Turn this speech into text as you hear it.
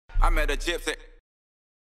met a gypsy.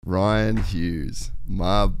 Ryan Hughes,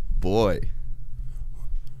 my boy.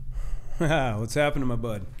 What's happening, my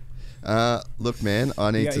bud? Look, man,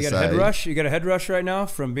 I need to say. You got a head rush? You got a head rush right now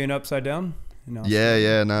from being upside down?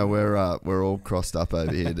 Yeah. No, we're all crossed up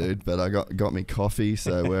over here, dude. But I got me coffee,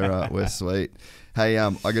 so we're sweet. Hey, I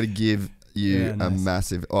got to give you a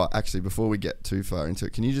massive. Oh, actually, before we get too far into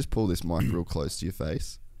it, can you just pull this mic real close to your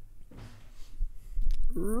face?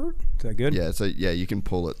 Is that good? Yeah. So you can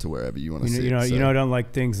pull it to wherever you want to sit. I don't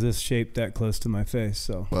like things this shape that close to my face.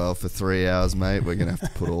 So. Well, for 3 hours, mate, we're gonna have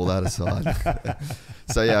to put all that aside.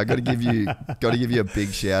 So yeah, I got to give you a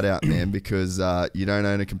big shout out, man, because you don't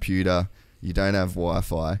own a computer, you don't have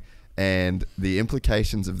Wi-Fi, and the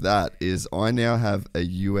implications of that is I now have a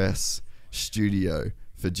US studio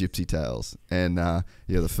for Gypsy Tales, and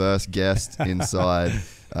you're the first guest inside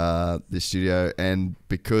the studio, and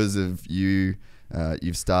because of you.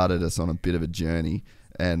 You've started us on a bit of a journey,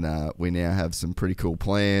 and we now have some pretty cool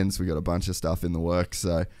plans. We got a bunch of stuff in the works,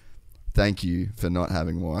 so thank you for not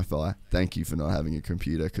having Wi-Fi. Thank you for not having a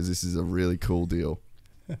computer, because this is a really cool deal.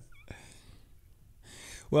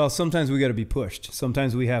 Well, sometimes we got to be pushed.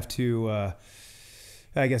 Sometimes we have to,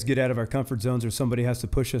 get out of our comfort zones, or somebody has to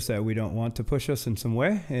push us that we don't want to push us in some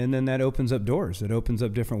way. And then that opens up doors. It opens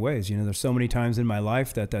up different ways. There's so many times in my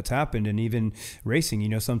life that's happened, and even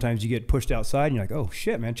racing, sometimes you get pushed outside and you're like, oh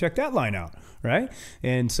shit, man, check that line out. Right.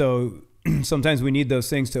 And so sometimes we need those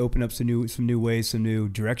things to open up some new ways, some new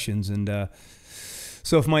directions. And,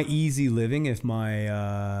 so if my easy living, if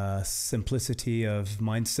my simplicity of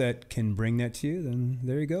mindset can bring that to you, then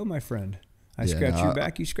there you go, my friend. I scratch your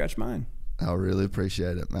back, you scratch mine. I really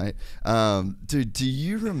appreciate it, mate. Dude, do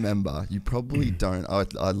you remember? You probably don't.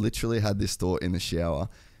 I literally had this thought in the shower.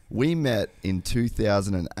 We met in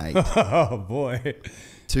 2008. Oh, boy.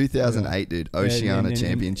 2008, dude. Oceania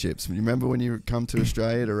Championships. You remember when you come to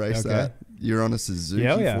Australia to race that? You're on a Suzuki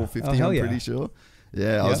 450, I'm pretty sure.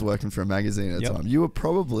 Yeah, I was working for a magazine at the time. You were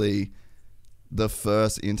probably the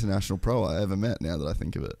first international pro I ever met, now that I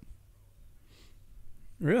think of it.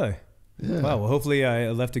 Really? Yeah. Wow. Well, hopefully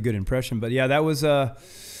I left a good impression. But yeah, that was that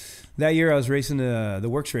year I was racing the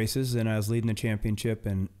works races, and I was leading the championship.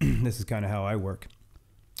 And this is kind of how I work.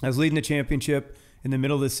 I was leading the championship in the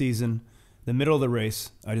middle of the season, the middle of the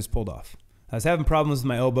race. I just pulled off. I was having problems with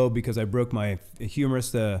my elbow because I broke my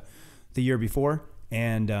humerus the year before,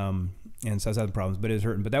 and so I was having problems, but it was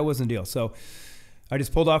hurting. But that wasn't the deal. So I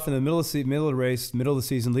just pulled off in the middle of the race, middle of the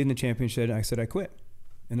season, leading the championship. And I said I quit,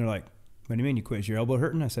 and they're like, "What do you mean you quit? Is your elbow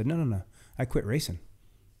hurting?" I said, No. I quit racing.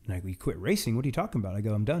 And like, you quit racing? What are you talking about? I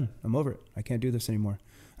go, I'm done. I'm over it. I can't do this anymore.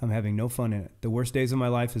 I'm having no fun in it. The worst days of my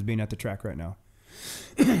life is being at the track right now.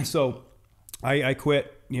 So I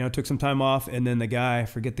quit, took some time off. And then I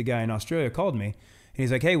forget the guy in Australia called me. And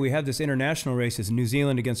he's like, hey, we have this international races in New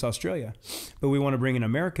Zealand against Australia, but we want to bring an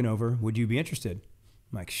American over. Would you be interested?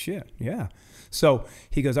 I'm like, shit, yeah. So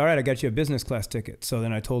he goes, all right, I got you a business class ticket. So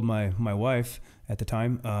then I told my wife at the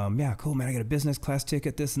time, yeah, cool, man, I got a business class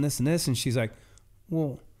ticket, this and this and this. And she's like,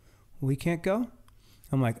 well, we can't go?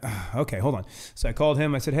 I'm like, okay, hold on. So I called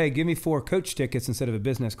him. I said, hey, give me 4 coach tickets instead of a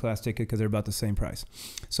business class ticket, because they're about the same price.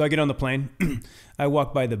 So I get on the plane. I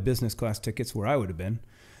walk by the business class tickets where I would have been,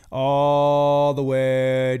 all the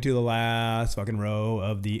way to the last fucking row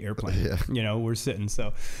of the airplane. Yeah. We're sitting.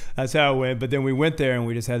 So that's how it went. But then we went there and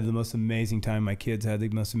we just had the most amazing time. My kids had the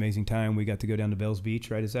most amazing time. We got to go down to Bells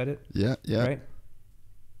Beach, right? Is that it? Yeah. Right?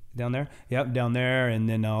 Down there? Yep, down there. And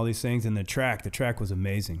then all these things. And the track was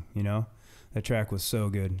amazing, The track was so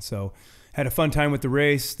good. So had a fun time with the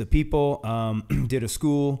race, the people. Did a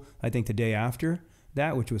school, I think, the day after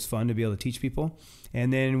that, which was fun to be able to teach people.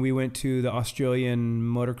 And then we went to the Australian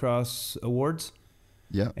Motocross Awards.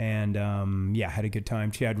 Yeah. And had a good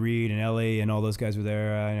time. Chad Reed and Ellie and all those guys were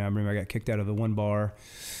there. I remember I got kicked out of the one bar.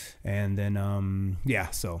 And then,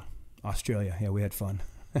 so Australia. Yeah, we had fun.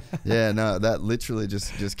 Yeah, no, that literally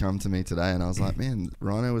just come to me today, and I was like, man,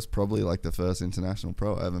 Rhino was probably like the first international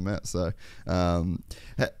pro I ever met. So,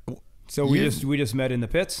 so we just met in the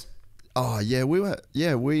pits. Oh yeah,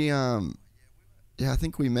 I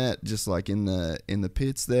think we met just like in the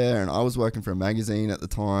pits there, and I was working for a magazine at the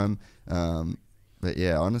time. But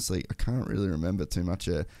yeah, honestly, I can't really remember too much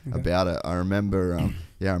about it. I remember, I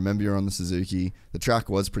remember you're on the Suzuki. The track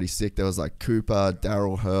was pretty sick. There was like Cooper,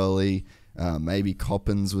 Darryl Hurley. Maybe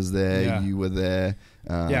Coppins was there. Yeah. You were there.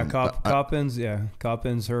 Coppins.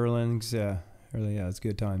 Coppins, Hurlings. Yeah, Hurley. Yeah, it's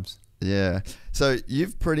good times. Yeah. So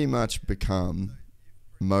you've pretty much become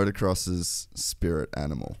motocross's spirit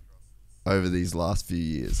animal over these last few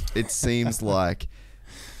years. It seems like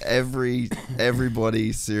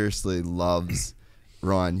everybody seriously loves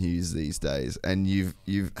Ryan Hughes these days, and you've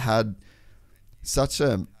had such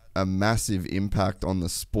a massive impact on the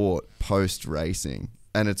sport post racing,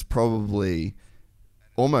 and it's probably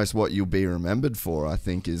almost what you'll be remembered for, I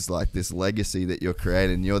think, is like this legacy that you're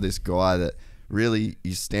creating. You're this guy that really,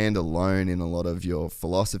 you stand alone in a lot of your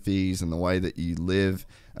philosophies and the way that you live.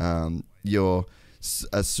 You're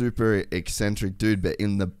a super eccentric dude, but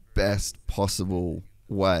in the best possible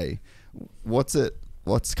way. What's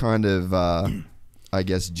kind of, I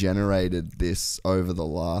guess, generated this over the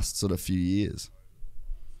last sort of few years?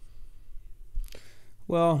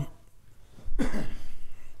 Well,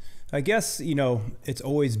 I guess, you know, it's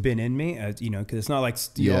always been in me, you know, because it's not like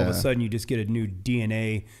all of a sudden you just get a new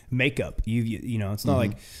DNA makeup. You know, it's not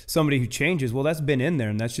like somebody who changes. Well, that's been in there,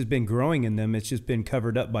 and that's just been growing in them. It's just been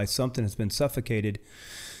covered up by something that's been suffocated.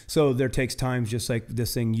 So there takes time, just like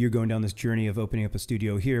this thing, you're going down this journey of opening up a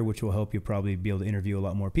studio here, which will help you probably be able to interview a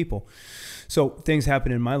lot more people. So things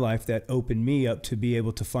happen in my life that opened me up to be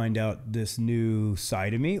able to find out this new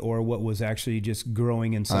side of me, or what was actually just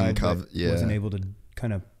growing inside, but wasn't able to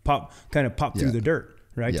kind of pop through the dirt,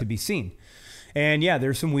 right? To be seen. And yeah,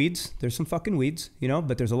 there's some weeds, there's some fucking weeds, you know,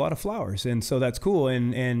 but there's a lot of flowers. And so that's cool.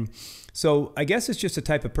 And so I guess it's just the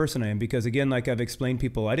type of person I am, because again, like I've explained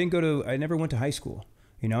people, I never went to high school,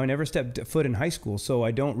 you know, I never stepped foot in high school. So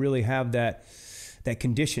I don't really have that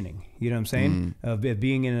conditioning, you know what I'm saying? Of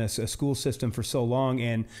being in a school system for so long.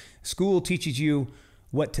 And school teaches you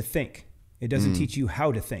what to think. It doesn't teach you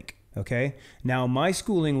how to think. Okay. Now my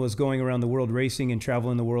schooling was going around the world racing and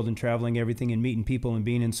traveling the world and traveling everything and meeting people and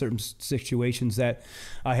being in certain situations that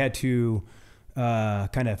I had to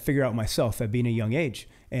kind of figure out myself at being a young age.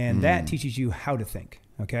 And that teaches you how to think.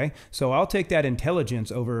 Okay. So I'll take that intelligence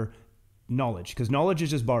over knowledge, because knowledge is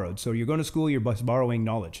just borrowed. So you're going to school, you're borrowing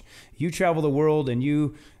knowledge. You travel the world and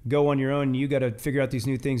you go on your own, and you got to figure out these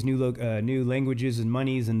new things, new languages and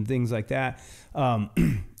monies and things like that.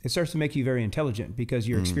 It starts to make you very intelligent because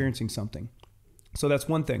you're experiencing something. So that's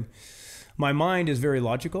one thing. My mind is very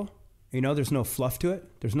logical. You know, there's no fluff to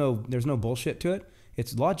it. There's no bullshit to it.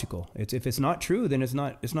 It's logical. If it's not true, then it's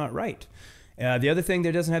not right. The other thing,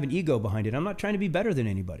 there doesn't have an ego behind it. I'm not trying to be better than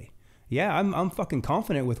anybody. Yeah, I'm fucking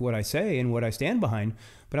confident with what I say and what I stand behind,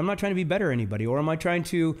 but I'm not trying to be better than anybody, or am I trying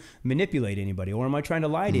to manipulate anybody, or am I trying to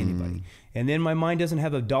lie to anybody? And then my mind doesn't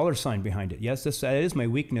have a dollar sign behind it. Yes, that is my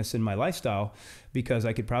weakness in my lifestyle, because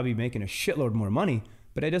I could probably be making a shitload more money,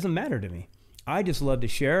 but it doesn't matter to me. I just love to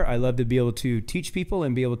share. I love to be able to teach people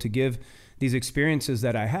and be able to give these experiences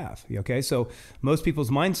that I have. Okay. So most people's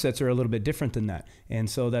mindsets are a little bit different than that. And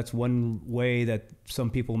so that's one way that some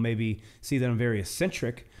people maybe see that I'm very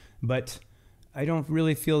eccentric, but I don't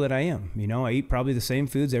really feel that I am. You know, I eat probably the same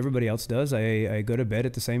foods everybody else does. I go to bed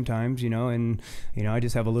at the same times, you know, and, you know, I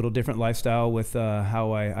just have a little different lifestyle with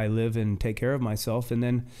how I live and take care of myself. And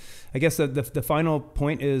then I guess the final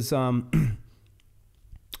point is I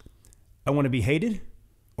want to be hated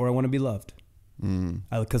or I want to be loved.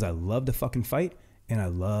 Because I love to fucking fight and I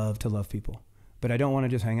love to love people, but I don't want to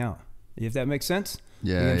just hang out. If that makes sense.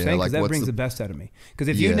 Yeah, you know what I'm saying? Because that brings the best out of me. Because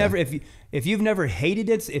if you've never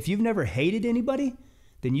hated anybody,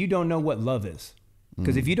 then you don't know what love is.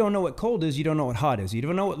 Because if you don't know what cold is, you don't know what hot is. You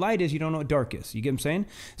don't know what light is, you don't know what dark is. You get what I'm saying?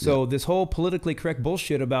 So this whole politically correct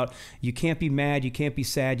bullshit about you can't be mad, you can't be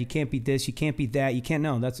sad, you can't be this, you can't be that, you can't.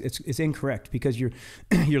 No, it's incorrect, because you're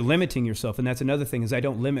limiting yourself. And that's another thing, is I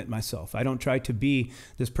don't limit myself. I don't try to be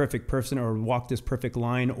this perfect person or walk this perfect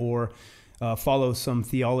line or follow some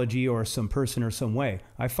theology or some person or some way.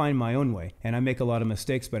 I find my own way, and I make a lot of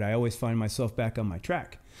mistakes, but I always find myself back on my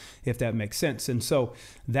track, if that makes sense. And so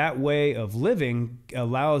that way of living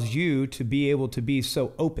allows you to be able to be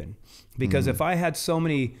so open, because if I had so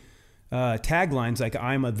many taglines like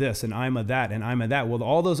I'm a this and I'm a that and I'm a that, well,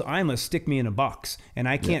 all those I'm a stick me in a box, and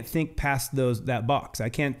I can't think past that box. I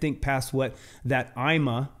can't think past what that I'm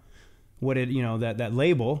a, that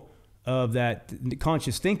label of that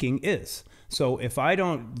conscious thinking is. So if I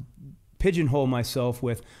don't pigeonhole myself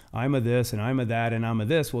with I'm a this and I'm a that and I'm a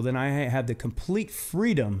this, well, then I have the complete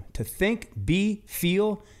freedom to think, be,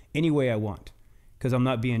 feel any way I want, because I'm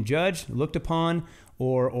not being judged, looked upon,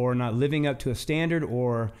 or not living up to a standard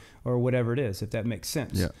or whatever it is, if that makes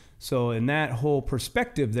sense. Yeah. So in that whole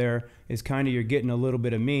perspective, there is kind of, you're getting a little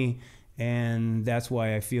bit of me, and that's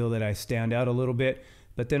why I feel that I stand out a little bit.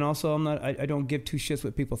 But then also I don't give two shits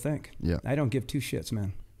what people think. Yeah. I don't give two shits,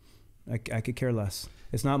 man. I could care less.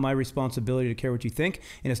 It's not my responsibility to care what you think,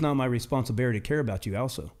 and it's not my responsibility to care about you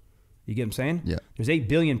also. You get what I'm saying? Yeah. There's 8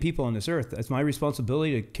 billion people on this earth. That's my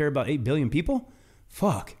responsibility to care about 8 billion people?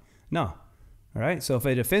 Fuck. No. All right? So if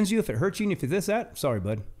it offends you, if it hurts you, and if it's this, that, sorry,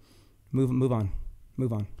 bud. Move on.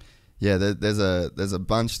 Yeah, there's a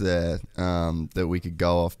bunch there that we could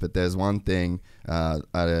go off, but there's one thing. I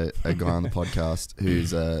had a guy on the podcast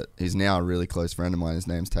who's now a really close friend of mine. His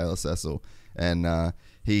name's Taylor Cecil, and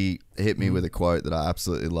he hit me with a quote that I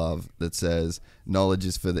absolutely love that says, "Knowledge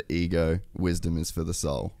is for the ego, wisdom is for the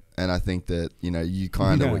soul." And I think that, you know, you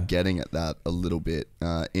kind of were getting at that a little bit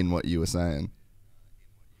in what you were saying.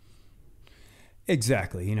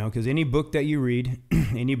 Exactly, you know, because any book that you read,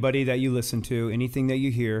 anybody that you listen to, anything that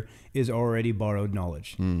you hear is already borrowed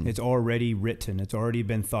knowledge. It's already written. It's already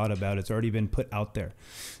been thought about. It's already been put out there.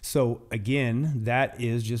 So again, that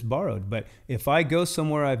is just borrowed. But if I go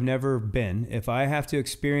somewhere I've never been, if I have to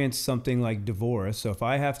experience something like divorce, so if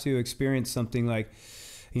I have to experience something like,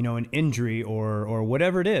 you know, an injury or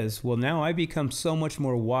whatever it is, well, now I become so much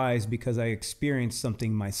more wise because I experienced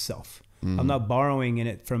something myself. I'm not borrowing in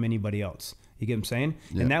it from anybody else. You get what I'm saying?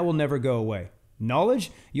 Yep. And that will never go away.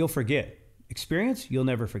 Knowledge, you'll forget. Experience, you'll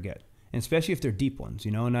never forget. And especially if they're deep ones,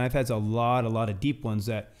 you know. And I've had a lot of deep ones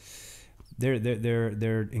that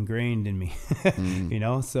they're ingrained in me, you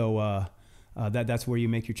know. So that's where you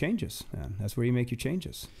make your changes, man. That's where you make your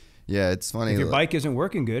changes. Yeah, it's funny. If your bike isn't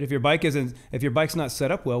working good, if your bike's not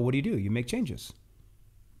set up well, what do? You make changes.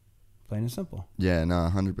 Plain and simple. Yeah, no,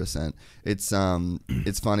 100%.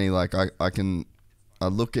 It's funny. Like I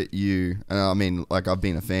look at you, and I mean, like, I've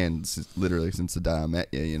been a fan literally since the day I met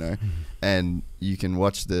you, you know, and you can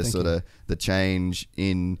watch the the change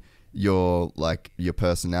in your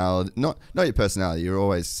personality. Not your personality. You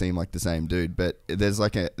always seem like the same dude, but there's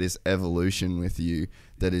like this evolution with you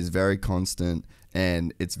that is very constant,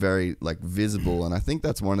 and it's very like visible. And I think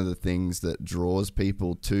that's one of the things that draws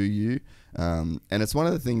people to you. And it's one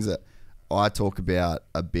of the things that I talk about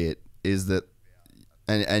a bit is that,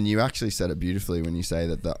 and you actually said it beautifully when you say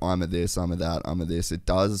that I'm a this, I'm a that, I'm a this. It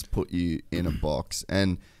does put you in a box,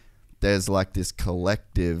 and there's like this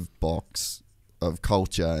collective box of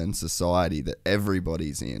culture and society that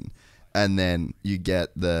everybody's in, and then you get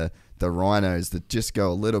the rhinos that just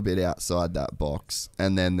go a little bit outside that box,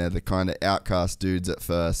 and then they're the kind of outcast dudes at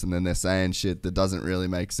first, and then they're saying shit that doesn't really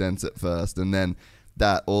make sense at first, and then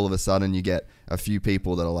that all of a sudden you get a few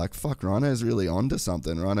people that are like, fuck, Rhino's really onto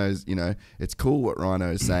something. Rhino's, you know, it's cool what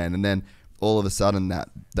Rhino's saying. And then all of a sudden that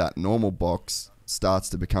normal box starts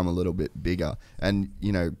to become a little bit bigger. And,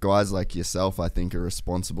 you know, guys like yourself, I think, are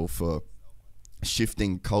responsible for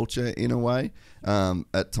shifting culture in a way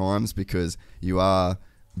at times, because you are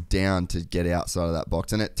down to get outside of that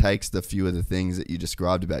box. And it takes the few of the things that you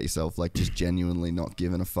described about yourself, like just genuinely not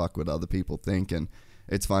giving a fuck what other people think. And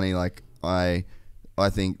it's funny, like, I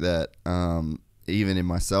think that even in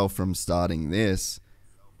myself from starting this,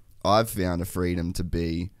 I've found a freedom to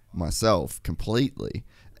be myself completely.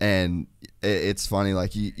 And it's funny,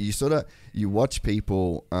 like you watch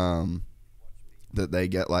people that they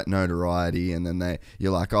get like notoriety, and then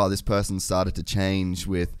you're like, oh, this person started to change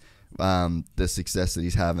with the success that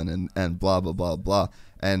he's having, and blah, blah, blah, blah.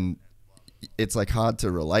 And it's like hard to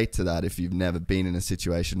relate to that if you've never been in a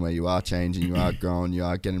situation where you are changing, you are growing, you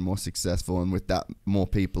are getting more successful, and with that more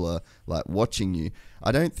people are like watching you.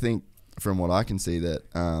 I don't think, from what I can see, that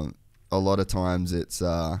a lot of times it's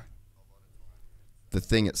the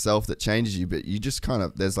thing itself that changes you, but you just kind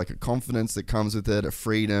of, there's like a confidence that comes with it, a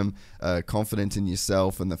freedom, confidence in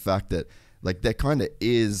yourself, and the fact that like there kind of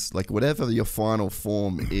is, like whatever your final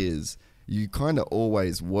form is, you kind of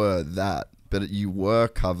always were that, but you were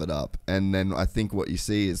covered up. And then I think what you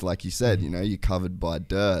see is, like you said, you know, you're covered by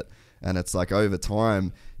dirt, and it's like over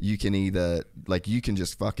time you can either, like, you can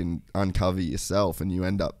just fucking uncover yourself, and you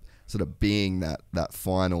end up sort of being that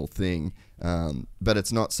final thing. But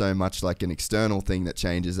it's not so much like an external thing that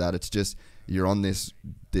changes that. It's just you're on this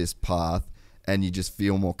path, and you just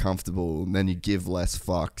feel more comfortable, and then you give less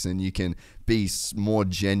fucks, and you can be more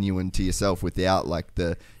genuine to yourself without like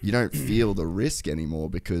you don't feel the risk anymore,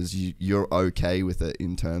 because you're okay with it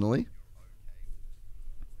internally.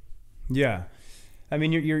 Yeah, I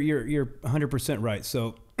mean, you're 100% right.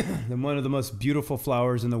 So one of the most beautiful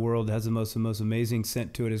flowers in the world that has the most amazing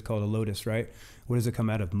scent to it is called a lotus, right? Where does it come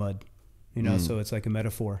out of? Mud, you know. So it's like a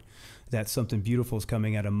metaphor that something beautiful is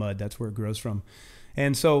coming out of mud. That's where it grows from.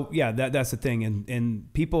 And so, yeah, that's the thing.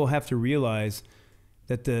 And people have to realize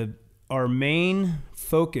that our main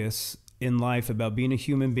focus in life about being a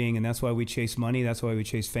human being, and that's why we chase money, that's why we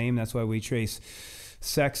chase fame, that's why we chase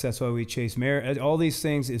sex, that's why we chase marriage, all these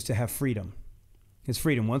things, is to have freedom. It's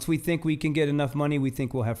freedom. Once we think we can get enough money, we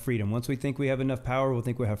think we'll have freedom. Once we think we have enough power, we'll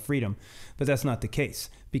think we'll have freedom. But that's not the case,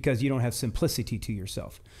 because you don't have simplicity to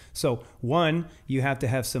yourself. So one, you have to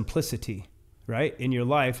have simplicity, right, in your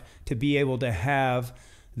life to be able to have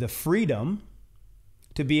the freedom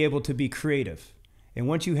to be able to be creative. And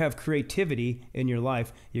once you have creativity in your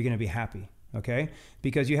life, you're going to be happy. Okay?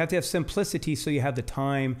 Because you have to have simplicity, so you have the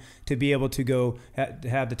time to be able to go,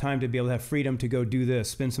 have the time to be able to have freedom to go do this,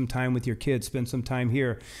 spend some time with your kids, spend some time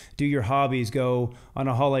here, do your hobbies, go on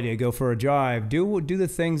a holiday, go for a drive, do the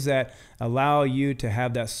things that allow you to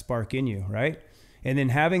have that spark in you, right? And then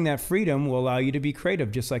having that freedom will allow you to be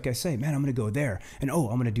creative. Just like I say, man, I'm going to go there, and oh,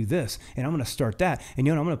 I'm going to do this, and I'm going to start that, and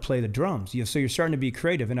I'm going to play the drums. So you're starting to be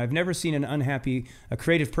creative. And I've never seen a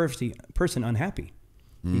creative person unhappy.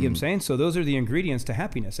 You get what I'm saying? So those are the ingredients to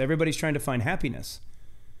happiness. Everybody's trying to find happiness,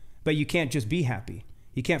 but you can't just be happy.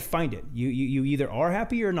 You can't find it. You either are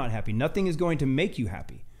happy or not happy. Nothing is going to make you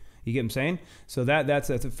happy. You get what I'm saying? So that's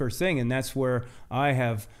the first thing. And that's where I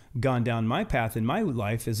have gone down my path in my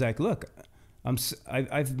life, is like, look,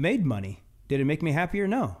 I've made money. Did it make me happier?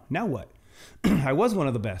 No. Now what? I was one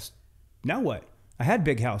of the best. Now what? I had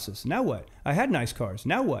big houses. Now what? I had nice cars.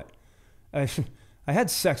 Now what? I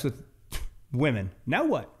had sex with women. Now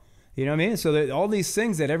what? You know what I mean? So that all these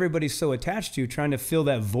things that everybody's so attached to, trying to fill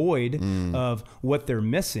that void of what they're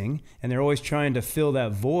missing, and they're always trying to fill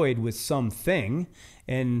that void with something,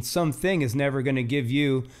 and something is never going to give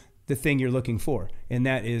you the thing you're looking for, and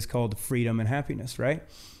that is called freedom and happiness, right?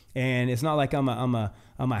 And it's not like I'm a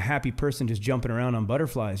happy person just jumping around on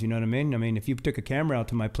butterflies. You know what I mean? I mean, if you took a camera out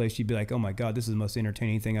to my place, you'd be like, oh my God, this is the most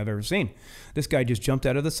entertaining thing I've ever seen. This guy just jumped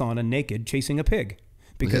out of the sauna naked, chasing a pig,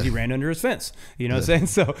 because he ran under his fence. You know what I'm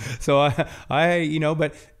saying? So I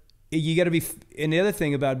but you got to be, and the other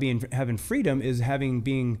thing about having freedom is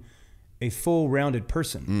being a full rounded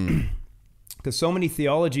person. Because so many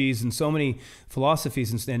theologies and so many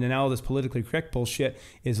philosophies and now this politically correct bullshit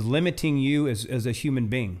is limiting you as a human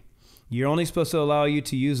being. You're only supposed to allow you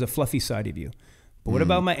to use the fluffy side of you. But what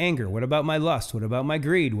about my anger? What about my lust? What about my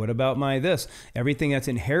greed? What about my this? Everything that's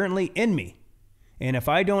inherently in me. And if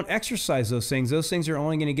I don't exercise those things are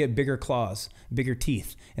only going to get bigger claws, bigger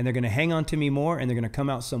teeth, and they're going to hang on to me more, and they're going to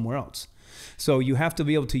come out somewhere else. So you have to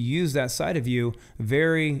be able to use that side of you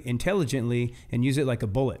very intelligently and use it like a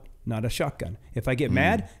bullet, not a shotgun. If I get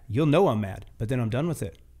mad, you'll know I'm mad, but then I'm done with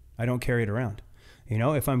it. I don't carry it around.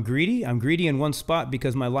 If I'm greedy in one spot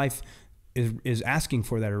because my life is asking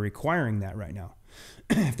for that or requiring that right now,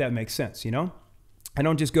 if that makes sense, I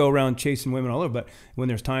don't just go around chasing women all over, but when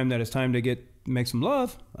there's time that it's time to make some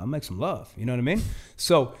love, I'll make some love. You know what I mean?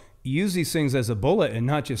 So use these things as a bullet and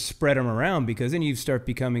not just spread them around, because then you start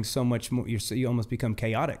becoming so much more, you almost become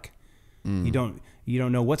chaotic. You don't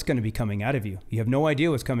know what's going to be coming out of you. You have no idea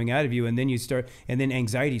what's coming out of you. And then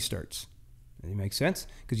anxiety starts. Does it make sense?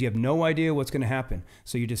 Because you have no idea what's going to happen.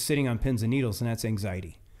 So you're just sitting on pins and needles, and that's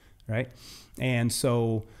anxiety. Right. And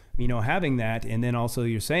so, having that, and then also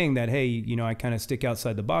you're saying that, hey, I kind of stick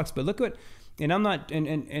outside the box, but look what, and I'm not,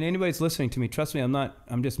 and anybody's listening to me, trust me,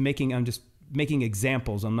 I'm just making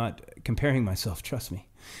examples. I'm not comparing myself, trust me.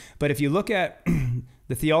 But if you look at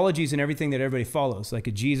the theologies and everything that everybody follows, like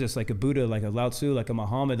a Jesus, like a Buddha, like a Lao Tzu, like a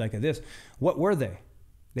Muhammad, like a this, what were they?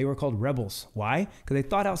 They were called rebels. Why? Because they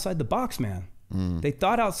thought outside the box, man. They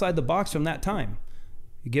thought outside the box from that time.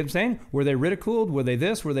 You get what I'm saying? Were they ridiculed? Were they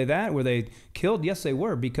this? Were they that? Were they killed? Yes, they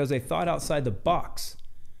were, because they thought outside the box.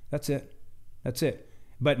 That's it. That's it.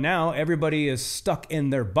 But now everybody is stuck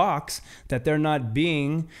in their box, that they're not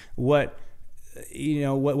being what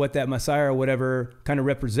that Messiah or whatever kind of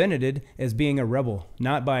represented as being a rebel,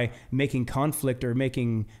 not by making conflict or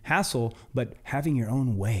making hassle, but having your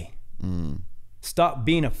own way. Stop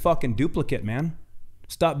being a fucking duplicate, man.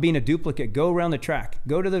 Stop being a duplicate. Go around the track,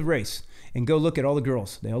 go to the race, and go look at all the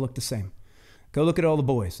girls. They all look the same. Go look at all the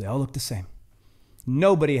boys. They all look the same.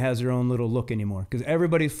 Nobody has their own little look anymore, because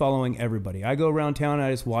everybody's following everybody. I go around town and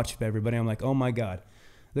I just watch everybody. I'm like, oh my God,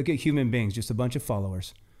 look at human beings, just a bunch of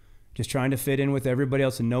followers, just trying to fit in with everybody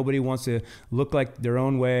else, and nobody wants to look like their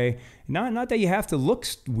own way. Not that you have to look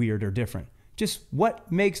weird or different. Just what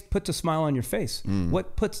puts a smile on your face?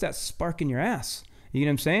 What puts that spark in your ass? You know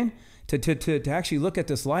what I'm saying? To actually look at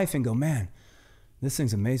this life and go, man, this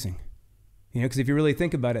thing's amazing. Because if you really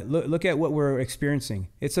think about it, look at what we're experiencing.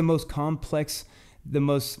 It's the most complex, the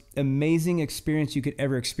most amazing experience you could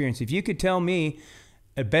ever experience. If you could tell me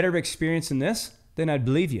a better experience than this, then I'd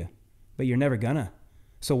believe you. But you're never gonna.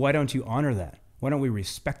 So why don't you honor that? Why don't we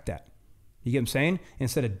respect that? You get what I'm saying?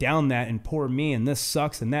 Instead of down that and poor me and this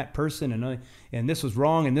sucks and that person and this was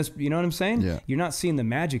wrong and this, you know what I'm saying? Yeah. You're not seeing the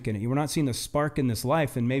magic in it. You're not seeing the spark in this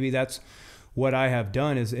life. And maybe that's what I have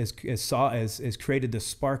done is created the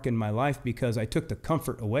spark in my life, because I took the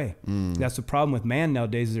comfort away. That's the problem with man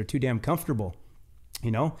nowadays, is they're too damn comfortable. You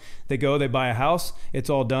know, they go, they buy a house, it's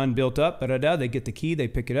all done, built up, they get the key, they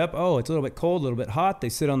pick it up. Oh, it's a little bit cold, a little bit hot. They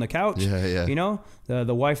sit on the couch. Yeah. You know,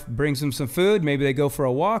 the wife brings them some food. Maybe they go for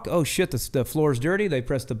a walk. Oh shit, the floor's dirty. They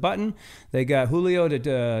press the button. They got Julio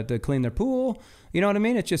to clean their pool. You know what I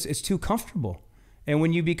mean? It's too comfortable. And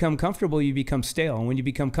when you become comfortable, you become stale. And when you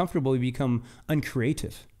become comfortable, you become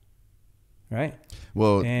uncreative. Right?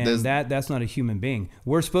 Well, and that's not a human being.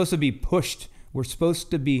 We're supposed to be pushed. We're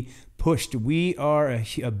supposed to be pushed. We are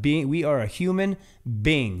a being. We are a human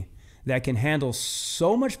being that can handle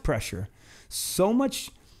so much pressure, so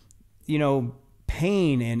much, you know,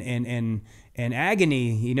 pain and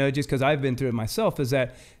agony. You know, just because I've been through it myself, is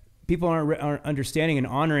that people aren't understanding and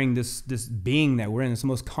honoring this being that we're in. It's the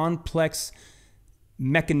most complex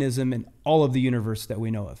mechanism in all of the universe that we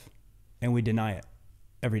know of, and we deny it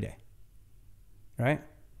every day. Right?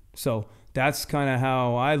 So that's kind of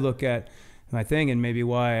how I look at my thing, and maybe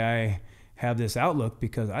why I have this outlook,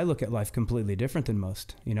 because I look at life completely different than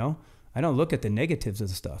most. You know, I don't look at the negatives of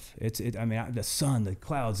the stuff. I mean, the sun, the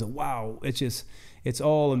clouds, the wow. It's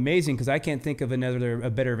all amazing, because I can't think of a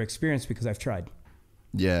better experience, because I've tried.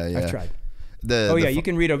 Yeah. I've tried. You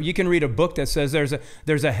can read a book that says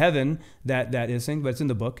there's a heaven that isn't, but it's in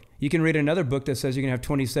the book. You can read another book that says you're gonna have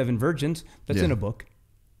 27 virgins. That's in a book.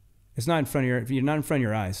 It's not in front of you're not in front of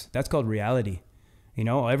your eyes. That's called reality. You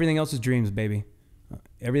know, everything else is dreams, baby.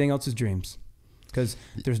 Everything else is dreams, because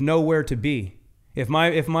there's nowhere to be. If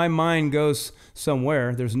my mind goes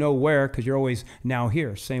somewhere, there's nowhere, because you're always now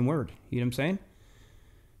here. Same word. You know what I'm saying?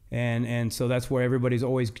 And so that's where everybody's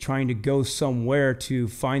always trying to go somewhere to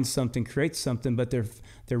find something, create something, but they're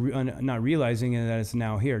not realizing that it's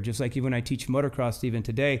now here. Just like even when I teach motocross, even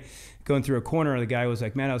today, going through a corner, the guy was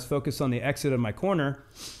like, "Man, I was focused on the exit of my corner."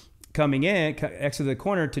 Coming in, exit the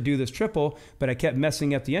corner to do this triple, but I kept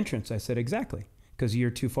messing up the entrance. I said, exactly, because you're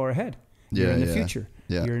too far ahead. You're in the future.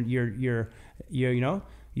 Yeah. You're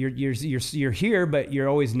here, but you're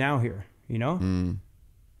always now here. You know.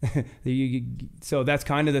 So that's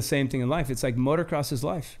kind of the same thing in life. It's like motocross is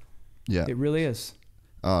life. Yeah, it really is.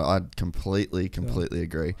 I completely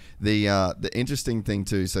agree. The interesting thing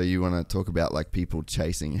too. So you want to talk about like people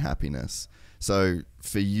chasing happiness. So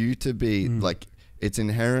for you to be like. It's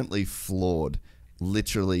inherently flawed,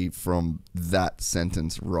 literally, from that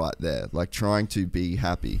sentence right there. Like, trying to be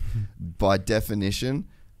happy, by definition,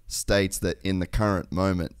 states that in the current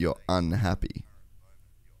moment you're unhappy,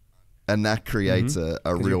 and that creates a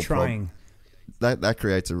real problem. That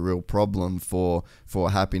creates a real problem for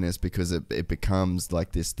happiness, because it becomes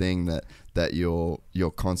like this thing that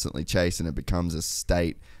you're constantly chasing. It becomes a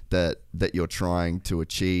state that you're trying to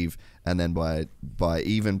achieve, and then by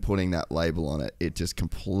even putting that label on it, it just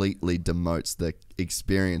completely demotes the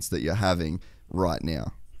experience that you're having right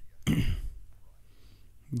now.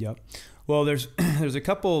 Yep. Well, there's a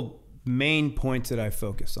couple main points that I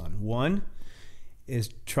focus on. One is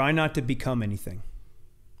try not to become anything,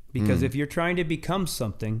 because if you're trying to become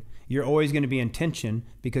something, you're always going to be in tension,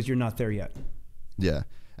 because you're not there yet. Yeah,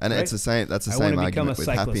 and right? It's the same. That's the same argument with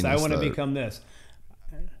happiness. I want to become this.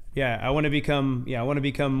 Yeah, I want to become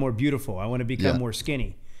more beautiful. I want to become more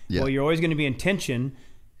skinny. Yeah. Well, you're always going to be in tension,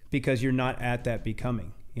 because you're not at that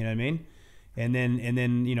becoming. You know what I mean? And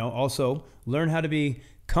then you know, also learn how to be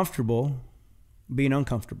comfortable being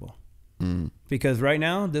uncomfortable. Because right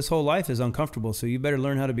now, this whole life is uncomfortable. So you better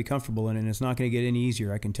learn how to be comfortable in it. And it's not going to get any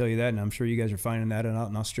easier. I can tell you that. And I'm sure you guys are finding that out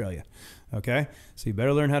in Australia. Okay. So you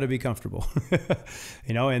better learn how to be comfortable,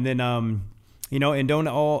 you know, and then, you know, and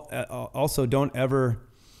also don't ever,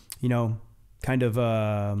 you know, kind of,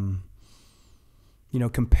 you know,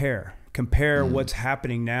 compare what's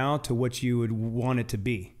happening now to what you would want it to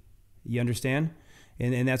be. You understand?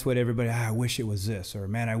 And that's what everybody, I wish it was this, or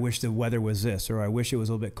man, I wish the weather was this, or I wish it was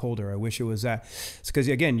a little bit colder. I wish it was that. It's because,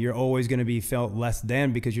 again, you're always going to be felt less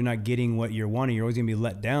than, because you're not getting what you're wanting. You're always going to be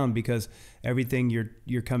let down, because everything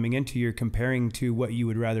you're coming into, you're comparing to what you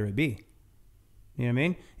would rather it be. You know what I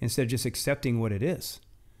mean? Instead of just accepting what it is.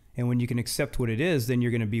 And when you can accept what it is, then you're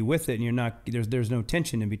going to be with it, and you're not, there's no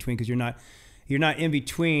tension in between, because you're not in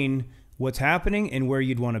between what's happening and where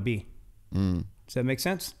you'd want to be. Does that make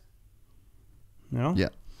sense? You know? Yeah.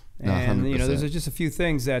 No, and 100%. You know, there's just a few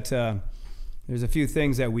things that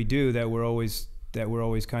we do that we're always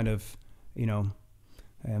kind of, you know,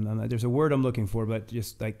 and there's a word I'm looking for, but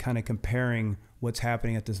just like kind of comparing what's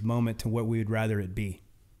happening at this moment to what we would rather it be.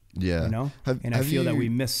 Yeah. You know? I feel that we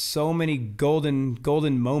miss so many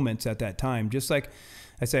golden moments at that time. Just like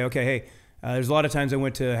I say, okay, hey, there's a lot of times I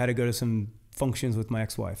had to go to some functions with my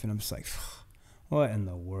ex-wife, and I'm just like, what in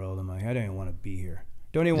the world am I don't even want to be here.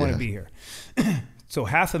 Don't even want to be here. So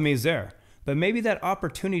half of me is there. But maybe that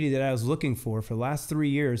opportunity that I was looking for the last 3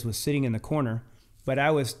 years was sitting in the corner. But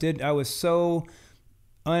I was so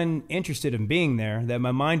uninterested in being there that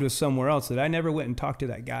my mind was somewhere else that I never went and talked to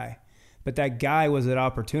that guy. But that guy was an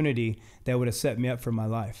opportunity that would have set me up for my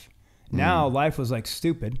life. Now life was like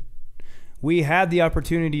stupid. We had the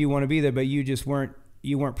opportunity you want to be there, but you just weren't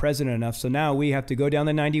present enough. So now we have to go down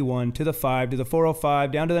the 91 to the 5 to the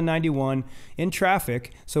 405 down to the 91 in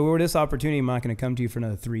traffic. So we're this opportunity I'm not going to come to you for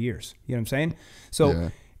another 3 years. You know what I'm saying?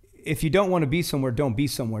 So if you don't want to be somewhere, don't be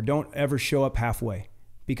somewhere. Don't ever show up halfway,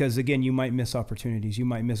 because again, you might miss opportunities. You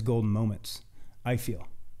might miss golden moments. I feel,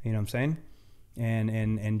 you know what I'm saying?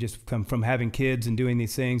 And just come from having kids and doing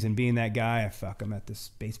these things and being that guy. I'm at this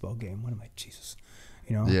baseball game. What am I? Jesus,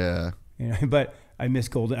 you know? Yeah. You know, but I miss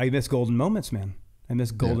golden moments, man. I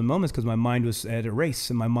miss golden moments because my mind was at a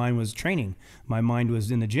race and my mind was training. My mind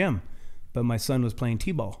was in the gym, but my son was playing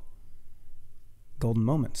t-ball. Golden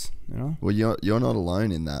moments, you know? Well, you're not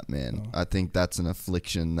alone in that, man. I think that's an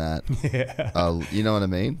affliction that, you know what I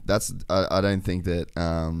mean? I don't think that,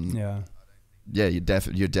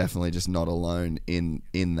 you're definitely just not alone in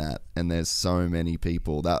that. And there's so many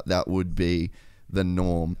people that would be the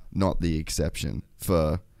norm, not the exception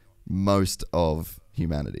for most of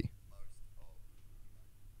humanity.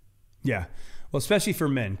 Yeah, well, especially for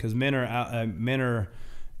men, because men are,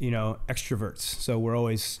 you know, extroverts. So we're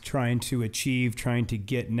always trying to achieve, trying to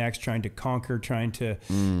get next, trying to conquer, trying to,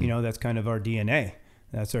 you know, that's kind of our DNA.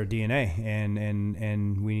 That's our DNA,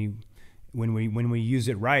 and when we use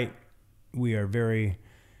it right, we are very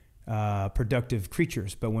productive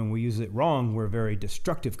creatures. But when we use it wrong, we're very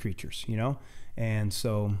destructive creatures. You know, and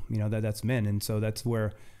so you know that's men, and so that's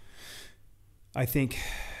where I think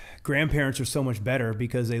grandparents are so much better,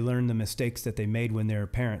 because they learned the mistakes that they made when they were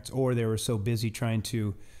parents, or they were so busy trying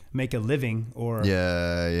to make a living or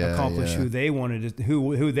accomplish who they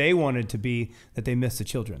wanted to be, that they missed the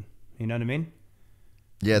children. You know what I mean?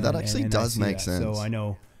 Yeah, that actually does make sense. So I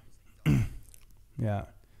know. Yeah,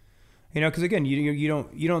 you know, because again, you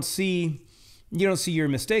don't see your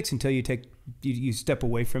mistakes until you step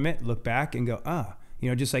away from it, look back, and go, you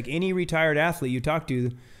know, just like any retired athlete you talk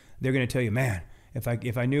to, they're going to tell you, man,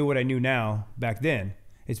 if I knew what I knew now back then,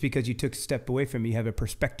 it's because you took a step away from it. You have a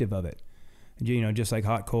perspective of it. You know, just like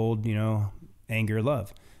hot, cold, you know, anger,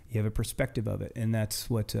 love. You have a perspective of it, and that's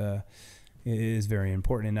what is very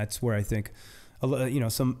important. And that's where I think, you know,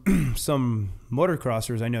 some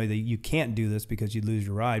motocrossers, I know that you can't do this because you'd lose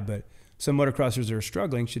your ride, but some motocrossers that are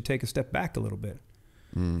struggling should take a step back a little bit.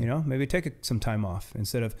 You know, maybe take some time off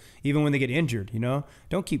instead of, even when they get injured, you know,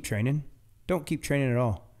 don't keep training. Don't keep training at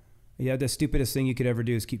all. Yeah, the stupidest thing you could ever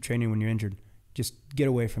do is keep training when you're injured. Just get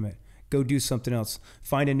away from it. Go do something else.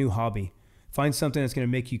 Find a new hobby. Find something that's going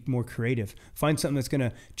to make you more creative. Find something that's going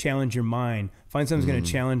to challenge your mind. Find something that's going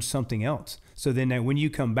to challenge something else. So then that when you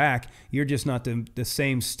come back, you're just not the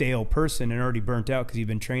same stale person and already burnt out because you've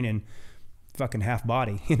been training fucking half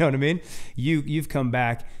body. You know what I mean? You've come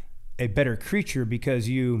back a better creature because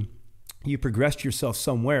you progressed yourself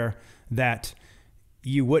somewhere that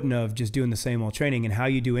you wouldn't have just doing the same old training. And how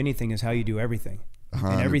you do anything is how you do everything.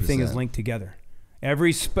 100%. And everything is linked together.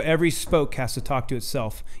 Every spoke has to talk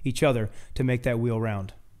to each other to make that wheel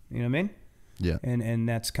round. You know what I mean? Yeah. And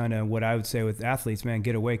that's kind of what I would say with athletes, man,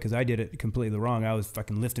 get away, because I did it completely wrong. I was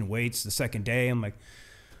fucking lifting weights the second day. I'm like,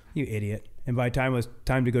 you idiot. And by the time it was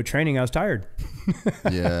time to go training, I was tired.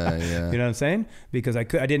 Yeah. You know what I'm saying? Because I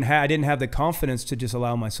didn't have the confidence to just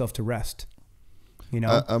allow myself to rest. You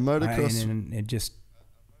know, a motocross. And it just,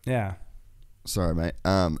 yeah. Sorry, mate.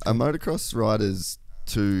 A motocross rider's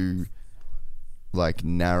too like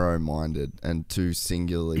narrow-minded and too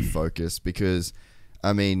singularly focused, because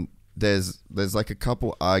I mean there's like a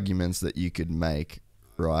couple arguments that you could make,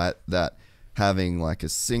 right, that having like a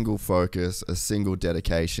single focus, a single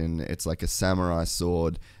dedication, it's like a samurai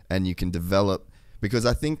sword, and you can develop, because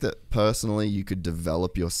I think that personally you could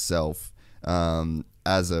develop yourself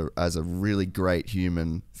as a really great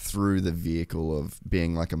human through the vehicle of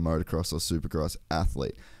being like a motocross or supercross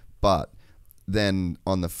athlete. But then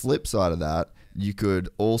on the flip side of that, you could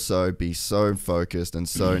also be so focused and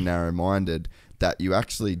so narrow-minded that you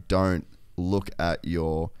actually don't look at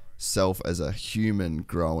yourself as a human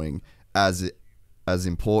growing as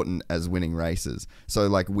important as winning races. So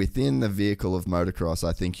like within the vehicle of motocross,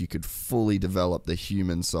 I think you could fully develop the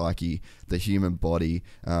human psyche, the human body,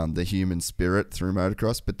 the human spirit through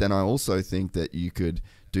motocross. But then I also think that you could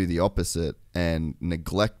do the opposite and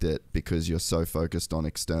neglect it because you're so focused on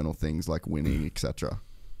external things like winning, etc.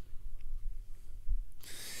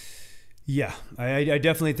 Yeah, I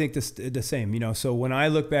definitely think the same. So when I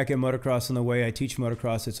look back at motocross and the way I teach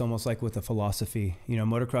motocross, it's almost like with a philosophy.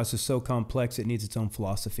 Motocross is so complex; it needs its own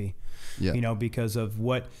philosophy. Yeah. Because of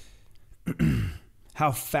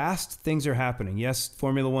how fast things are happening. Yes,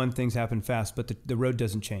 Formula One things happen fast, but the road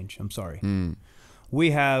doesn't change. I'm sorry.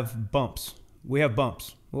 We have bumps.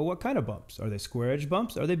 Well, what kind of bumps? Are they square edge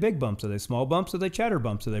bumps? Are they big bumps? Are they small bumps? Are they chatter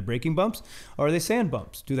bumps? Are they braking bumps? Or are they sand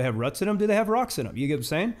bumps? Do they have ruts in them? Do they have rocks in them? You get what I'm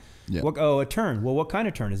saying? Yeah. A turn. Well, what kind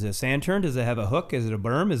of turn? Is it a sand turn? Does it have a hook? Is it a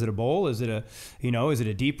berm? Is it a bowl? Is it is it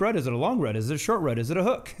a deep rut? Is it a long rut? Is it a short rut? Is it a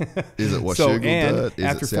hook? Is it Washougal dirt? Is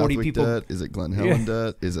after it Southwick dirt? Is it Glen Helen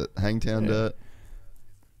dirt? Is it Hangtown dirt?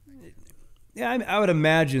 Yeah, I would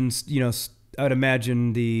imagine,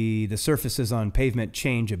 the surfaces on pavement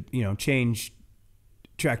change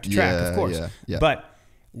track to track, of course. Yeah. But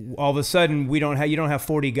all of a sudden, you don't have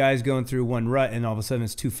 40 guys going through one rut, and all of a sudden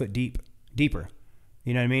it's 2 foot deeper.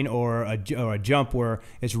 You know what I mean? Or a jump where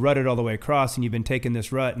it's rutted all the way across, and you've been taking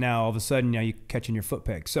this rut. Now all of a sudden, you're catching your foot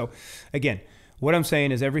peg. So again, what I'm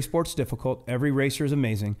saying is every sport's difficult, every racer is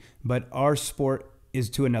amazing, but our sport is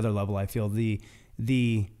to another level. I feel the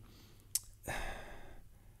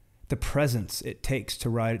presence it takes to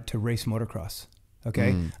race motocross.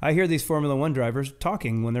 Okay. I hear these Formula One drivers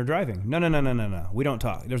talking when they're driving. No. We don't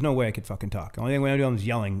talk. There's no way I could fucking talk. The only thing I do is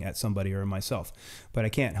yelling at somebody or myself, but I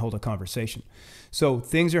can't hold a conversation. So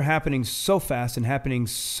things are happening so fast and happening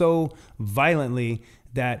so violently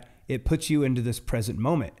that it puts you into this present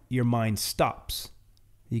moment. Your mind stops.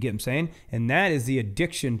 You get what I'm saying? And that is the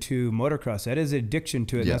addiction to motocross. That is addiction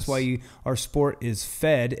to it. Yes. That's why our sport is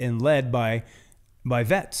fed and led by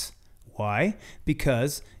vets. Why?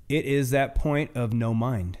 Because it is that point of no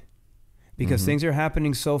mind. Because things are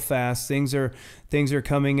happening so fast, things are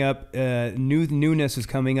coming up, newness is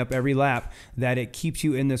coming up every lap, that it keeps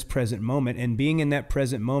you in this present moment. And being in that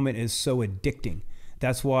present moment is so addicting.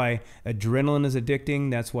 That's why adrenaline is addicting.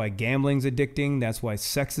 That's why gambling's addicting. That's why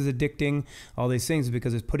sex is addicting. All these things,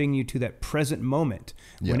 because it's putting you to that present moment.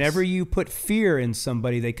 Yes. Whenever you put fear in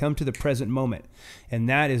somebody, they come to the present moment. And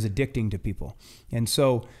that is addicting to people. And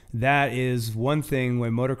so that is one thing where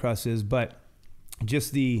motocross is, but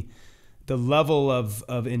just the level of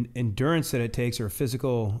endurance that it takes, or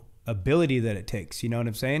physical ability that it takes, you know what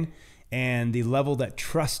I'm saying? And the level that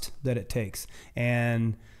trust that it takes,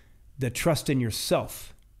 and the trust in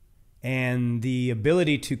yourself, and the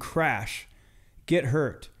ability to crash, get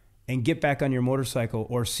hurt, and get back on your motorcycle,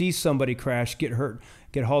 or see somebody crash, get hurt,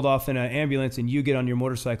 get hauled off in an ambulance, and you get on your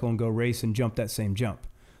motorcycle and go race and jump that same jump.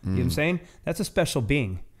 You know what I'm saying? That's a special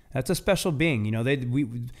being. That's a special being.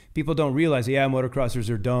 People don't realize, motocrossers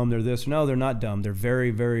are dumb, they're this. No, they're not dumb. They're very,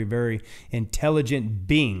 very, very intelligent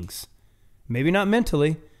beings. Maybe not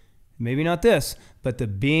mentally, maybe not this, but the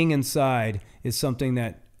being inside is something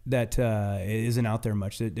that isn't out there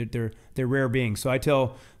much. They're rare beings. So I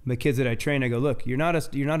tell the kids that I train, I go, look, you're not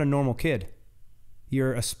a normal kid.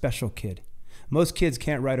 You're a special kid. Most kids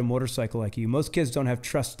can't ride a motorcycle like you. Most kids don't have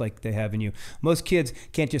trust like they have in you. Most kids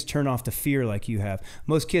can't just turn off the fear like you have.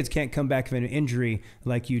 Most kids can't come back from an injury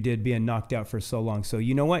like you did, being knocked out for so long. So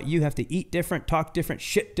you know what? You have to eat different, talk different,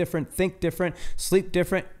 shit different, think different, sleep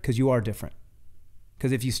different, because you are different.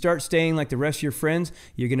 Because if you start staying like the rest of your friends,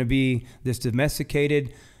 you're going to be this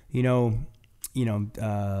domesticated,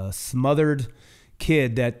 smothered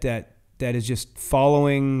kid that is just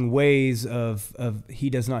following ways of he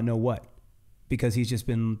does not know what, because he's just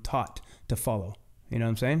been taught to follow. You know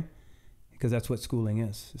what I'm saying? Because that's what schooling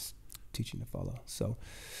is teaching to follow. So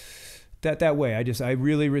that way, I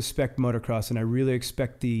really respect motocross, and I really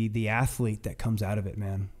expect the athlete that comes out of it,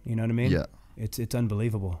 man. You know what I mean? Yeah. It's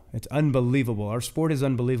unbelievable. It's unbelievable. Our sport is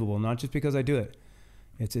unbelievable, not just because I do it.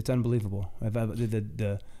 It's unbelievable.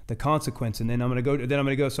 The consequence, and then I'm gonna go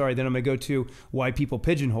to why people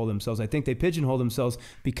pigeonhole themselves. I think they pigeonhole themselves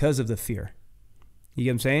because of the fear. You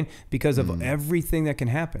get what I'm saying? Because of everything that can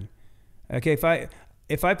happen. Okay,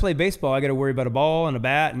 if I play baseball, I got to worry about a ball and a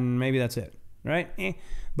bat, and maybe that's it, right?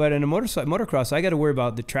 But in a motocross, I got to worry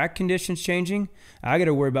about the track conditions changing. I got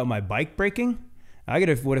to worry about my bike breaking. I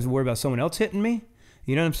got to worry about someone else hitting me.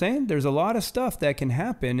 You know what I'm saying? There's a lot of stuff that can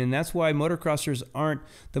happen, and that's why motocrossers aren't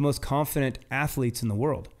the most confident athletes in the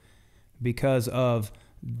world, because of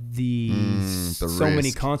the so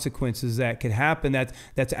many consequences that could happen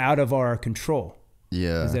that's out of our control.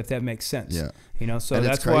 Yeah, as if that makes sense. Yeah, So and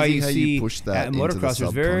that's why you see push that at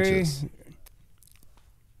motocrossers very.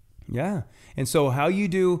 Yeah, and so how you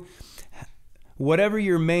do. Whatever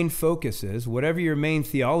your main focus is, whatever your main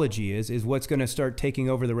theology is what's going to start taking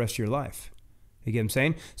over the rest of your life. You get what I'm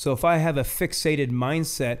saying? So if I have a fixated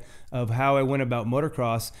mindset of how I went about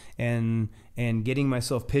motocross and getting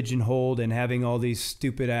myself pigeonholed and having all these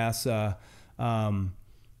stupid ass, what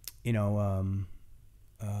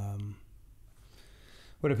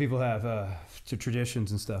do people have to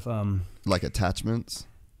traditions and stuff? Like attachments?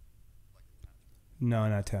 No,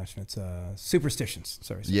 not attachments. Superstitions.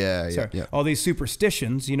 Sorry. Yeah. All these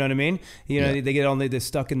superstitions. You know what I mean? They get all this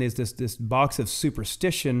stuck in this box of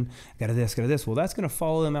superstition. Got this. Well, that's going to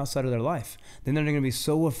follow them outside of their life. Then they're going to be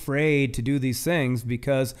so afraid to do these things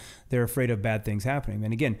because they're afraid of bad things happening.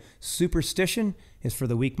 And again, superstition is for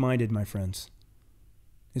the weak-minded, my friends.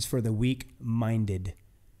 It's for the weak-minded.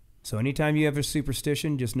 So anytime you have a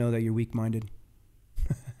superstition, just know that you're weak-minded.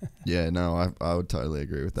 Yeah, no, I would totally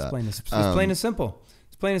agree with that. It's plain and simple.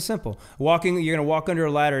 It's plain and simple. You're gonna walk under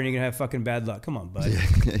a ladder and you're gonna have fucking bad luck. Come on, bud.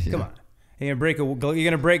 Come on. You're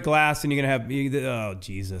gonna break glass and you're gonna have oh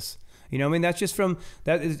Jesus. You know what I mean? That's just from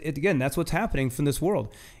that. Again, that's what's happening from this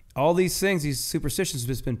world. All these things, these superstitions, have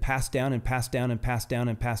just been passed down and passed down and passed down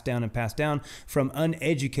and passed down and passed down from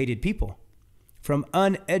uneducated people,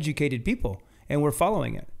 and we're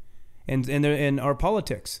following it. And in our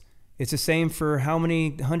politics. It's the same for how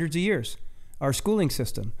many hundreds of years? Our schooling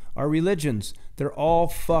system, our religions, they're all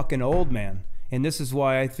fucking old, man. And this is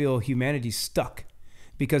why I feel humanity's stuck.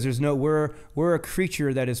 Because we're a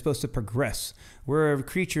creature that is supposed to progress. We're a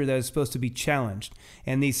creature that is supposed to be challenged.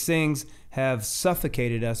 And these things have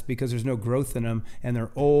suffocated us because there's no growth in them, and they're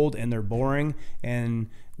old and they're boring, and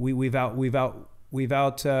we've out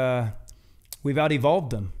evolved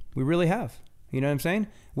them. We really have. You know what I'm saying?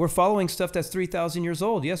 We're following stuff that's 3,000 years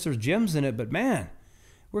old. Yes, there's gems in it, but man,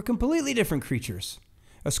 we're completely different creatures.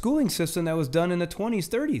 A schooling system that was done in the 20s,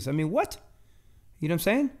 30s. I mean, what? You know what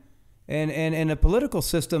I'm saying? And a political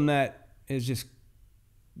system that is just,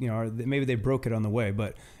 maybe they broke it on the way,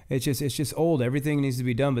 but it's just old. Everything needs to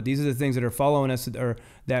be done. But these are the things that are following us,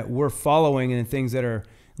 that we're following, and things that are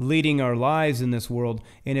leading our lives in this world.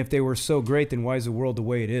 And if they were so great, then why is the world the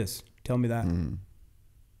way it is? Tell me that.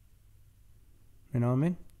 You know what I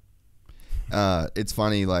mean? It's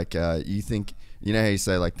funny, like, you think, how you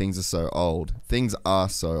say, like, things are so old. Things are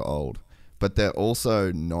so old, but they're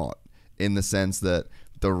also not, in the sense that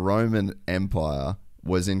the Roman Empire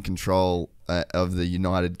was in control of the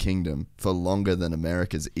United Kingdom for longer than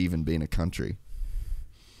America's even been a country.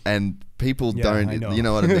 And people don't, you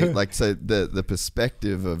know what I mean? Like, so the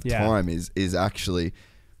perspective of time is actually,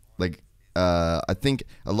 like, I think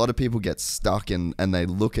a lot of people get stuck and they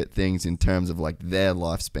look at things in terms of like their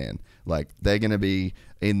lifespan. Like they're going to be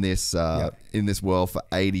in this world for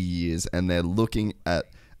 80 years, and they're looking at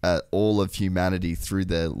all of humanity through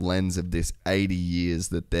the lens of this 80 years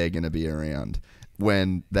that they're going to be around,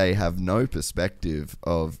 when they have no perspective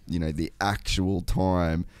of, the actual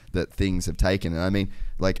time that things have taken. And I mean,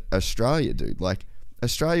 like Australia, dude, like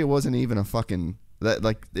Australia wasn't even a fucking...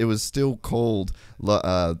 like it was still called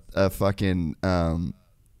a fucking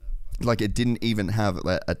like it didn't even have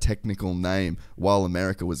a technical name while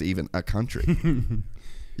America was even a country.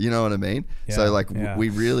 You know what I mean? So like we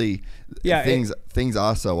really things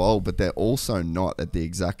are so old, but they're also not at the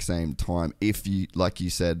exact same time. If you, like you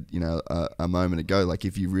said, a moment ago, like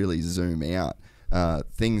if you really zoom out,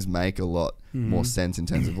 things make a lot more sense in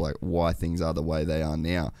terms of like why things are the way they are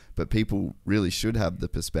now. But people really should have the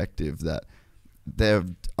perspective that they're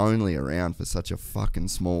only around for such a fucking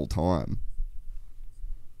small time.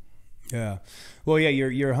 Yeah. Well, yeah,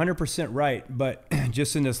 you're 100% right. But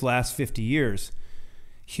just in this last 50 years,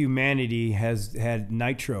 humanity has had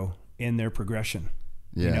nitro in their progression,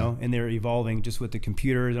 and they're evolving just with the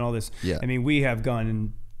computers and all this. Yeah. I mean, we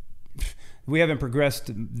haven't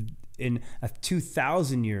progressed in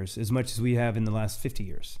 2,000 years as much as we have in the last 50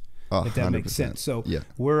 years. Oh, if that 100%. Makes sense. So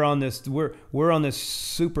we're on this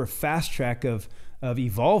super fast track of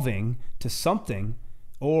evolving to something,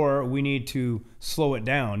 or we need to slow it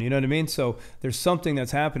down. You know what I mean? So there's something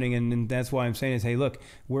that's happening, and that's why I'm saying is, hey, look,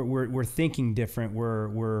 we're thinking different,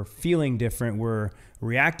 we're feeling different, we're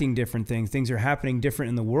reacting different things. Things are happening different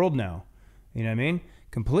in the world now. You know what I mean?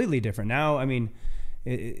 Completely different now. I mean,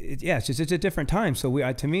 it's a different time.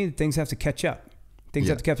 So to me, things have to catch up. Things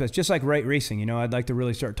have to catch up. It's just like racing. I'd like to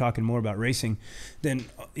really start talking more about racing than,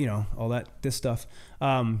 all this stuff.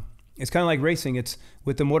 It's kind of like racing. It's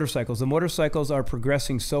with the motorcycles. The motorcycles are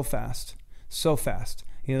progressing so fast.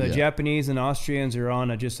 The Japanese and Austrians are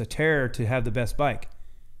on just a tear to have the best bike.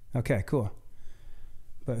 Okay, cool.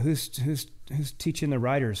 But who's teaching the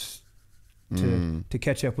riders to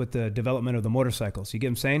catch up with the development of the motorcycles? You get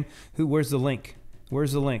what I'm saying? Where's the link?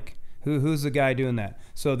 Who's the guy doing that?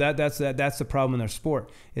 So that's the problem in their sport,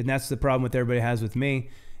 and that's the problem with everybody has with me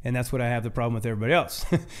And that's what I have the problem with everybody else,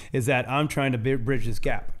 is that I'm trying to bridge this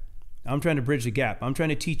gap. I'm trying to bridge the gap. I'm trying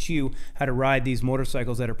to teach you how to ride these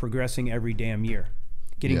motorcycles that are progressing every damn year.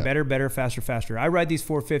 Getting better, faster. I ride these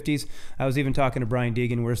 450s. I was even talking to Brian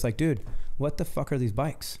Deegan where it's like, dude, what the fuck are these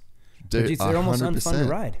bikes? Dude, they're almost 100%. unfun to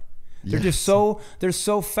ride. They're just they're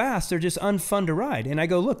so fast. They're just unfun to ride. And I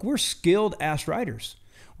go, look, we're skilled ass riders.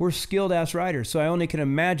 So I only can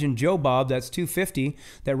imagine Joe Bob, that's 250,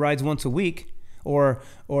 that rides once a week, or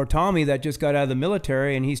Tommy that just got out of the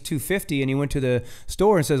military and he's 250 and he went to the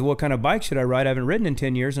store and says, what kind of bike should I ride? I haven't ridden in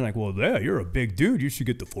 10 years. And I'm like, well, yeah, you're a big dude. You should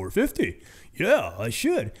get the 450. Yeah, I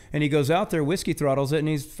should. And he goes out there, whiskey throttles it, and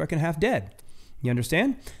he's fucking half dead. You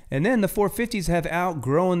understand? And then the 450s have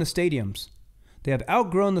outgrown the stadiums. They have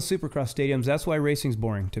outgrown the Supercross stadiums. That's why racing's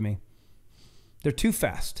boring to me. They're too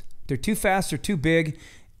fast. They're too big.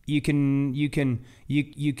 You can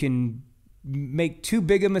make too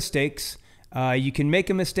big of mistakes. You can make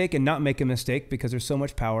a mistake and not make a mistake because there's so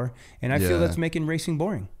much power. And I feel that's making racing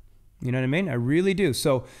boring. You know what I mean? I really do.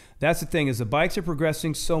 So that's the thing, is the bikes are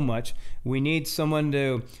progressing so much. We need someone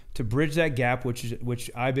to bridge that gap, which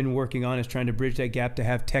I've been working on, is trying to bridge that gap to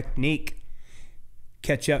have technique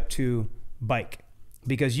catch up to bike.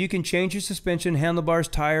 Because you can change your suspension, handlebars,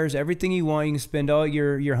 tires, everything you want. You can spend all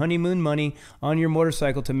your honeymoon money on your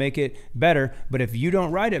motorcycle to make it better. But if you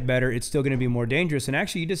don't ride it better, it's still going to be more dangerous. And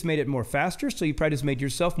actually, you just made it more faster, so you probably just made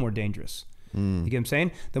yourself more dangerous. You get what I'm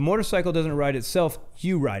saying? The motorcycle doesn't ride itself,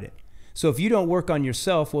 you ride it. So if you don't work on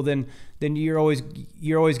yourself, well, then you're always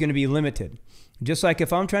going to be limited. Just like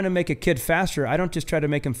if I'm trying to make a kid faster, I don't just try to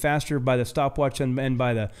make him faster by the stopwatch and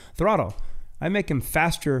by the throttle. I make him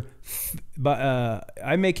faster, but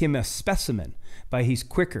I make him a specimen by he's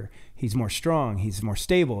quicker, he's more strong, he's more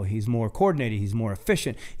stable, he's more coordinated, he's more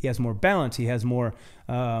efficient, he has more balance, he has more,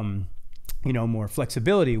 more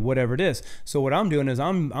flexibility, whatever it is. So what I'm doing is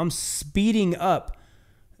I'm speeding up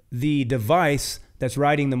the device that's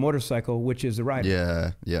riding the motorcycle, which is the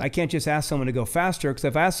rider. Yeah. I can't just ask someone to go faster, because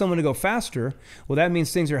if I ask someone to go faster, well, that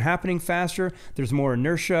means things are happening faster. There's more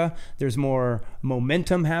inertia. There's more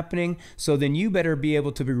momentum happening. So then you better be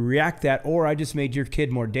able to react that, or I just made your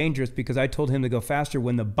kid more dangerous because I told him to go faster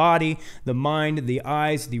when the body, the mind, the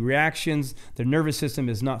eyes, the reactions, the nervous system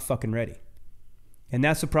is not fucking ready. And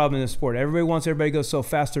that's the problem in the sport. Everybody wants everybody to go so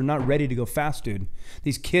fast. They're not ready to go fast, dude.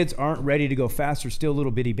 These kids aren't ready to go fast. They're still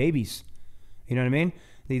little bitty babies. You know what I mean?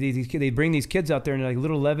 They bring these kids out there and they're like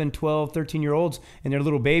little 11, 12, 13-year-olds, and they're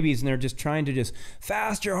little babies, and they're just trying to just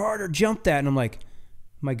faster, harder, jump that. And I'm like,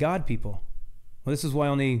 my God, people. Well, this is why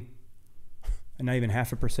only not even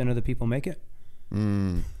 0.5% of the people make it. You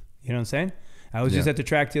know what I'm saying? I was just at the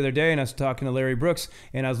track the other day, and I was talking to Larry Brooks,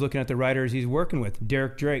 and I was looking at the riders he's working with.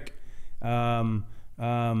 Derek Drake. God,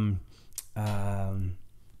 I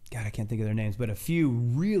can't think of their names, but a few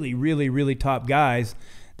really, really, really top guys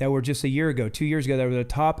that were just 2 years ago, that were the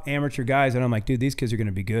top amateur guys. And I'm like, dude, these kids are going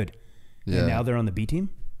to be good. Yeah. And now they're on the B team.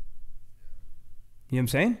 You know what I'm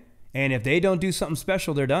saying? And if they don't do something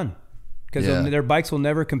special, they're done. Because their bikes will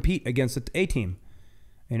never compete against the A team.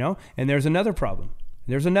 You know? And there's another problem.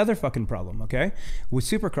 There's another fucking problem, okay? With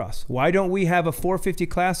Supercross. Why don't we have a 450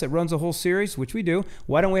 class that runs a whole series, which we do?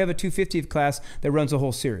 Why don't we have a 250 class that runs a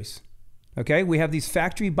whole series? Okay, we have these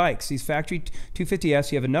factory bikes, these factory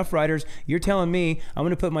 250S. You have enough riders. You're telling me I'm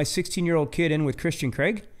going to put my 16-year-old kid in with Christian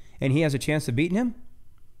Craig, and he has a chance of beating him?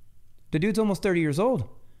 The dude's almost 30 years old.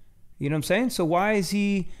 You know what I'm saying? So why is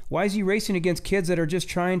he racing against kids that are just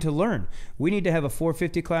trying to learn? We need to have a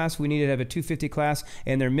 450 class. We need to have a 250 class,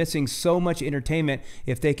 and they're missing so much entertainment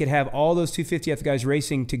if they could have all those 250F guys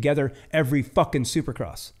racing together every fucking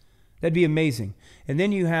Supercross. That'd be amazing. And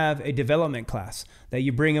then you have a development class that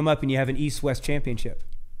you bring them up and you have an East-West championship.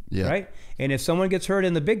 Yeah. Right? And if someone gets hurt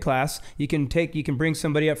in the big class, you can bring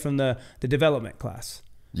somebody up from the development class.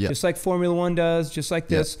 Yeah. Just like Formula One does, just like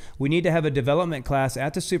this. Yeah. We need to have a development class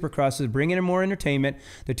at the Supercrosses, bring in more entertainment.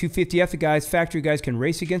 The 250F guys, factory guys, can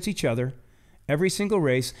race against each other every single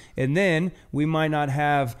race. And then we might not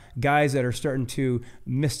have guys that are starting to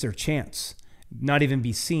miss their chance, not even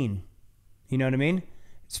be seen. You know what I mean?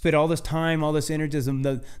 Spend all this time, all this energy.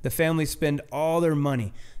 The families spend all their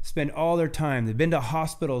money, spend all their time. They've been to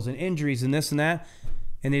hospitals and injuries and this and that,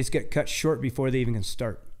 and they just get cut short before they even can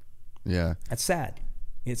start. Yeah. That's sad.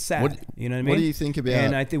 It's sad. You know what I mean? What do you think about...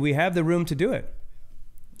 And I think we have the room to do it.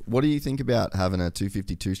 What do you think about having a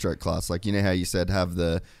 252 stroke class? Like, you know how you said have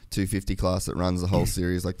the 250 class that runs the whole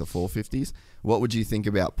series like the 450s? What would you think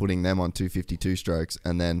about putting them on 252 strokes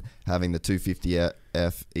and then having the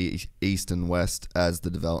 250F East and West as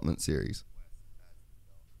the development series?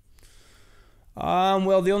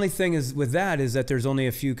 Well, the only thing is with that is that there's only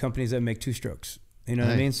a few companies that make two strokes. You know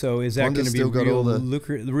what I mean? So is that going to be real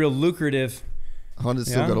lucrative? Honda's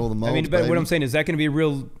still got all the molds, but what I'm saying is that going to be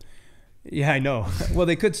real. Yeah, I know. Well,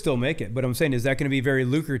 they could still make it, but I'm saying is that going to be very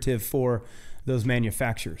lucrative for those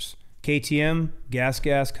manufacturers? KTM, Gas,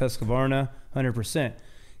 Husqvarna, 100%.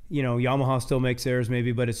 You know, Yamaha still makes theirs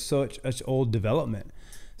maybe, but it's such old development.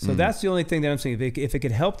 So that's the only thing that I'm saying. If it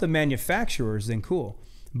could help the manufacturers, then cool.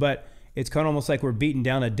 But it's kind of almost like we're beating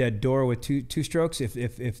down a dead door with two strokes.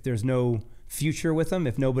 If there's no future with them,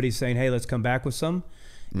 if nobody's saying, hey, let's come back with some,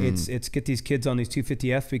 it's get these kids on these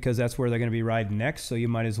 250F because that's where they're going to be riding next. So you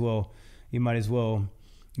might as well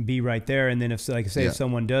be right there. And then if, like I say, if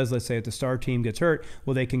someone does, let's say if the star team gets hurt,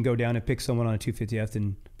 well, they can go down and pick someone on a 250F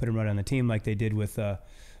and put them right on the team, like they did with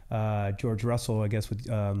George Russell, I guess, with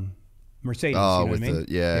Mercedes. Oh, you know what I mean?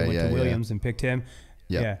 They went to Williams and picked him.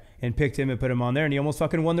 And picked him and put him on there, and he almost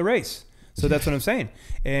fucking won the race. So that's what I'm saying.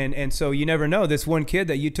 And so you never know. This one kid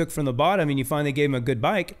that you took from the bottom and you finally gave him a good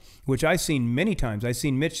bike, which I've seen many times. I've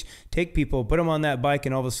seen Mitch take people, put them on that bike,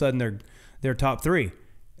 and all of a sudden they're top three.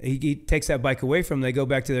 He takes that bike away from them. They go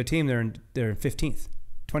back to their team. They're 15th,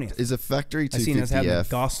 20th. Is a factory 250F? I've seen this happen.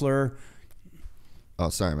 Gosler. Oh,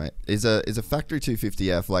 sorry, mate. Is a factory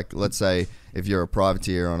 250F, like, let's say if you're a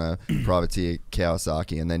privateer on a privateer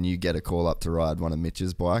Kawasaki and then you get a call up to ride one of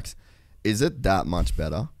Mitch's bikes, is it that much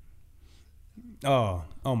better? Oh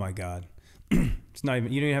my God. It's not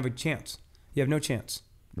even, you don't even have a chance. You have no chance.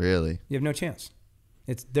 Really? You have no chance.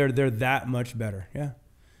 They're that much better. Yeah.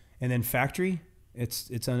 And then factory,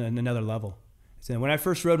 it's on another level. When I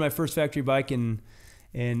first rode my first factory bike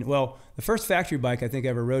well, the first factory bike I think I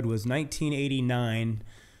ever rode was 1989.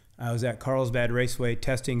 I was at Carlsbad Raceway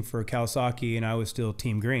testing for Kawasaki, and I was still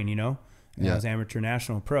Team Green, you know? And I was amateur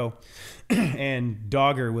national pro. And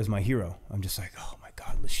Dogger was my hero. I'm just like, oh my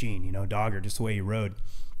God, Lachine, you know, Dogger, just the way he rode.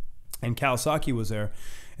 And Kawasaki was there.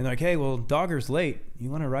 And they're like, hey, well, Dogger's late. You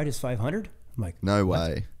want to ride his 500? I'm like, no what?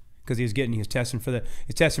 way. Because he was testing for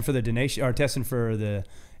the donation, or testing for the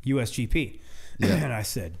USGP. Yeah. And I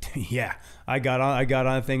said, yeah. I got on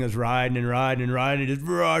the thing, I was riding,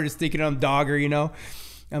 just thinking I'm Dogger, you know.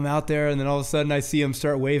 I'm out there, and then all of a sudden I see him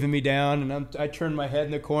start waving me down, and I turned my head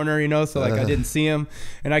in the corner, you know, so like I didn't see him,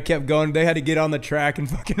 and I kept going. They had to get on the track and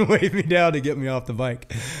fucking wave me down to get me off the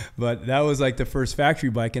bike. But that was like the first factory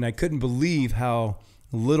bike, and I couldn't believe how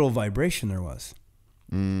little vibration there was.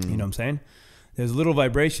 You know what I'm saying? There's little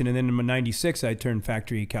vibration, and then in 96 I turned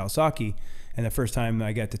factory Kawasaki, and the first time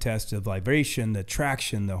I got to test the vibration, the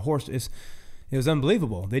traction, the horse, it was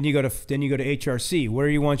unbelievable. Then you go to HRC. Where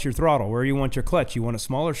you want your throttle? Where you want your clutch? You want it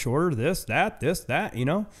smaller, shorter? This, that. You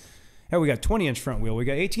know. Hey, we got 20-inch front wheel. We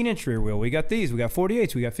got 18-inch rear wheel. We got these. We got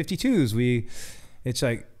 48s. We got 52s.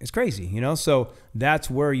 It's crazy. You know. So that's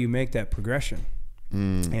where you make that progression,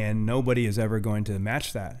 and nobody is ever going to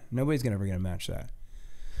match that. Nobody's ever going to match that.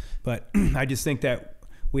 But I just think that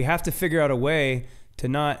we have to figure out a way to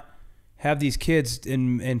not have these kids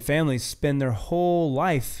and families spend their whole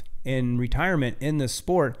life in retirement in the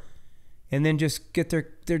sport and then just get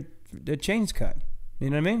their chains cut.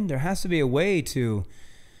 You know what I mean? There has to be a way to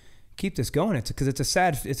keep this going. Because it's a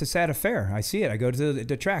sad affair. I see it. I go to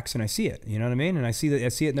the tracks and I see it. You know what I mean? And I see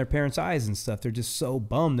it in their parents' eyes and stuff. They're just so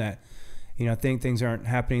bummed that, you know, things aren't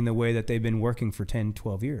happening the way that they've been working for 10,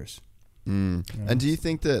 12 years. You know? And do you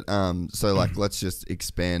think that so like let's just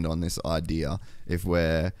expand on this idea, if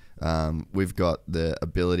we've got the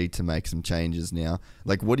ability to make some changes now,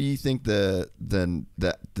 like what do you think the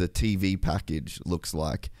TV package looks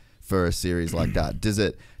like for a series like that?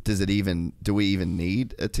 Do we even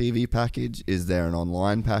need a TV package? Is there an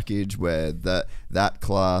online package where that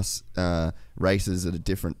class races at a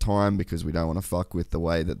different time because we don't want to fuck with the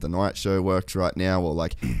way that the night show works right now? Or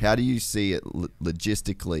like, how do you see it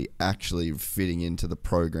logistically actually fitting into the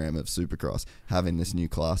program of Supercross, having this new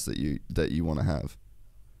class that you want to have?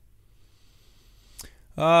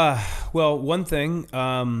 Well, one thing,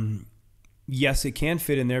 yes, it can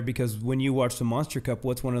fit in there because when you watch the Monster Cup,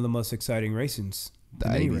 what's one of the most exciting races? The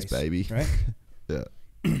 80s, baby. Right? Yeah.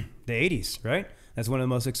 The 80s, right? That's one of the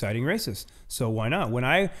most exciting races. So why not? When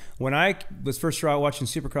I was first watching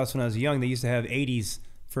Supercross when I was young, they used to have 80s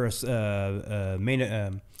for a main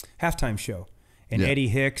halftime show. And Eddie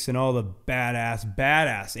Hicks and all the badass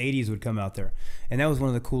 80s would come out there. And that was one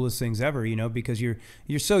of the coolest things ever, you know, because you're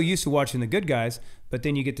so used to watching the good guys, but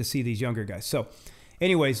then you get to see these younger guys. So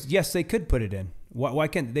anyways, yes, they could put it in. Why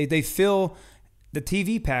can't they fill the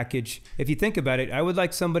TV package? If you think about it, I would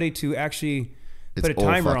like somebody to actually put a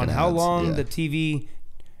timer on how long the TV.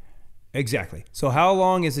 Exactly. So how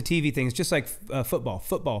long is the TV thing? It's just like football.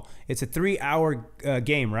 Football. It's a 3-hour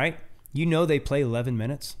game, right? You know they play 11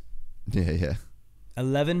 minutes. Yeah.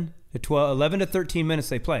 11 The 11 to 13 minutes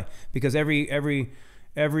they play, because every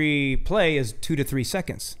play is 2 to 3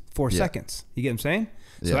 seconds, 4 seconds. You get what I'm saying?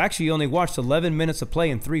 So actually you only watched 11 minutes of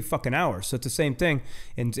play in 3 fucking hours. So it's the same thing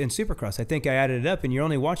in Supercross. I think I added it up, and you're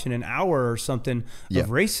only watching an hour or something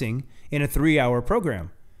of racing in a 3-hour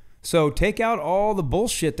program. So take out all the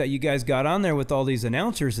bullshit that you guys got on there with all these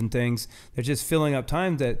announcers and things. They're just filling up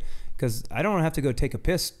time because I don't have to go take a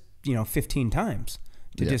piss, 15 times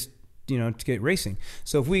to just, to get racing.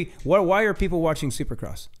 So why are people watching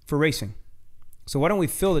Supercross? For racing. So why don't we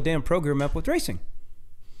fill the damn program up with racing?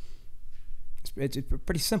 It's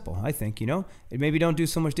pretty simple, I think, Maybe don't do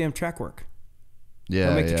so much damn track work. Yeah.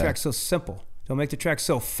 Don't make the track so simple. Don't make the track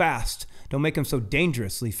so fast. Don't make them so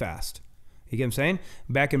dangerously fast. You get what I'm saying?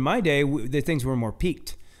 Back in my day, the things were more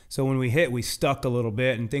peaked. So when we hit, we stuck a little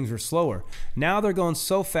bit and things were slower. Now they're going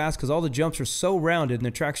so fast because all the jumps are so rounded and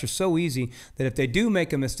the tracks are so easy that if they do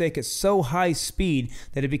make a mistake at so high speed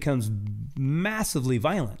that it becomes massively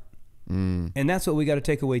violent. And that's what we got to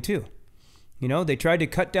take away too. They tried to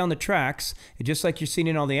cut down the tracks, just like you're seeing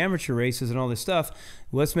in all the amateur races and all this stuff.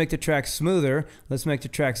 Let's make the tracks smoother. Let's make the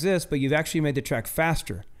tracks this, but you've actually made the track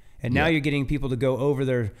faster. And now you're getting people to go over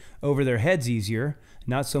their heads easier,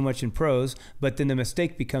 not so much in pros, but then the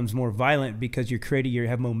mistake becomes more violent because you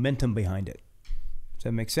have momentum behind it. Does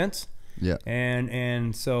that make sense? Yeah.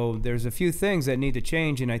 And so there's a few things that need to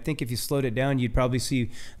change, and I think if you slowed it down, you'd probably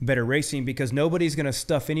see better racing, because nobody's going to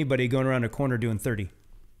stuff anybody going around a corner doing 30.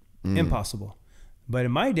 Impossible. But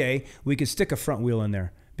in my day, we could stick a front wheel in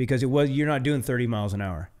there because you're not doing 30 miles an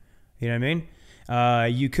hour. You know what I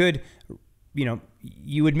mean? You could,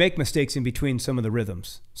 you would make mistakes in between some of the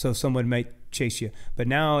rhythms. So someone might chase you. But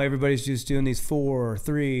now everybody's just doing these 4,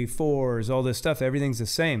 3, 4s, all this stuff. Everything's the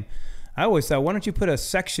same. I always thought, why don't you put a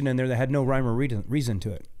section in there that had no rhyme or reason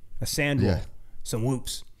to it? A sand wall, some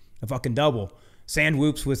whoops, a fucking double, sand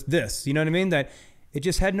whoops with this. You know what I mean? That it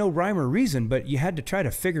just had no rhyme or reason, but you had to try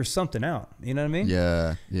to figure something out. You know what I mean?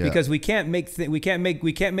 Yeah. Because we can't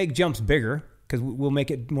make jumps bigger because we'll make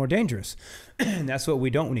it more dangerous, and that's what we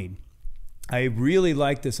don't need. I really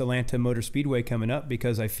like this Atlanta Motor Speedway coming up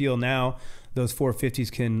because I feel now those 450s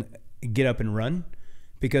can get up and run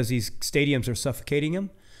because these stadiums are suffocating them.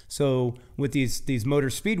 So with these motor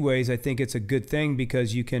speedways, I think it's a good thing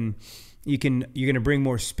because you're going to bring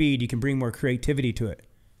more speed, you can bring more creativity to it.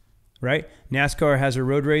 Right? NASCAR has their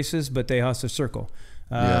road races, but they also circle.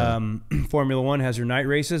 Formula One has their night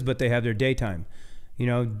races, but they have their daytime.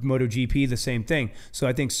 MotoGP, the same thing. So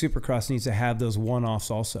I think Supercross needs to have those one-offs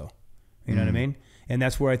also. You know what I mean? And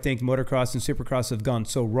that's where I think Motocross and Supercross have gone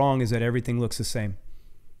so wrong, is that everything looks the same.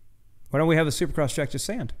 Why don't we have a Supercross track just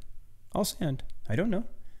sand? All sand. I don't know.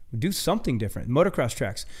 Do something different. Motocross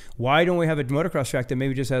tracks. Why don't we have a motocross track that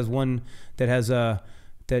maybe just has one that has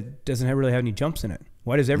that doesn't really have any jumps in it?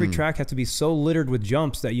 Why does every track have to be so littered with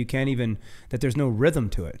jumps that that there's no rhythm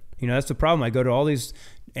to it? That's the problem. I go to all these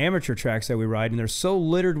amateur tracks that we ride, and they're so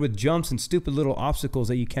littered with jumps and stupid little obstacles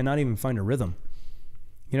that you cannot even find a rhythm.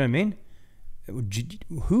 You know what I mean?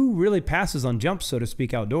 Who really passes on jumps, so to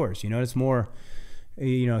speak, outdoors? It's more,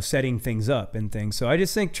 setting things up and things. So I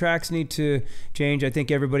just think tracks need to change. I think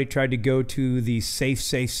everybody tried to go to the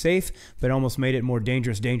safe, but almost made it more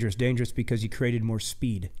dangerous because you created more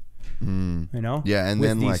speed. Yeah, and with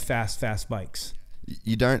then these fast bikes.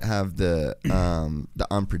 You don't have the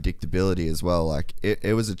unpredictability as well. Like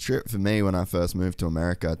it was a trip for me when I first moved to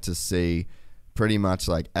America to see pretty much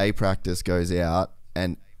like a practice goes out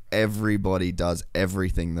and everybody does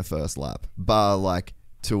everything the first lap, bar like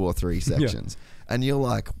 2 or 3 sections. And you're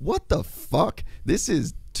like, what the fuck? This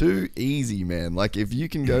is too easy, man. Like if you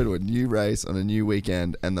can go to a new race on a new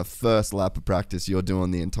weekend and the first lap of practice you're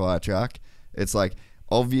doing the entire track, it's like,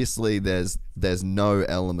 obviously there's no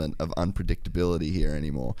element of unpredictability here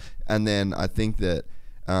anymore. And then I think that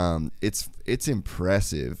it's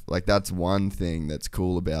impressive. Like that's one thing that's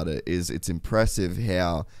cool about it, is it's impressive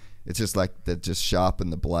how it's just like they just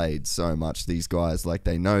sharpen the blades so much. These guys, like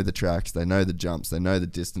they know the tracks, they know the jumps, they know the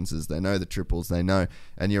distances, they know the triples, they know.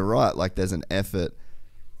 And you're right, like there's an effort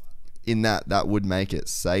in that would make it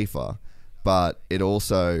safer, but it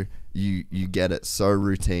also you get it so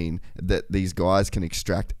routine that these guys can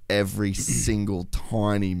extract every single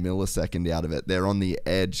tiny millisecond out of it. They're on the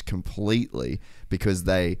edge completely because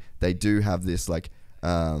they do have this like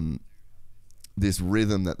this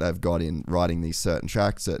rhythm that they've got in riding these certain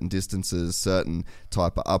tracks, certain distances, certain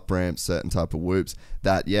type of up ramps, certain type of whoops,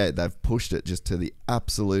 that they've pushed it just to the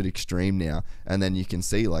absolute extreme now. And then you can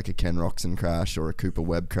see like a Ken Roxon crash or a Cooper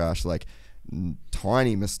Webb crash, like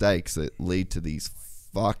tiny mistakes that lead to these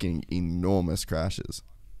fucking enormous crashes.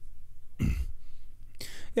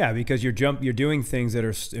 Yeah, because you're doing things that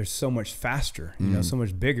are so much faster, you know, so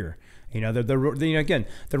much bigger. You know, again,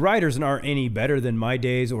 the riders aren't any better than my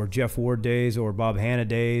days or Jeff Ward days or Bob Hanna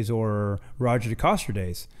days or Roger DeCoster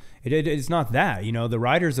days. It's not that, you know, the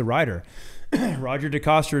rider's the rider. Roger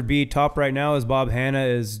DeCoster would be top right now as Bob Hanna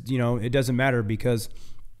is, you know, it doesn't matter because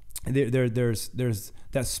there's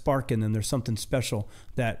that spark in them. There's something special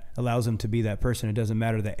that allows them to be that person. It doesn't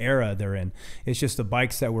matter the era they're in. It's just the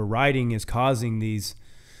bikes that we're riding is causing these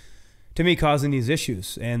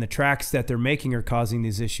issues, and the tracks that they're making are causing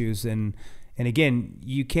these issues. And again,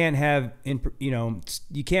 you can't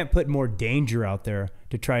you can't put more danger out there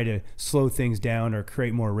to try to slow things down or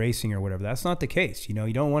create more racing or whatever. That's not the case. You know,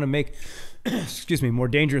 you don't want to make, more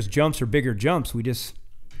dangerous jumps or bigger jumps.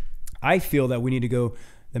 I feel that we need to go,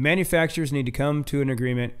 the manufacturers need to come to an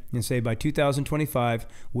agreement and say by 2025,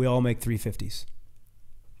 we all make 350s.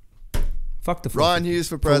 Fuck the Ryan Hughes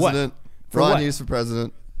for president. Ryan Hughes for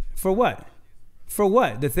president. For what? For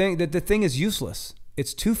what? The thing is useless.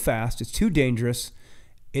 It's too fast. It's too dangerous.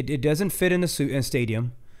 It doesn't fit in a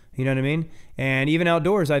stadium. You know what I mean? And even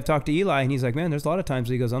outdoors, I've talked to Eli, and he's like, man, there's a lot of times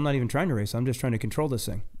he goes, I'm not even trying to race. I'm just trying to control this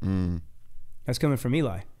thing. That's coming from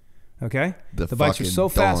Eli. Okay? The bikes are so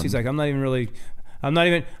fast. He's like, I'm not even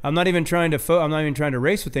trying to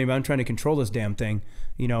race with anybody. I'm trying to control this damn thing,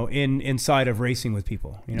 you know, inside of racing with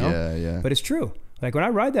people, you know? Yeah. But it's true. Like when I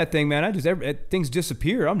ride that thing, man, things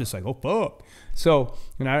disappear. I'm just like, oh fuck. So,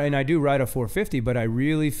 and I do ride a 450, but I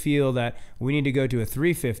really feel that we need to go to a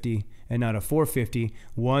 350 and not a 450.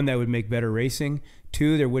 One, that would make better racing.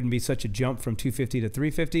 Two, there wouldn't be such a jump from 250 to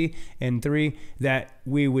 350. And three, that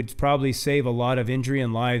we would probably save a lot of injury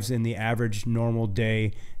and lives in the average normal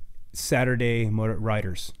day Saturday motor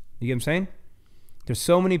riders. You get what I'm saying? There's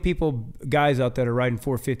so many guys out there that are riding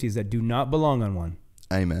 450s that do not belong on one.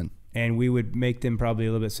 Amen. And we would make them probably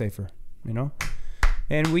a little bit safer, you know?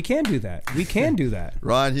 And we can do that. We can do that.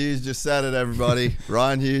 Ryan Hughes just said it, everybody.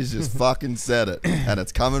 Ryan Hughes just fucking said it. And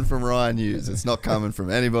it's coming from Ryan Hughes. It's not coming from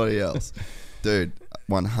anybody else. Dude,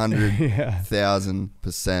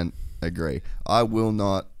 100,000% agree. I will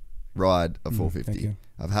not ride a 450.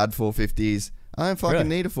 I've had 450s. I don't fucking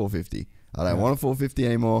need a 450. I don't want a 450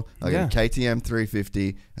 anymore. I got a KTM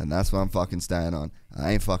 350, and that's what I'm fucking staying on.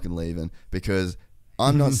 I ain't fucking leaving because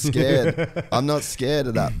I'm not scared. I'm not scared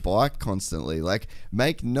of that bike constantly. Like,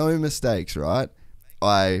 make no mistakes, right?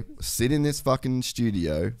 I sit in this fucking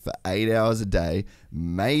studio for 8 hours a day,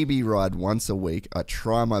 maybe ride once a week. I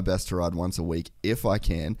try my best to ride once a week if I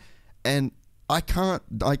can, and I can't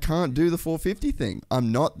do the 450 thing.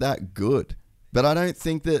 I'm not that good. But I don't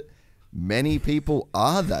think that many people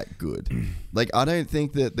are that good. Like, I don't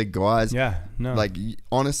think that the guys... Yeah, no. Like,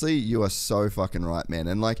 honestly, you are so fucking right, man.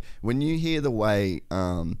 And, like, when you hear the way...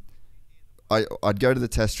 I'd go to the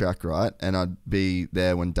test track, right? And I'd be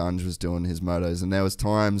there when Dunge was doing his motos. And there was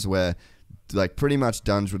times where, like, pretty much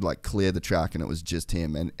Dunge would, like, clear the track and it was just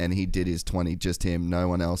him. And he did his 20, just him, no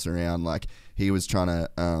one else around. Like, he was trying to...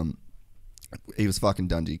 he was fucking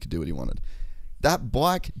Dunge. He could do what he wanted. That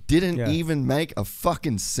bike didn't even make a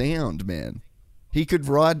fucking sound, man. He could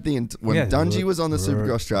ride when Dungey was on the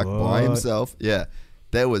Supercross track by himself,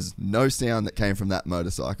 there was no sound that came from that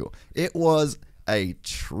motorcycle. It was a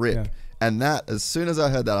trip. Yeah. And that, as soon as I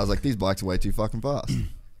heard that, I was like, these bikes are way too fucking fast.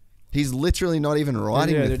 He's literally not even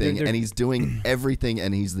riding the thing, and he's doing everything,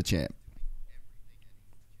 and he's the champ.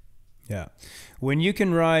 Yeah. When you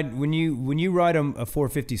ride a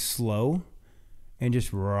 450 slow and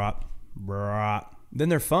just rop, then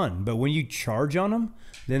they're fun. But when you charge on them,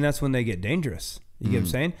 then that's when they get dangerous. You get what I'm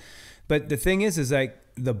saying? But the thing is like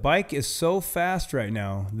the bike is so fast right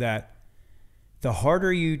now that the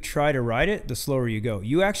harder you try to ride it, the slower you go.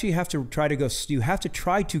 You actually have to try to go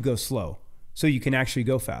slow so you can actually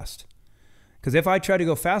go fast. Because if I try to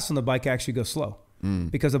go fast on the bike, I actually go slow.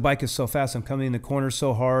 Because the bike is so fast. I'm coming in the corner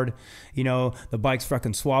so hard. You know, the bike's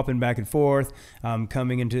fucking swapping back and forth. I'm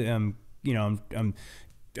coming into, I'm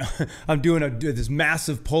doing this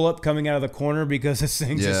massive pull-up coming out of the corner because this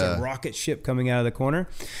thing's just a rocket ship coming out of the corner.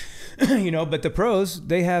 You know, but the pros,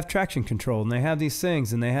 they have traction control and they have these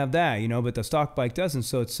things and they have that, you know, but the stock bike doesn't.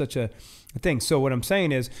 So it's such a thing. So what I'm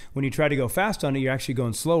saying is when you try to go fast on it, you're actually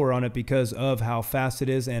going slower on it because of how fast it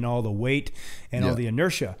is and all the weight and all the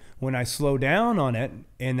inertia. When I slow down on it,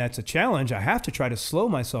 and that's a challenge, I have to try to slow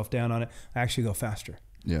myself down on it, I actually go faster.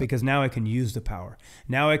 Yeah. Because now I can use the power.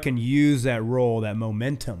 Now I can use that roll, that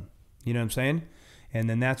momentum. You know what I'm saying? And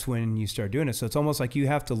then that's when you start doing it. So it's almost like you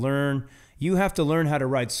have to learn how to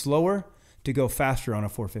ride slower to go faster on a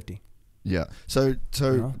 450. Yeah. So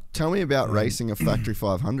tell me about racing a factory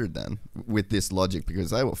 500 then with this logic,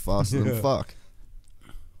 because they were faster than fuck.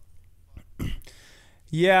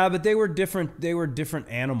 Yeah, but they were different. They were different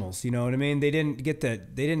animals. You know what I mean? They didn't get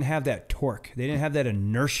that. They didn't have that torque. They didn't have that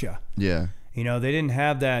inertia. Yeah. You know, they didn't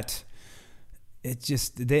have that. It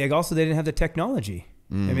just they didn't have the technology.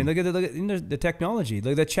 I mean, look at the technology.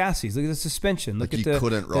 Look at the chassis. Look at the suspension. Look at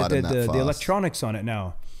the electronics on it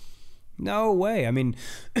now. No way. I mean,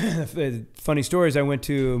 funny stories. I went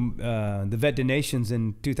to the Vet de Nations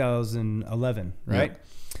in 2011, right? Yeah.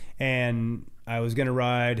 And I was gonna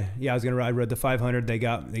ride. Yeah, I was gonna ride. I rode the 500. They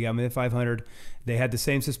got me the 500. They had the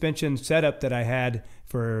same suspension setup that I had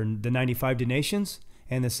for the 95 de Nations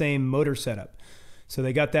and the same motor setup. So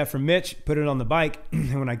they got that from Mitch, put it on the bike.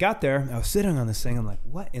 And when I got there, I was sitting on this thing. I'm like,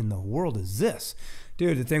 what in the world is this?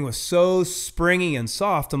 Dude, the thing was so springy and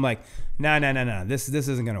soft. I'm like, nah. This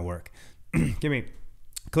isn't going to work.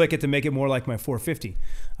 Click it to make it more like my 450.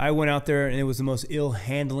 I went out there and it was the most ill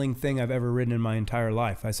handling thing I've ever ridden in my entire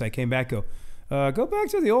life. I came back, go back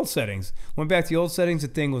to the old settings. Went back to the old settings. The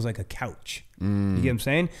thing was like a couch. You get what I'm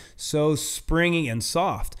saying? So springy and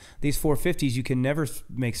soft. These 450s, you can never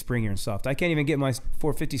make springy and soft. I can't even get my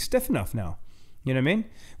 450 stiff enough now. You know what I mean?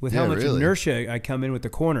 With how much inertia I come in with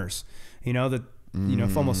the corners. You know,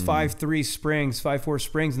 almost 5.3 springs, 5.4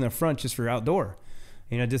 springs in the front just for outdoor.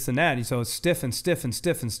 You know, this and that. So it's stiff and stiff and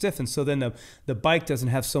stiff and stiff. And so then the bike doesn't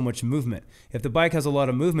have so much movement. If the bike has a lot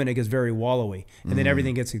of movement, it gets very wallowy. And then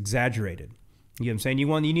everything gets exaggerated. You know what I'm saying?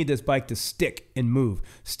 You need this bike to stick and move.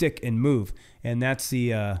 And that's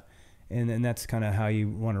the and that's kind of how you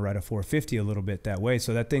want to ride a 450 a little bit that way.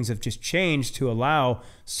 So that things have just changed to allow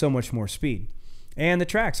so much more speed. And the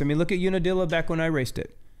tracks. I mean, look at Unadilla back when I raced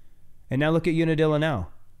it. And now look at Unadilla now.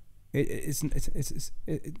 They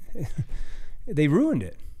ruined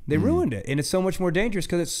it. They ruined it. And it's so much more dangerous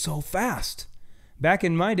because it's so fast. Back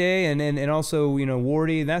in my day, and also, you know,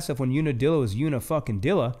 Wardy and that stuff, when Unadilla was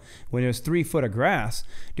Una-fucking-dilla, when it was 3 foot of grass,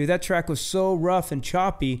 dude, that track was so rough and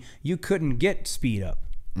choppy, you couldn't get speed up.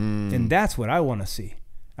 And that's what I want to see.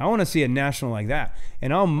 I want to see a national like that.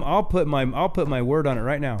 And I'll put my word on it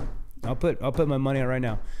right now. I'll put my money on it right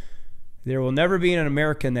now. There will never be an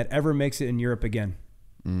American that ever makes it in Europe again,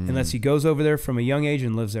 unless he goes over there from a young age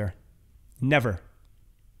and lives there. Never.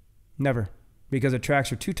 Because the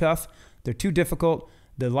tracks are too tough. They're too difficult.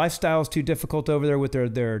 The lifestyle is too difficult over there with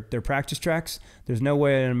their practice tracks. There's no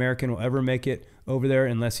way an American will ever make it over there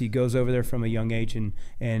unless he goes over there from a young age and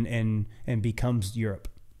becomes Europe.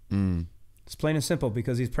 It's plain and simple,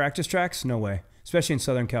 because these practice tracks, no way. Especially in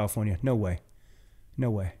Southern California, no way.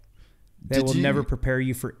 They will never prepare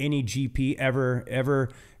you for any GP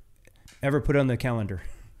ever put on the calendar.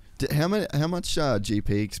 How much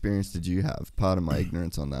GP experience did you have? Pardon my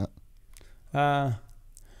ignorance on that.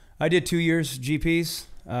 I did 2 years GPs,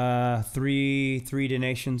 three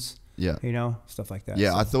donations. Yeah, you know, stuff like that.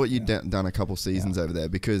 Yeah, so, I thought you'd done a couple seasons over there,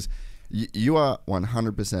 because you are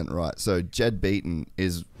 100% right. So Jed Beaton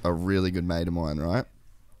is a really good mate of mine, right?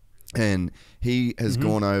 And he has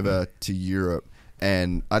gone over to Europe,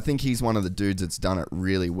 and I think he's one of the dudes that's done it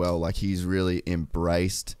really well. Like, he's really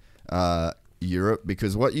embraced Europe,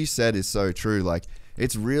 because what you said is so true. Like,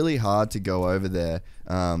 it's really hard to go over there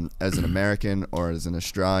as an American or as an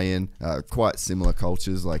Australian, quite similar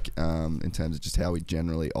cultures, like in terms of just how we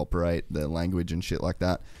generally operate, the language and shit like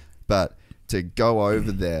that. But to go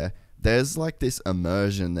over there, there's like this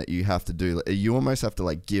immersion that you have to do. You almost have to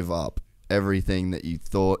like give up everything that you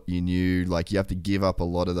thought you knew. Like, you have to give up a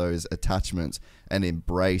lot of those attachments and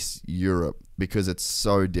embrace Europe, because it's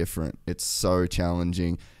so different. It's so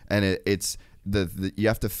challenging, and it's you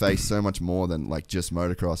have to face so much more than like just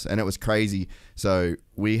motocross. And it was crazy. So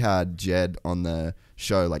we had Jed on the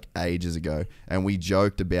show like ages ago, and we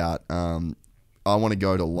joked about I want to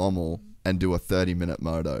go to Lommel and do a 30-minute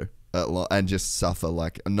moto and just suffer.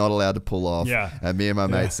 Like, I'm not allowed to pull off. Yeah. And me and my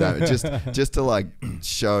mate Sam, just to like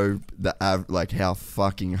show like how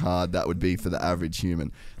fucking hard that would be for the average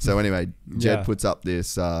human. So anyway, Jed puts up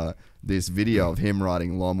this this video of him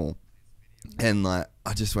riding Lommel, and like,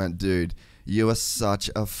 I just went, dude, you are such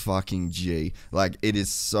a fucking G. Like, it is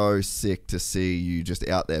so sick to see you just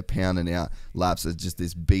out there pounding out laps as just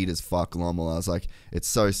this beat as fuck Lommel. I was like, it's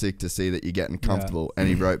so sick to see that you're getting comfortable. And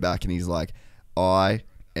he wrote back and he's like, I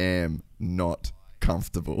am not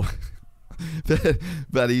comfortable.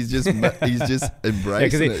 but he's just embracing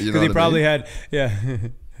it. You know, because he probably had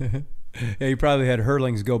he probably had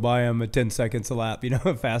hurlings go by him at 10 seconds a lap, you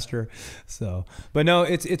know, faster. So, but no,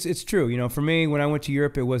 it's true. You know, for me, when I went to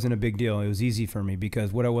Europe, it wasn't a big deal. It was easy for me,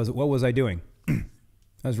 because what was I doing? I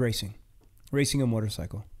was racing a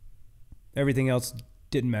motorcycle. Everything else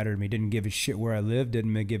didn't matter to me. Didn't give a shit where I lived.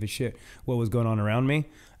 Didn't give a shit what was going on around me.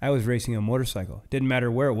 I was racing a motorcycle. Didn't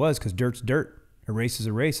matter where it was, because dirt's dirt. A race is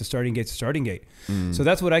a race. A starting gate's a starting gate. So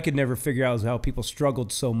that's what I could never figure out, is how people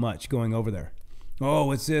struggled so much going over there. Oh,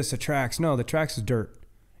 what's this? The tracks. No, the tracks is dirt.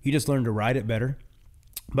 You just learn to ride it better.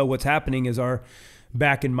 But what's happening is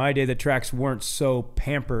back in my day, the tracks weren't so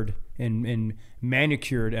pampered and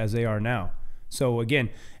manicured as they are now. So again,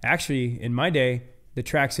 actually in my day, the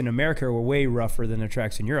tracks in America were way rougher than the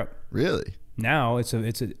tracks in Europe. Really? Now it's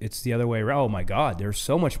the other way around. Oh my God, they're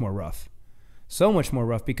so much more rough. So much more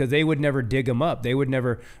rough, because they would never dig them up. They would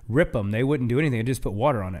never rip them. They wouldn't do anything. They'd just put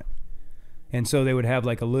water on it. And so they would have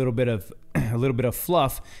like a little bit of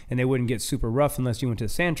fluff, and they wouldn't get super rough unless you went to the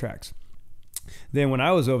sand tracks. Then when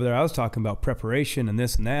I was over there, I was talking about preparation and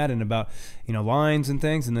this and that, and about, lines and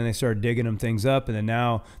things. And then they started digging them things up. And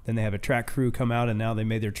then they have a track crew come out, and now they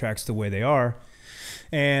made their tracks the way they are.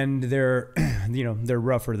 And they're, they're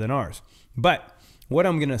rougher than ours. But what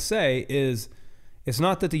I'm going to say is, it's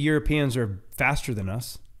not that the Europeans are faster than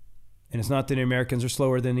us, and it's not that the Americans are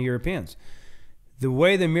slower than the Europeans. The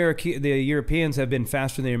way the Europeans have been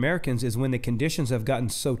faster than the Americans is when the conditions have gotten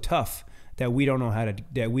so tough that we don't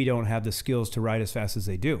have the skills to ride as fast as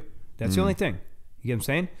they do. That's the only thing. You get what I'm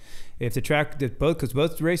saying? If the track, because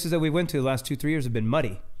both races that we went to the last 2-3 years have been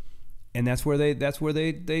muddy, and that's where they're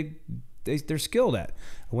skilled at.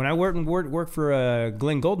 When I worked for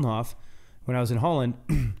Glenn Goldenhoff when I was in Holland,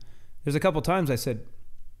 there's a couple times I said,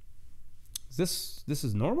 "This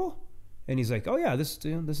is normal?" And he's like, "Oh yeah, this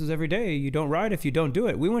is every day. You don't ride if you don't do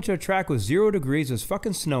it." We went to a track with 0 degrees. It was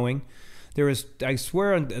fucking snowing. There was, I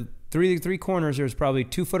swear, on three corners there was probably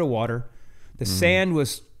 2 foot of water. The sand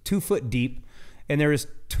was 2 foot deep, and there was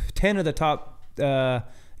 10 of the top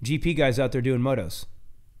GP guys out there doing motos.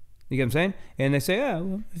 You get what I'm saying? And they say, "Yeah,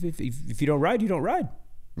 well, if you don't ride, you don't ride.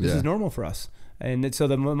 This is normal for us." And so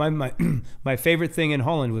my favorite thing in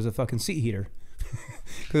Holland was a fucking seat heater,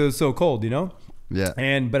 because it was so cold,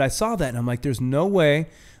 Yeah. But I saw that, and I'm like, there's no way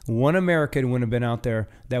one American would have been out there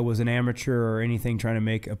that was an amateur or anything trying to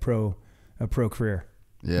make a pro career.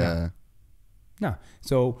 Yeah. No.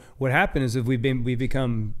 So what happened is, if we've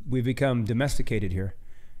become domesticated here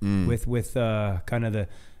with kind of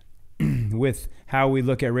with how we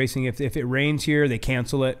look at racing. If it rains here, they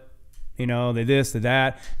cancel it. They this, they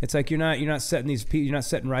that. It's like you're not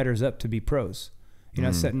setting riders up to be pros. You're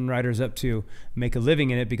not setting riders up to make a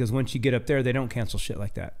living in it, because once you get up there, they don't cancel shit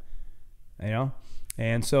like that.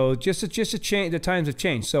 And so just a change. The times have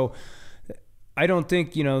changed. So I don't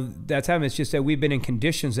think that's happening. It's just that we've been in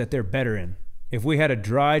conditions that they're better in. If we had a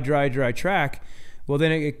dry track, well,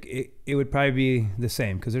 then it would probably be the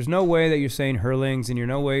same, because there's no way that you're saying Hurlings, and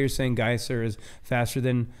no way you're saying Geiser is faster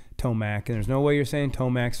than Tomac, and there's no way you're saying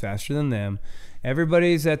Tomac's faster than them.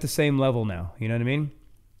 Everybody's at the same level now. You know what I mean?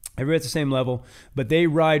 Everybody's at the same level, but they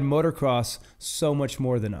ride motocross so much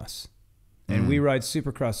more than us. And we ride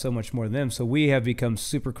supercross so much more than them. So we have become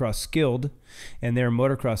supercross skilled, and they're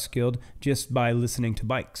motocross skilled just by listening to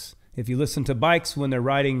bikes. If you listen to bikes when they're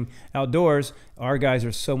riding outdoors, our guys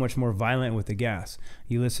are so much more violent with the gas.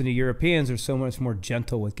 You listen to Europeans, they're so much more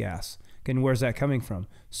gentle with gas. And where's that coming from?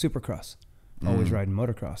 Supercross. Always riding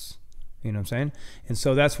motocross. You know what I'm saying? And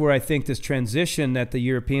so that's where I think this transition that the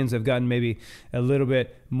Europeans have gotten maybe a little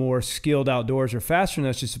bit more skilled outdoors or faster than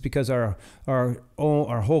us, just because our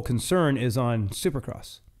whole concern is on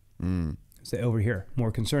supercross. So over here,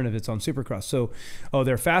 more concern if it's on supercross. So,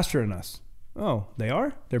 they're faster than us. Oh, they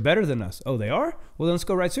are? They're better than us. Oh, they are? Well, then let's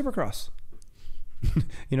go ride supercross.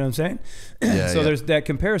 You know what I'm saying? So there's that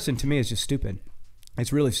comparison. To me is just stupid.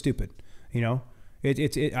 It's really stupid.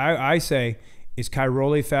 I say, is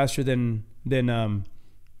Cairoli faster than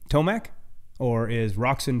Tomac, or is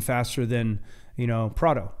Roxon faster than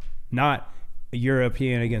Prado? Not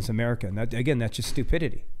European against American. That's just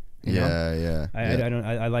stupidity.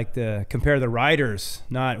 I like to compare the riders,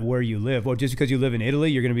 not where you live. Well, just because you live in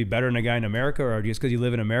Italy, you're going to be better than a guy in America, or just because you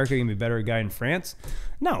live in America, you're going to be better than a guy in France.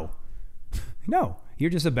 No,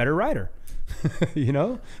 you're just a better rider.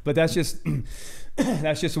 But that's just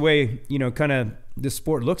the way kind of the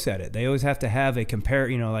sport looks at it. They always have to have a compare,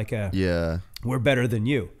 we're better than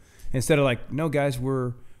you, instead of like, no guys,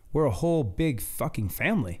 we're a whole big fucking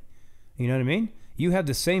family. You know what I mean? You have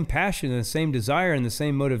the same passion and the same desire and the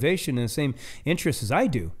same motivation and the same interests as I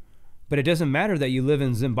do. But it doesn't matter that you live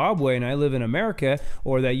in Zimbabwe and I live in America,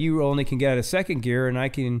 or that you only can get out of second gear and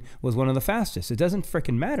I was one of the fastest. It doesn't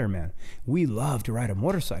freaking matter, man. We love to ride a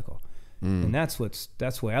motorcycle. And that's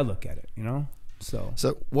the way I look at it, So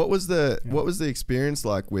what was the experience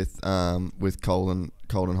like with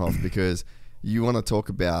Coldenhoff? Because you want to talk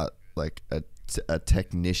about like a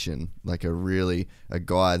technician, like a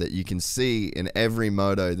guy that you can see in every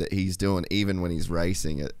moto that he's doing, even when he's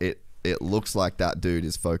racing. It looks like that dude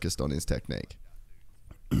is focused on his technique.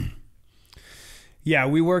 Yeah,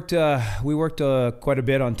 we worked quite a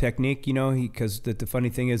bit on technique, you know, because the funny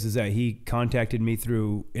thing is that he contacted me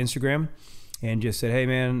through Instagram and just said, hey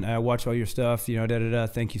man, I watch all your stuff, you know,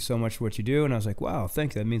 thank you so much for what you do. And I was like, wow,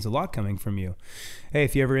 thank you. That means a lot coming from you. Hey,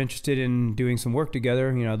 if you're ever interested in doing some work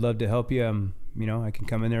together, you know, I'd love to help you. You know, I can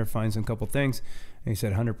come in there, find some couple things. And he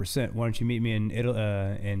said, 100%. Why don't you meet me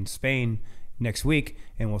in Spain next week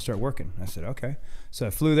and we'll start working. I said, okay. So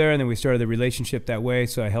I flew there and then we started the relationship that way.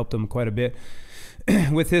 So I helped him quite a bit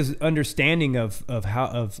with his understanding of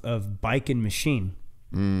bike and machine.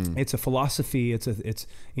 It's a philosophy. It's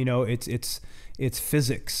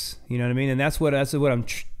physics. You know what I mean? And that's what I'm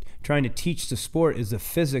trying to teach the sport, is the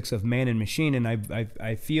physics of man and machine. And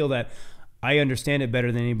I feel that I understand it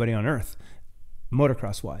better than anybody on earth,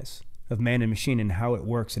 motocross wise, of man and machine and how it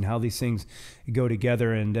works and how these things go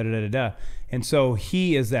together and da da da da. And so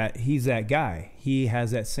he's that guy. He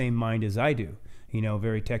has that same mind as I do. You know,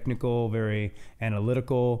 very technical, very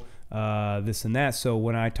analytical, this and that. So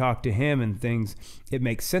when I talk to him and things, it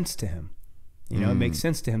makes sense to him. You know, it makes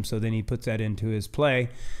sense to him. So then he puts that into his play.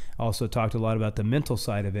 Also talked a lot about the mental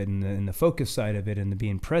side of it and the focus side of it and the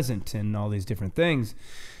being present and all these different things,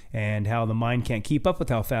 and how the mind can't keep up with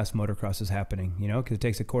how fast motocross is happening, you know, because it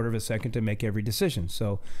takes a quarter of a second to make every decision.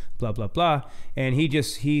 So blah, blah, blah. And he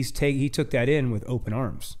took that in with open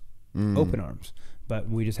arms. But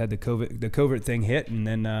we just had the COVID thing hit, and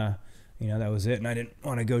then, you know, that was it. And I didn't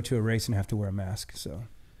want to go to a race and have to wear a mask.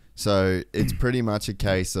 So it's pretty much a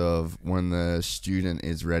case of when the student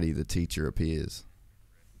is ready, the teacher appears.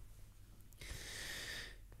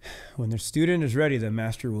 When the student is ready, the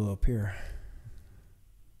master will appear.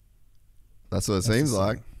 That's what it seems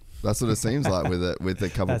like. That's what it seems like with a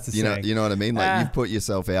couple. You know what I mean? Like you've put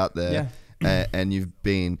yourself out there, and you've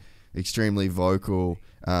been extremely vocal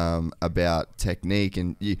about technique,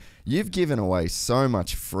 and you've given away so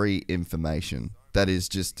much free information that is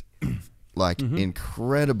just like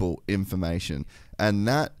incredible information, and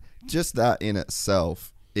that in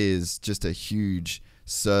itself is just a huge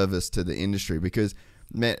service to the industry. Because,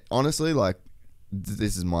 man, honestly, like,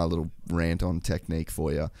 this is my little rant on technique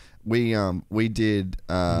for you. We did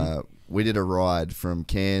a ride from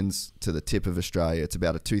Cairns to the tip of Australia. It's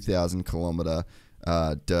about a 2,000 kilometer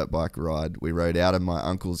dirt bike ride. We rode out of my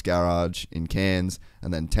uncle's garage in Cairns,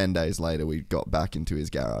 and then 10 days later we got back into his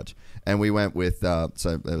garage. And we went with so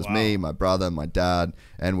it was me, my brother, my dad,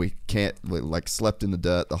 and we slept in the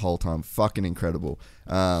dirt the whole time. Fucking incredible.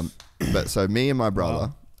 But so me and my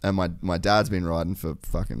brother. And my dad's been riding for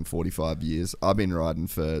fucking 45 years. I've been riding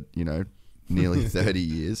for, you know, nearly 30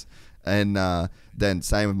 years. And then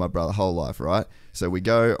same with my brother, whole life, right? So we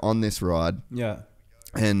go on this ride. Yeah.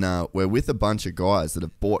 And we're with a bunch of guys that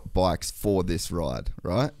have bought bikes for this ride,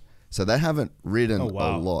 right? So they haven't ridden a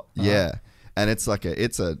lot. Yeah. And it's like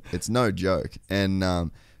it's no joke.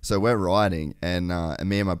 And so we're riding, and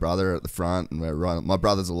me and my brother are at the front, and we're riding. My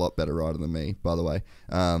brother's a lot better rider than me, by the way.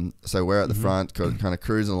 So we're at the front, kind of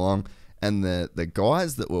cruising along, and the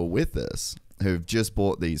guys that were with us, who've just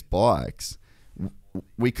bought these bikes,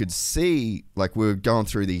 we could see, like, we were going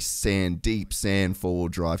through these deep sand four-wheel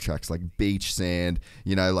drive tracks, like beach sand,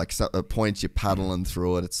 you know, like points you're paddling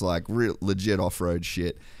through it. It's like real legit off-road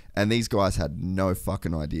shit. And these guys had no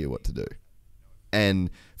fucking idea what to do. And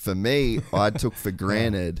for me, I took for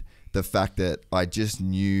granted the fact that I just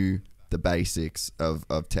knew the basics of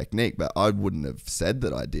technique, but I wouldn't have said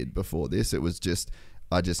that I did before this. It was just,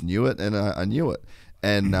 I just knew it, and I knew it.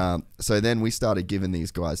 And so then we started giving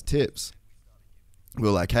these guys tips.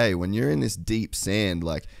 We're like, hey, when you're in this deep sand,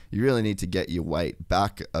 like, you really need to get your weight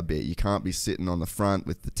back a bit. You can't be sitting on the front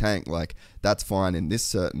with the tank. Like, that's fine in this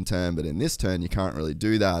certain turn, but in this turn, you can't really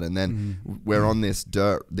do that. And then we're on this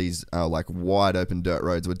dirt, these like wide open dirt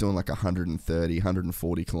roads. We're doing like 130,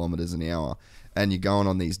 140 kilometers an hour. And you're going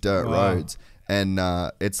on these dirt roads. And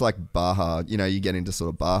it's like Baja, you know, you get into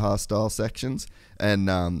sort of Baja style sections.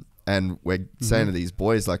 And we're saying to these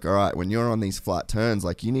boys, like, all right, when you're on these flat turns,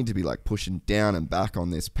 like, you need to be like pushing down and back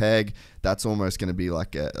on this peg. That's almost going to be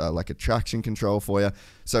like a traction control for you.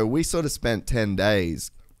 So we sort of spent 10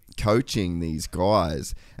 days coaching these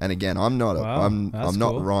guys. And again, I'm not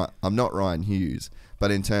Ryan Hughes,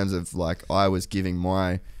 but in terms of, like, I was giving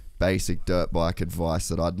my basic dirt bike advice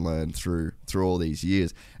that I'd learned through all these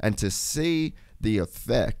years, and to see the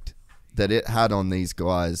effect that it had on these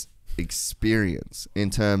guys' experience in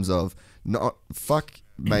terms of not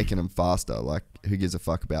making them faster, like, who gives a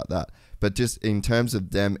fuck about that, but just in terms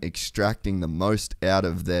of them extracting the most out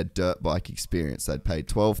of their dirt bike experience. They'd paid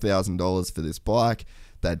 $12,000 for this bike,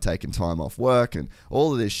 they'd taken time off work and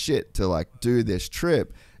all of this shit to, like, do this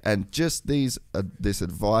trip, And just this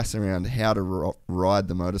advice around how to ride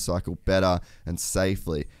the motorcycle better and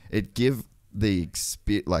safely, it give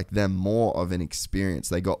them more of an experience.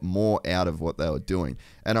 They got more out of what they were doing.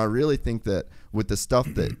 And I really think that with the stuff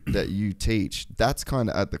that you teach, that's kind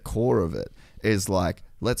of at the core of it, is like,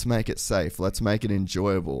 let's make it safe, let's make it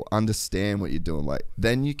enjoyable, understand what you're doing. Like,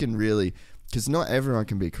 then you can really, because not everyone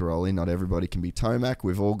can be Caroli, not everybody can be Tomac.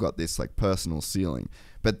 We've all got this like personal ceiling,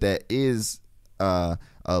 but there is a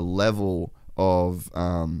level of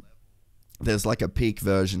there's like a peak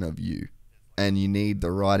version of you, and you need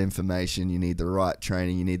the right information, you need the right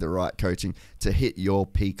training, you need the right coaching to hit your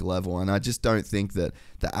peak level. And I just don't think that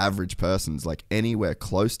the average person's like anywhere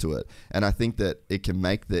close to it. And I think that it can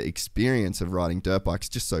make the experience of riding dirt bikes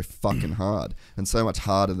just so fucking hard, and so much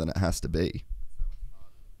harder than it has to be.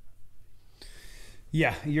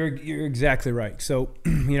 Yeah, you're exactly right. So,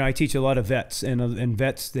 I teach a lot of vets, and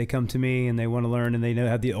vets, they come to me and they want to learn, and they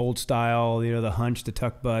have the old style, the hunch, the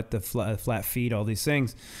tuck butt, the flat feet, all these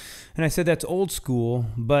things. And I said, that's old school,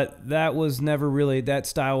 but that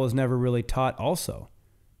style was never really taught also.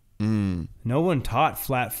 No one taught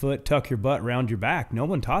flat foot, tuck your butt, round your back. No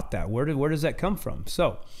one taught that. Where does that come from?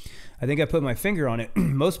 So I think I put my finger on it.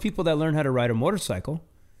 Most people that learn how to ride a motorcycle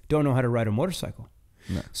don't know how to ride a motorcycle.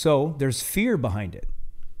 No. So there's fear behind it.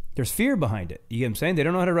 There's fear behind it. You get what I'm saying? They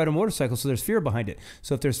don't know how to ride a motorcycle, so there's fear behind it.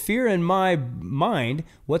 So if there's fear in my mind,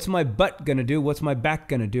 what's my butt going to do? What's my back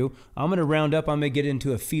going to do? I'm going to round up. I'm going to get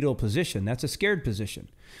into a fetal position. That's a scared position.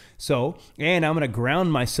 So, and I'm going to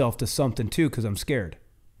ground myself to something too, because I'm scared.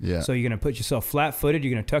 Yeah. So you're going to put yourself flat-footed.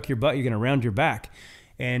 You're going to tuck your butt. You're going to round your back.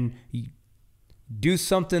 And do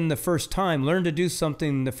something the first time. Learn to do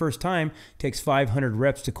something the first time. Takes 500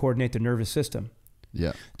 reps to coordinate the nervous system.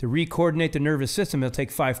 Yeah. To re-coordinate the nervous system, it'll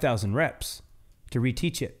take 5,000 reps to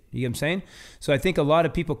reteach it. You get what I'm saying? So I think a lot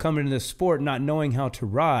of people come into this sport not knowing how to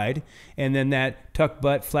ride, and then that tuck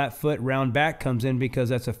butt, flat foot, round back comes in because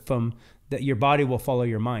that your body will follow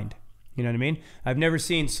your mind. You know what I mean? I've never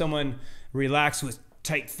seen someone relax with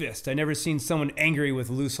tight fist. I've never seen someone angry with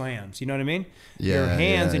loose hands. You know what I mean? Yeah, your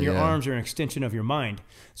hands and your arms are an extension of your mind.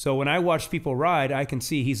 So when I watch people ride, I can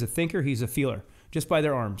see he's a thinker, he's a feeler, just by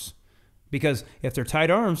their arms. Because if they're tight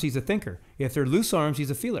arms, he's a thinker. If they're loose arms, he's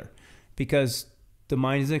a feeler. Because the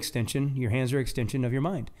mind is an extension, your hands are an extension of your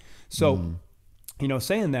mind. So,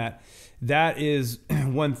 saying that is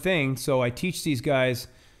one thing. So I teach these guys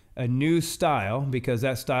a new style, because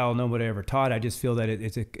that style nobody ever taught. I just feel that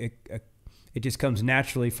it just comes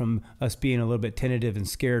naturally from us being a little bit tentative and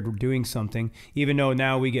scared doing something. Even though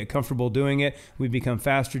now we get comfortable doing it, we become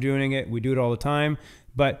faster doing it, we do it all the time.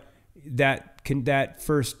 But that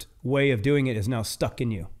first way of doing it is now stuck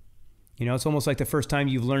in you. It's almost like the first time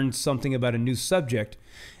you've learned something about a new subject,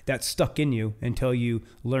 that's stuck in you until you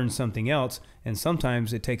learn something else. And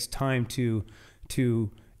sometimes it takes time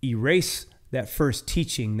to erase that first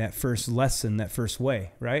teaching, that first lesson, that first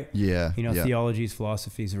way, right? Yeah. Theologies,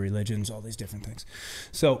 philosophies, religions, all these different things.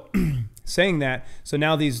 So saying that, so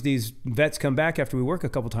now these vets come back after we work a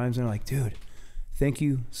couple times and they're like, dude, thank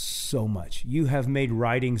you so much. You have made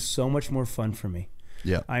riding so much more fun for me.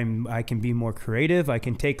 Yeah. I can be more creative. I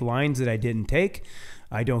can take lines that I didn't take.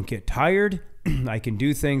 I don't get tired. I can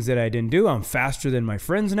do things that I didn't do. I'm faster than my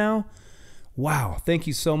friends now. Wow. Thank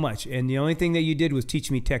you so much. And the only thing that you did was teach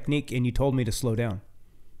me technique, and you told me to slow down.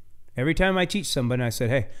 Every time I teach somebody, I said,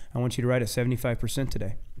 hey, I want you to ride at 75%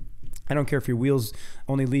 today. I don't care if your wheels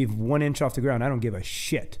only leave 1 inch off the ground. I don't give a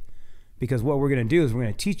shit. Because what we're going to do is we're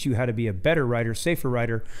going to teach you how to be a better rider, safer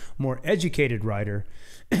rider, more educated rider.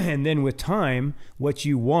 And then with time, what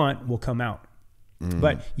you want will come out.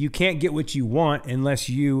 But you can't get what you want unless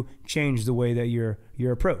you change the way that your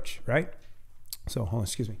approach, right? So, hold on,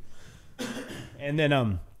 excuse me. And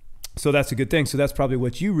then, so that's a good thing. So that's probably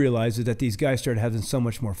what you realize, is that these guys started having so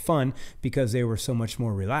much more fun because they were so much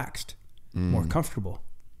more relaxed, more comfortable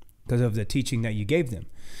because of the teaching that you gave them.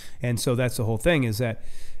 And so that's the whole thing, is that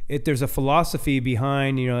there's a philosophy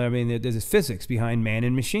behind, there's physics behind man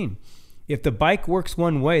and machine. If the bike works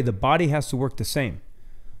one way, the body has to work the same.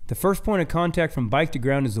 The first point of contact from bike to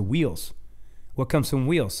ground is the wheels. What comes from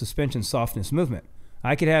wheels? Suspension, softness, movement.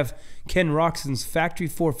 I could have Ken Roxon's factory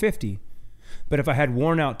 450, but if I had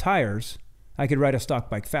worn out tires, I could ride a stock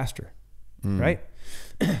bike faster, right?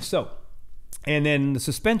 So, and then the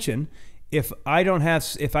suspension, if I didn't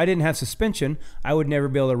have suspension, I would never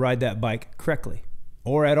be able to ride that bike correctly,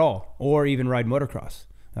 or at all, or even ride motocross.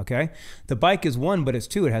 Okay, the bike is one, but it's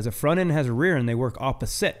two. It has a front end, it has a rear, and they work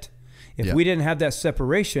opposite. If we didn't have that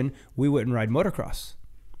separation, we wouldn't ride motocross.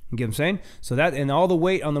 You get what I'm saying? So that, and all the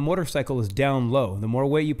weight on the motorcycle is down low. The more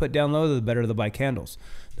weight you put down low, the better the bike handles.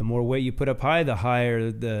 The more weight you put up high, the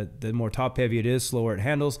higher, the more top heavy it is, slower it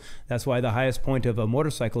handles. That's why the highest point of a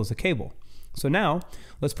motorcycle is a cable. So now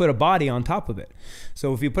let's put a body on top of it.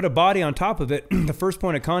 So if you put a body on top of it, the first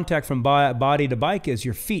point of contact from body to bike is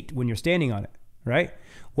your feet when you're standing on it, right?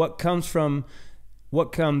 What comes from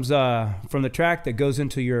the track that goes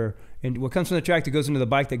into your, and what comes from the track that goes into the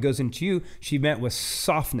bike that goes into you, she meant with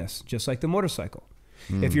softness, just like the motorcycle.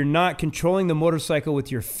 If you're not controlling the motorcycle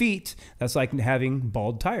with your feet, that's like having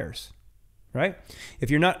bald tires, right? If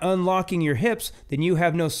you're not unlocking your hips, then you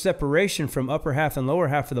have no separation from upper half and lower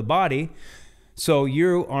half of the body. So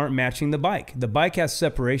you aren't matching the bike. The bike has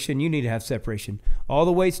separation. You need to have separation. All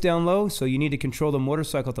the weight's down low, so you need to control the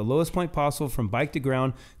motorcycle at the lowest point possible from bike to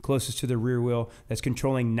ground, closest to the rear wheel. That's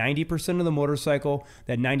controlling 90% of the motorcycle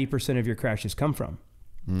that 90% of your crashes come from,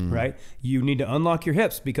 right? You need to unlock your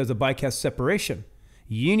hips because the bike has separation.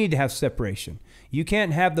 You need to have separation. You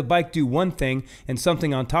can't have the bike do one thing and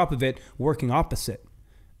something on top of it working opposite.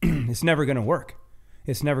 It's never going to work.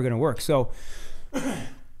 It's never going to work. So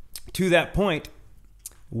to that point,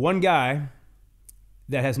 one guy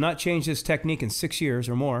that has not changed his technique in 6 years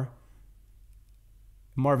or more,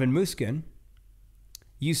 Marvin Muskin,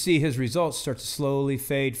 you see his results start to slowly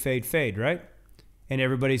fade, right? And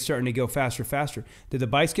everybody's starting to go faster. Did the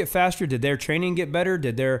bikes get faster? Did their training get better?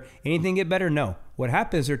 Did their anything get better? No. What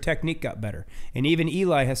happened is their technique got better. And even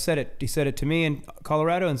Eli has said it. He said it to me in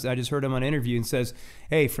Colorado, and I just heard him on an interview and says,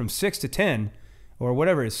 hey, from 6 to 10 or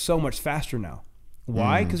whatever is so much faster now.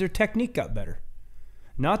 Why? Because their technique got better.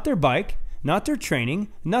 Not their bike, not their training,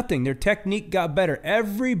 nothing. Their technique got better.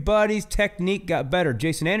 Everybody's technique got better.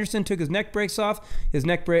 Jason Anderson took his neck brace off. His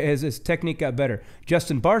technique got better.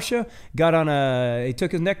 Justin Barsha he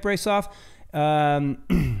took his neck brace off.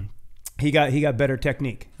 He got better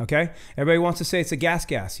technique. Okay. Everybody wants to say it's a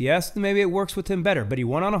gas. Yes, maybe it works with him better, but he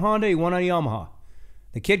won on a Honda. He won on a Yamaha.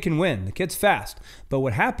 The kid can win. The kid's fast. But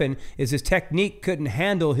what happened is his technique couldn't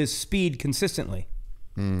handle his speed consistently.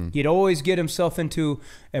 He'd always get himself into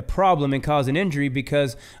a problem and cause an injury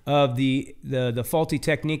because of the faulty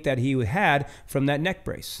technique that he had from that neck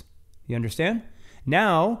brace. You understand?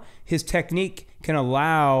 Now, his technique can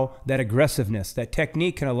allow that aggressiveness. That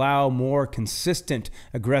technique can allow more consistent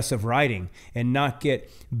aggressive riding and not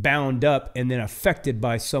get bound up and then affected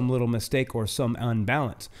by some little mistake or some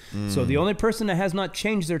unbalance. So the only person that has not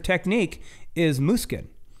changed their technique is Muskin.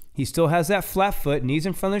 He still has that flat foot, knees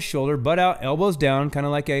in front of the shoulder, butt out, elbows down, kind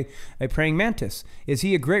of like a praying mantis. Is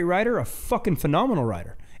he a great rider? A fucking phenomenal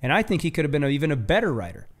rider. And I think he could have been even a better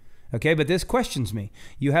rider. Okay, but this questions me.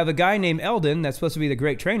 You have a guy named Eldon that's supposed to be the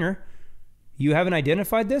great trainer. You haven't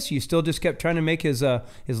identified this? You still just kept trying to make his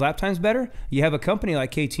lap times better? You have a company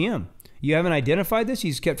like KTM. You haven't identified this?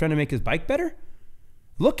 You just kept trying to make his bike better?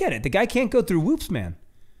 Look at it. The guy can't go through whoops, man.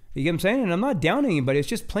 You get what I'm saying? And I'm not downing anybody. It's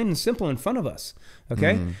just plain and simple in front of us.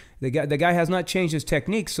 Okay? The guy has not changed his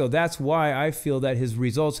technique, so that's why I feel that his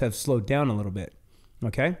results have slowed down a little bit.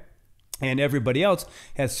 Okay? And everybody else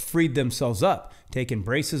has freed themselves up, taken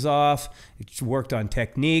braces off, it's worked on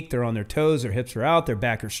technique, they're on their toes, their hips are out, their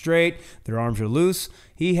back are straight, their arms are loose.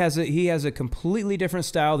 He has a completely different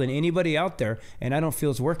style than anybody out there, and I don't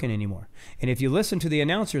feel it's working anymore. And if you listen to the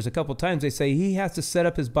announcers a couple times, they say he has to set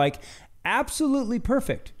up his bike absolutely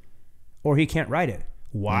perfect or he can't ride it.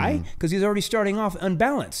 Why? Because he's already starting off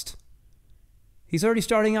unbalanced. He's already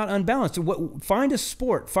starting out unbalanced. Find a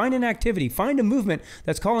sport, find an activity, find a movement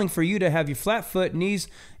that's calling for you to have your flat foot, knees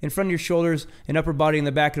in front of your shoulders, and upper body in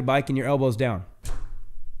the back of the bike, and your elbows down.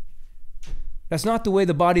 That's not the way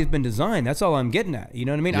the body's been designed. That's all I'm getting at. You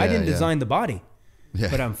know what I mean? I didn't design the body,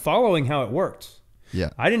 but I'm following how it works.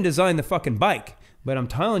 I didn't design the fucking bike, but I'm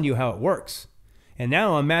telling you how it works. And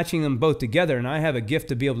now I'm matching them both together, and I have a gift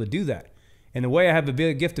to be able to do that. And the way I have a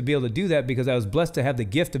big gift to be able to do that, because I was blessed to have the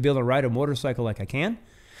gift to be able to ride a motorcycle like I can.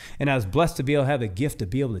 And I was blessed to be able to have a gift to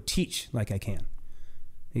be able to teach like I can.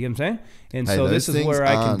 You get what I'm saying? And so this is where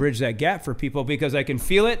I can bridge that gap for people, because I can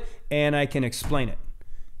feel it and I can explain it.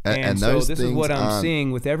 And so this is what I'm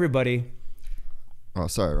seeing with everybody. Oh,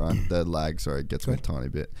 sorry, Ryan. The lag, gets me a tiny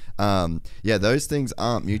bit. Those things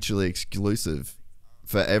aren't mutually exclusive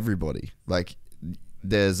for everybody. Like,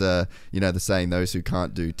 there's the saying, those who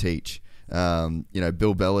can't do, teach.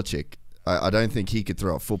 Bill Belichick, I don't think he could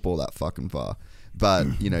throw a football that fucking far,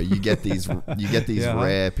 but you get these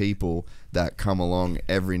rare people that come along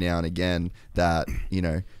every now and again that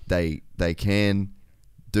they can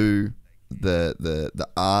do the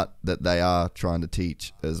art that they are trying to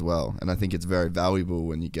teach as well. And I think it's very valuable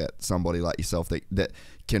when you get somebody like yourself that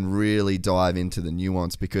can really dive into the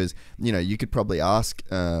nuance, because, you know, you could probably ask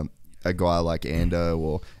a guy like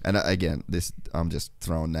Ando, and again, I'm just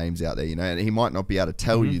throwing names out there, you know, and he might not be able to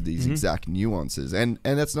tell you these exact nuances, and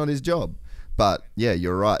that's not his job. But yeah,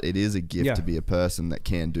 you're right. It is a gift to be a person that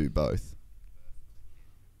can do both.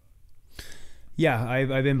 Yeah,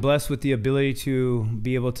 I've been blessed with the ability to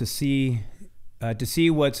be able to see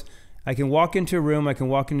what's. I can walk into a room, I can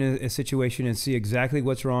walk into a situation and see exactly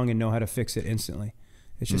what's wrong and know how to fix it instantly.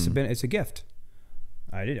 It's just it's a gift.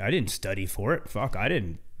 I didn't study for it. Fuck, I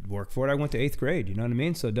didn't work for it. I went to 8th grade. You know what I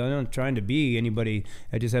mean? So I'm not trying to be anybody.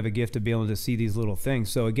 I just have a gift of being able to see these little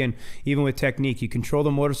things. So again, even with technique, you control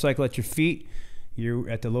the motorcycle at your feet. You're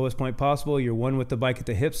at the lowest point possible. You're one with the bike at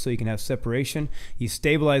the hips, so you can have separation. You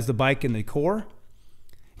stabilize the bike in the core,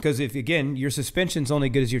 because if, again, your suspension's only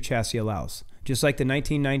good as your chassis allows. Just like the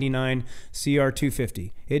 1999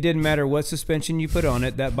 CR250. It didn't matter what suspension you put on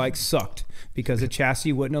it, that bike sucked because the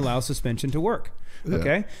chassis wouldn't allow suspension to work. Yeah.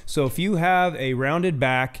 Okay? So if you have a rounded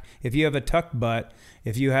back, if you have a tucked butt,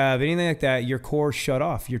 if you have anything like that, your core's shut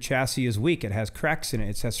off. Your chassis is weak. It has cracks in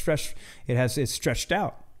it. It's stretched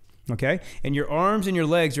out. Okay? And your arms and your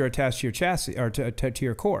legs are attached to your chassis, or to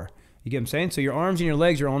your core. You get what I'm saying? So your arms and your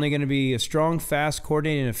legs are only going to be as strong, fast,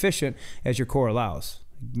 coordinated, and efficient as your core allows.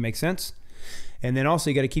 Make sense? And then also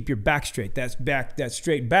you got to keep your back straight. That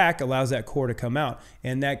straight back allows that core to come out.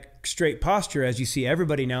 And that straight posture, as you see,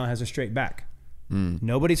 everybody now has a straight back.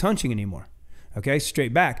 Nobody's hunching anymore. Okay,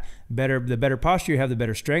 straight back. The better posture you have, the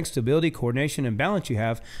better strength, stability, coordination, and balance you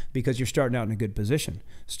have, because you're starting out in a good position.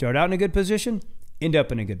 Start out in a good position, end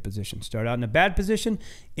up in a good position. Start out in a bad position,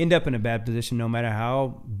 end up in a bad position, no matter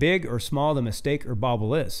how big or small the mistake or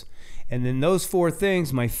bobble is. And then those 4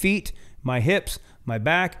 things, my feet, my hips, my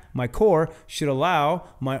back, my core, should allow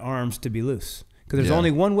my arms to be loose. Because there's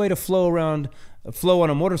only one way to flow on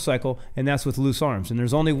a motorcycle, and that's with loose arms. And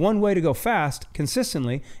there's only one way to go fast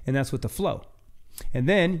consistently, and that's with the flow. And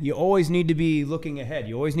then you always need to be looking ahead.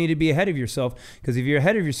 You always need to be ahead of yourself, because if you're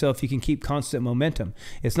ahead of yourself, you can keep constant momentum.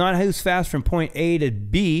 It's not who's fast from point A to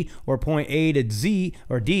B or point A to Z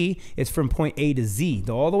or D. It's from point A to Z,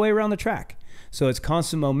 all the way around the track. So it's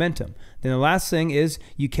constant momentum. Then the last thing is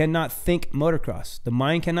you cannot think motocross. The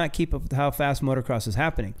mind cannot keep up with how fast motocross is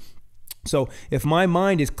happening. So if my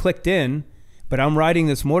mind is clicked in, but I'm riding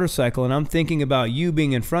this motorcycle and I'm thinking about you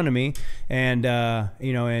being in front of me, and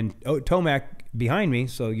Tomac behind me,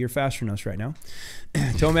 so you're faster than us right now.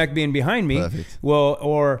 Tomac being behind me. Perfect. Well,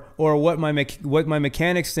 or what my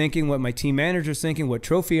mechanic's thinking, what my team manager's thinking, what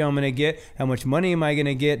trophy I'm going to get, how much money am I going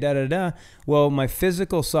to get, da-da-da. Well, my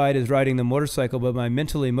physical side is riding the motorcycle, but my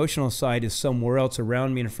mental, emotional side is somewhere else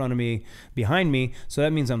around me, in front of me, behind me. So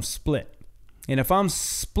that means I'm split. And if I'm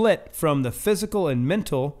split from the physical and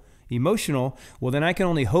mental, emotional, well, then I can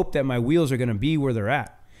only hope that my wheels are going to be where they're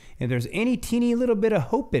at. If there's any teeny little bit of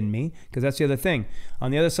hope in me, because that's the other thing.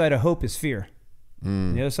 On the other side of hope is fear.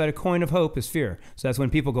 The other side of coin of hope is fear. So that's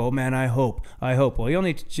when people go, oh, man, I hope. Well, you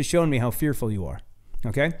only just shown me how fearful you are.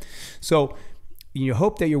 Okay? So you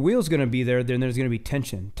hope that your wheel's going to be there, then there's going to be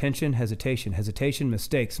tension. Tension, hesitation. Hesitation,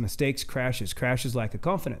 mistakes. Mistakes, crashes. Crashes, lack of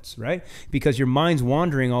confidence, right? Because your mind's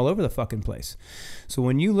wandering all over the fucking place. So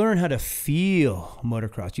when you learn how to feel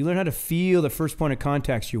motocross, you learn how to feel the first point of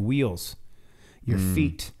contact, your wheels, your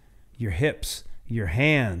feet, your hips, your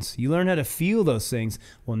hands. You learn how to feel those things.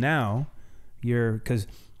 Well, now because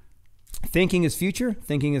thinking is future,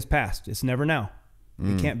 thinking is past. It's never now.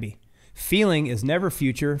 It can't be. Feeling is never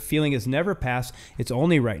future. Feeling is never past. It's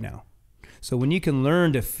only right now. So when you can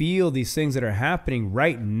learn to feel these things that are happening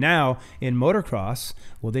right now in motocross,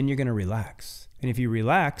 well, then you're going to relax. And if you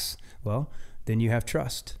relax, well, then you have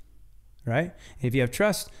trust, right? If you have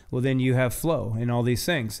trust, well, then you have flow and all these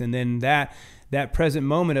things. And then that present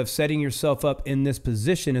moment of setting yourself up in this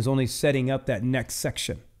position is only setting up that next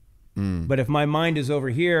section. But if my mind is over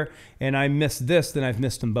here and I miss this, then I've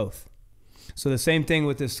missed them both. So the same thing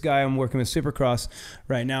with this guy I'm working with Supercross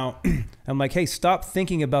right now. I'm like, hey, stop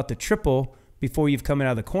thinking about the triple before you've come out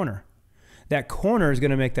of the corner. That corner is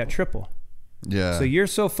going to make that triple. Yeah. So you're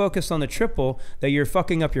so focused on the triple that you're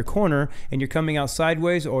fucking up your corner and you're coming out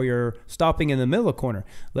sideways or you're stopping in the middle of the corner.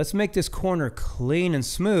 Let's make this corner clean and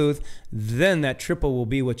smooth. Then that triple will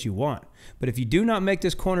be what you want. But if you do not make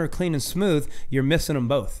this corner clean and smooth, you're missing them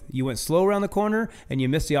both. You went slow around the corner and you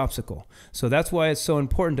missed the obstacle. So that's why it's so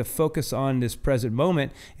important to focus on this present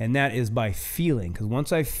moment, and that is by feeling. Because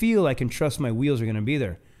once I feel, I can trust my wheels are going to be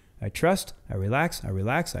there. I trust, I relax,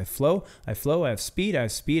 I flow, I have speed, I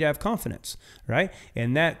have confidence, right?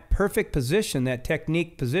 And that perfect position, that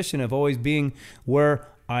technique position of always being where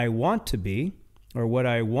I want to be or what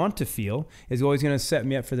I want to feel is always going to set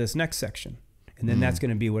me up for this next section. And then that's going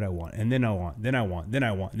to be what I want. And then I want,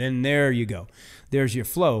 then there you go. There's your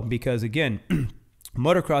flow, because again,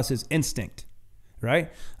 motocross is instinct,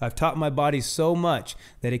 right? I've taught my body so much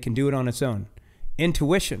that it can do it on its own.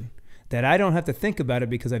 Intuition, that I don't have to think about it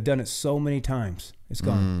because I've done it so many times. It's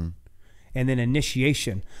gone. And then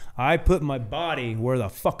initiation. I put my body where the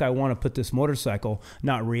fuck I want to put this motorcycle,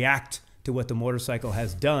 not react to what the motorcycle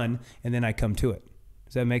has done, and then I come to it.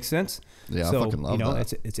 Does that make sense? Yeah, I fucking love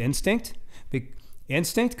that. It's instinct.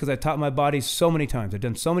 Instinct, because I taught my body so many times. I've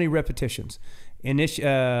done so many repetitions.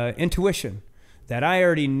 Intuition, that I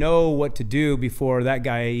already know what to do before that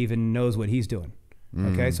guy even knows what he's doing.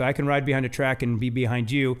 Okay, so I can ride behind a track and be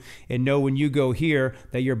behind you and know when you go here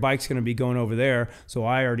that your bike's going to be going over there. So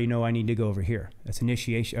I already know I need to go over here. That's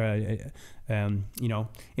initiation,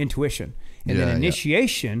 intuition. And then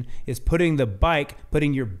initiation is putting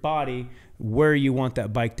your body where you want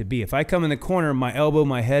that bike to be. If I come in the corner, my elbow,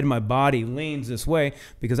 my head, my body leans this way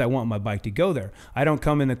because I want my bike to go there. I don't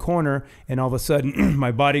come in the corner and all of a sudden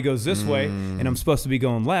my body goes this way and I'm supposed to be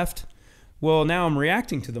going left. Well, now I'm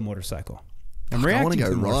reacting to the motorcycle. I'm reacting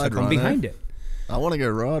to the motorcycle. I'm behind it. I want to go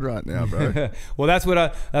ride right now, bro. Well, that's what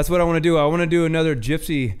I want to do. I want to do another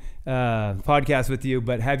Gypsy podcast with you,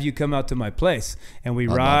 but have you come out to my place and we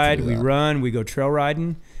ride, we run, we go trail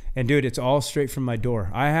riding, and dude, it's all straight from my door.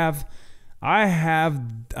 I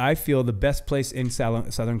feel the best place in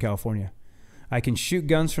Southern California. I can shoot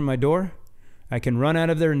guns from my door. I can run out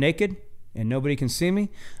of there naked and nobody can see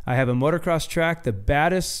me. I have a motocross track, the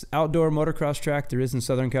baddest outdoor motocross track there is in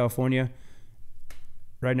Southern California,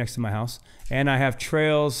 right next to my house. And I have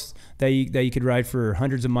trails that you could ride for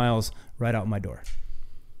hundreds of miles right out my door.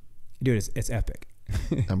 Dude, it's epic.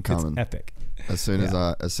 I'm coming. It's epic. As soon as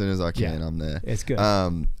I can, I'm there. It's good.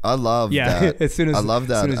 I love that. as soon as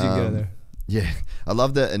you go there. Yeah, I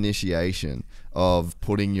love that initiation of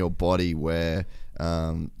putting your body where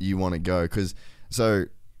you want to go. Because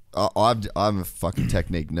I'm a fucking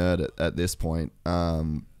technique nerd at this point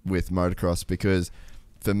with motocross, because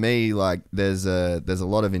for me, like, there's a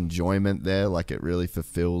lot of enjoyment there. Like, it really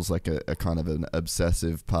fulfills like a kind of an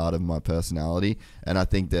obsessive part of my personality. And I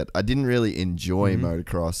think that I didn't really enjoy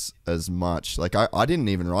motocross as much. Like, I didn't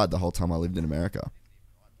even ride the whole time I lived in America.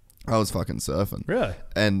 I was fucking surfing. Really?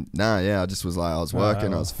 And I just was like, I was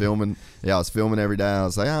working, I was filming. Yeah, I was filming every day. I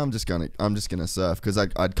was like, I'm just gonna surf, because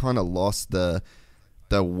I'd kind of lost the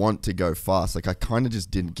want to go fast. Like, I kind of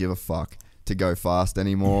just didn't give a fuck to go fast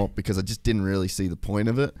anymore, because I just didn't really see the point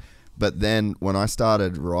of it. But then when I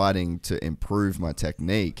started riding to improve my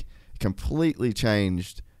technique, it completely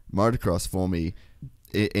changed motocross for me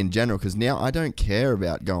in general, because now I don't care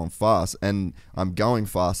about going fast, and I'm going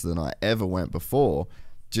faster than I ever went before,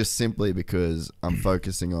 just simply because I'm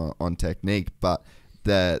focusing on technique. But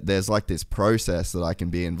there's like this process that I can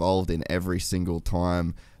be involved in every single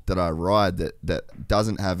time that I ride that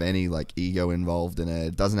doesn't have any like ego involved in it.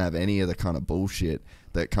 It doesn't have any of the kind of bullshit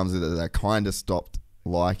that comes with it that I kind of stopped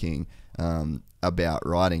liking about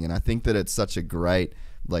riding. And I think that it's such a great,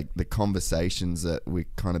 like, the conversations that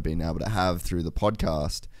we've kind of been able to have through the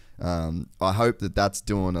podcast. I hope that that's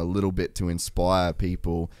doing a little bit to inspire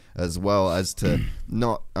people, as well as to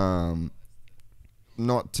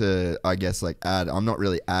not to, I guess, like, I'm not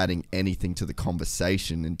really adding anything to the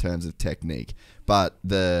conversation in terms of technique, but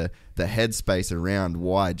the headspace around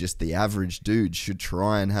why just the average dude should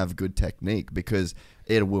try and have good technique, because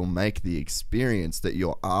it will make the experience that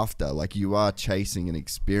you're after. Like, you are chasing an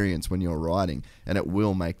experience when you're riding, and it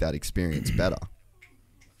will make that experience better.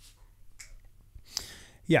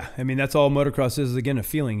 Yeah, I mean, that's all motocross is, again, a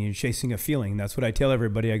feeling. You're chasing a feeling. That's what I tell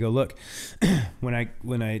everybody. I go, look, when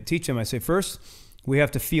I teach them, I say, first, we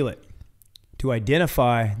have to feel it to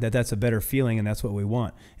identify that that's a better feeling, and that's what we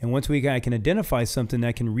want. And once I can identify something,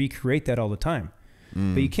 I can recreate that all the time.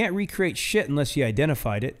 But you can't recreate shit unless you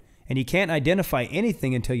identified it, and you can't identify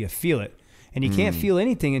anything until you feel it. And you can't feel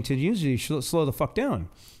anything until you slow the fuck down.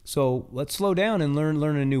 So let's slow down and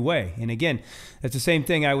learn a new way. And again, it's the same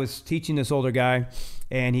thing. I was teaching this older guy,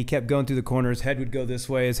 and he kept going through the corner. His head would go this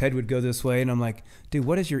way. His head would go this way. And I'm like, dude,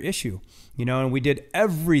 what is your issue? You know, and we did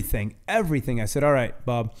everything. I said, all right,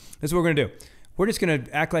 Bob, this is what we're going to do. We're just going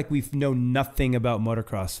to act like we know nothing about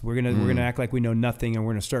motocross. We're going to act like we know nothing, and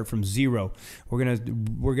we're going to start from zero. We're going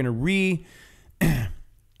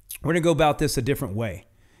to go about this a different way,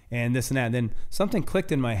 and this and that. And then something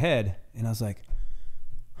clicked in my head, and I was like,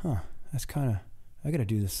 huh, that's kind I got to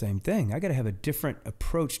do the same thing. I got to have a different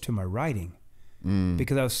approach to my riding.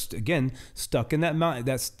 Because I was, again, stuck in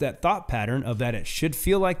that thought pattern of that it should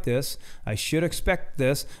feel like this. I should expect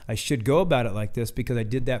this. I should go about it like this because I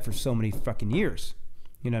did that for so many fucking years.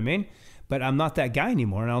 You know what I mean? But I'm not that guy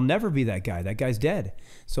anymore, and I'll never be that guy. That guy's dead.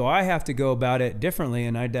 So I have to go about it differently.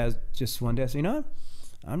 And I just one day I said, you know what?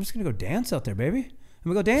 I'm just going to go dance out there, baby.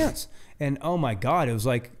 I'm going to go dance. And oh my God, it was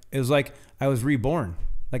like I was reborn.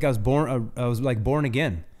 Like I was born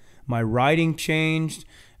again. My riding changed.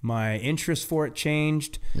 My interest for it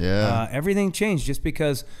changed. Yeah. Everything changed just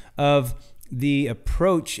because of the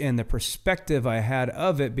approach and the perspective I had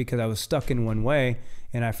of it, because I was stuck in one way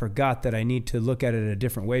and I forgot that I need to look at it a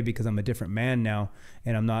different way because I'm a different man now,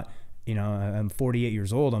 and I'm not, I'm 48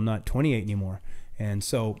 years old. I'm not 28 anymore. And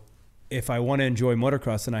so if I want to enjoy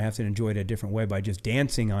motocross, then I have to enjoy it a different way by just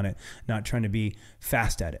dancing on it, not trying to be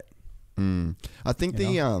fast at it. I think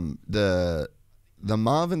the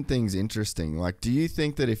Marvin thing's interesting. Like, do you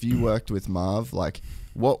think that if you worked with Marv, like,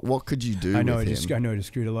 what could you do? I know, I just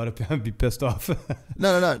screwed a lot of people. I'd be pissed off.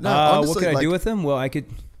 No. Honestly, what could I do with him? Well, I could.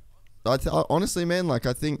 Honestly, man, like,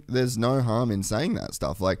 I think there's no harm in saying that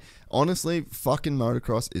stuff. Like, honestly, fucking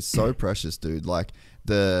motocross is so precious, dude. Like,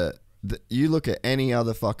 you look at any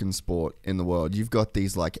other fucking sport in the world, you've got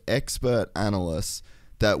these like expert analysts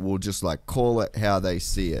that will just like call it how they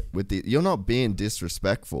see it. You're not being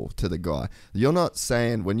disrespectful to the guy. You're not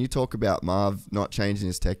saying, when you talk about Marv not changing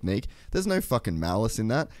his technique, there's no fucking malice in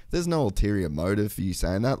that. There's no ulterior motive for you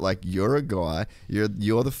saying that. Like, you're a guy, you're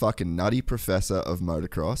the fucking nutty professor of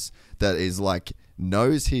motocross that is like,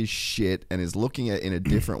 knows his shit and is looking at it in a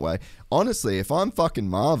different way. Honestly, if I'm fucking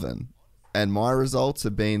Marvin and my results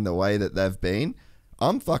have been the way that they've been,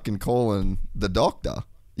 I'm fucking calling the doctor.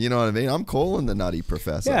 You know what I mean? I'm calling the nutty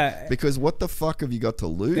professor. Yeah. Because what the fuck have you got to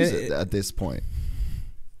lose at this point?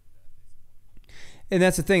 And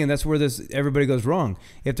that's the thing, and that's where everybody goes wrong.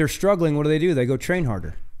 If they're struggling, what do? They go train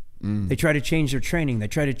harder. They try to change their training. They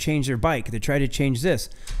try to change their bike. They try to change this.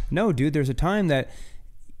 No, dude, there's a time that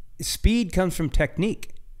speed comes from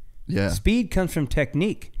technique. Yeah. Speed comes from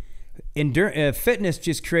technique. Fitness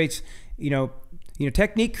just creates,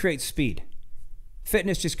 technique creates speed.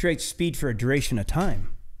 Fitness just creates speed for a duration of time.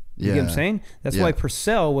 You get what I'm saying? That's why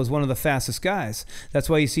Purcell was one of the fastest guys. That's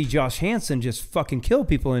why you see Josh Hansen just fucking kill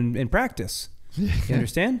people in practice. You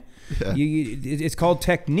understand? Yeah. It's called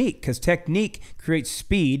technique, because technique creates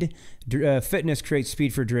speed. Fitness creates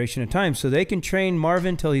speed for a duration of time. So they can train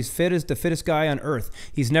Marvin till he's the fittest guy on earth.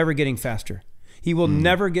 He's never getting faster. He will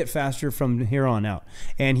never get faster from here on out.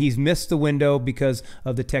 And he's missed the window because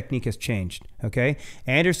of the technique has changed. Okay?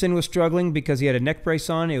 Anderson was struggling because he had a neck brace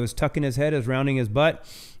on. It was tucking his head, it was rounding his butt.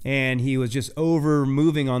 And he was just over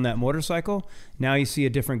moving on that motorcycle. Now you see a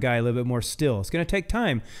different guy, a little bit more still. It's going to take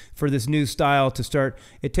time for this new style to start.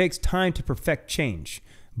 It takes time to perfect change.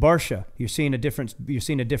 Barsha, you're seeing a different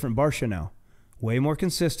Barsha now. Way more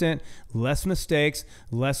consistent, less mistakes,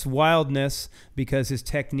 less wildness, because his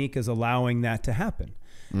technique is allowing that to happen.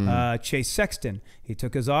 Chase Sexton, he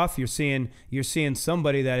took his off. You're seeing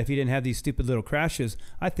somebody that if he didn't have these stupid little crashes,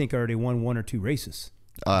 I think already won 1 or 2 races.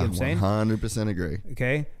 You know what I'm saying? 100% agree.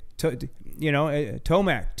 Okay.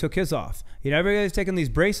 Tomac took his off. Everybody's taking these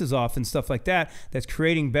braces off and stuff like that. That's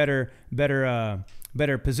creating better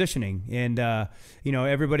positioning. And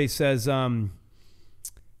everybody says,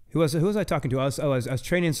 who was I talking to? I was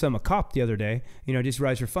training a cop the other day. Just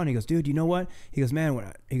rides for fun. He goes, dude, you know what? He goes,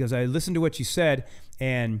 man. He goes, I listened to what you said,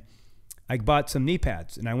 and I bought some knee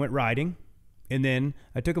pads, and I went riding. And then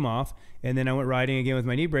I took them off, and then I went riding again with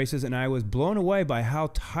my knee braces, and I was blown away by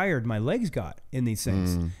how tired my legs got in these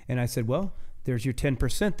things. And I said, well, there's your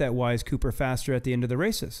 10% that wise Cooper faster at the end of the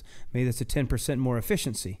races. Maybe that's a 10% more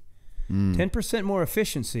efficiency. 10% more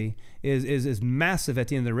efficiency is massive at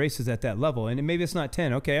the end of the races at that level. And maybe it's not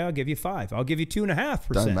 10. Okay, I'll give you 5. I'll give you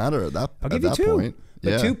 2.5%. Doesn't matter at that. I'll give you 2. Point.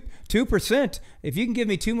 But 2%. If you can give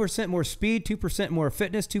me 2% more speed, 2% more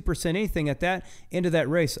fitness, 2% anything at that end of that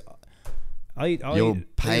race, you're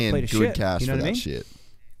paying good cash for that shit.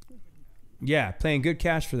 Yeah, paying good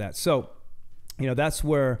cash for that. So, that's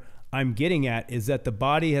where I'm getting at, is that the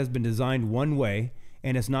body has been designed one way,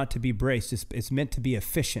 and it's not to be braced. It's meant to be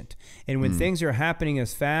efficient. And when things are happening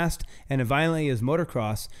as fast and as violently as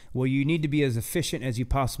motocross, well, you need to be as efficient as you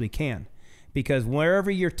possibly can. Because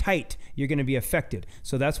wherever you're tight, you're going to be affected.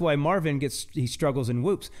 So that's why Marvin he struggles and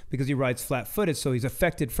whoops, because he rides flat-footed, so he's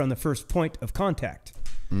affected from the first point of contact.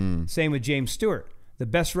 Same with James Stewart, the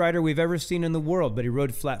best rider we've ever seen in the world, but he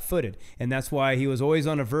rode flat-footed. And that's why he was always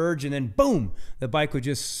on a verge, and then boom, the bike would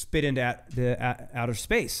just spit into outer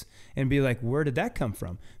space and be like, where did that come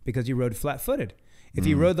from? Because he rode flat-footed. If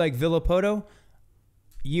he rode like Villopoto,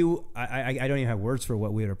 I don't even have words for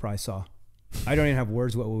what we would have probably saw. I don't even have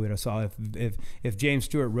words what we would have saw if James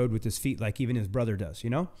Stewart rode with his feet like even his brother does, you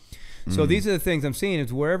know? So these are the things I'm seeing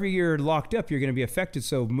is wherever you're locked up, you're going to be affected.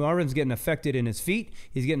 So Marvin's getting affected in his feet.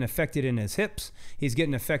 He's getting affected in his hips. He's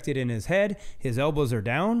getting affected in his head. His elbows are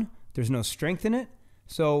down. There's no strength in it.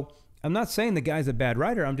 So I'm not saying the guy's a bad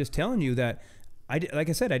rider. I'm just telling you that, like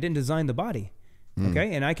I said, I didn't design the body.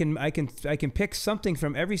 Okay, and I can pick something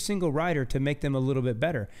from every single rider to make them a little bit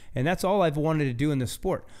better, and that's all I've wanted to do in this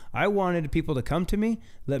sport. I wanted people to come to me,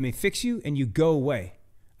 let me fix you, and you go away.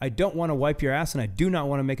 I don't want to wipe your ass, and I do not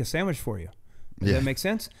want to make a sandwich for you. Does that make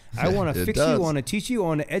sense? I want to fix you, I want to teach you, I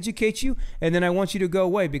want to educate you, and then I want you to go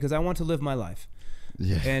away because I want to live my life.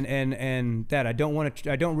 Yeah. And that I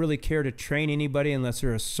don't really care to train anybody unless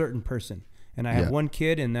they're a certain person. And I have one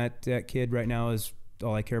kid, and that kid right now is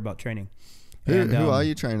all I care about training. Who are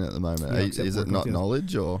you training at the moment? Is it not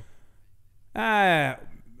knowledge or? I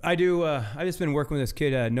do. I just been working with this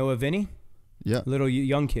kid, Noah Vinny. Yeah. Little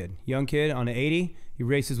young kid on an 80. He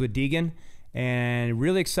races with Deegan, and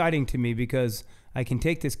really exciting to me because I can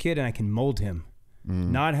take this kid and I can mold him.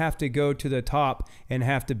 Not have to go to the top and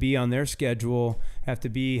have to be on their schedule, have to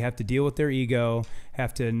deal with their ego,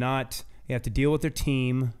 have to deal with their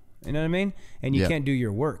team. You know what I mean? And you can't do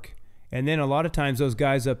your work. And then a lot of times those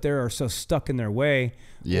guys up there are so stuck in their way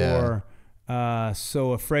or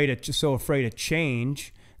so afraid of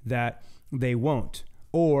change that they won't.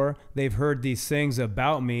 Or they've heard these things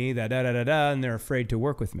about me that and they're afraid to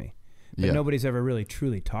work with me. But nobody's ever really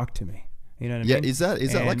truly talked to me. You know what I mean? Is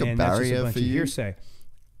that like a barrier for you? Hearsay.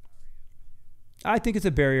 I think it's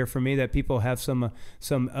a barrier for me that people have some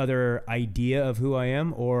other idea of who I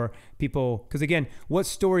am, or people, because again, what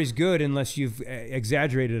story's good unless you've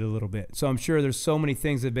exaggerated a little bit? So I'm sure there's so many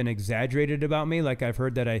things that have been exaggerated about me. Like I've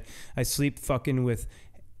heard that I sleep fucking with,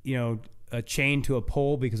 a chain to a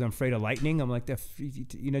pole because I'm afraid of lightning. I'm like,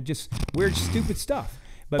 just weird, stupid stuff.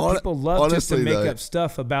 But people love honestly, just to make up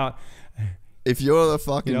stuff about. If you're the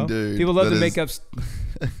fucking dude, people love to make up.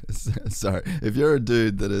 Sorry, if you're a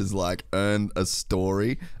dude that has like earned a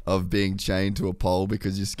story of being chained to a pole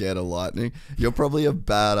because you're scared of lightning, you're probably a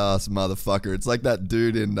badass motherfucker. It's like that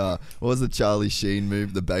dude in what was the Charlie Sheen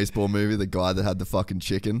movie, the baseball movie, the guy that had the fucking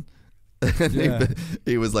chicken. And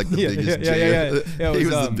he was like the biggest G. He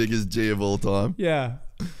was the biggest G of all time. Yeah.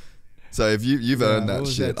 So if you've earned that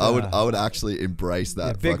shit, I would actually embrace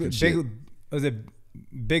that fucking shit. Was it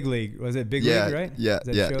Big League? Was it Big League, right? Yeah,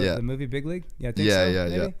 The movie Big League? Yeah, I think so.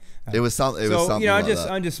 Yeah. It was something like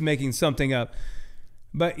that. I'm just making something up.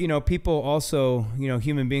 But, people also,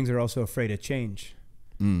 human beings are also afraid of change.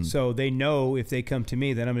 So they know if they come to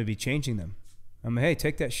me that I'm going to be changing them. I'm like, hey,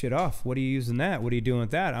 take that shit off. What are you using that? What are you doing with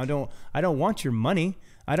that? I don't want your money.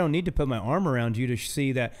 I don't need to put my arm around you to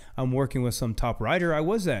see that I'm working with some top rider. I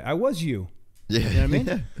was that. I was you. Yeah. You know what I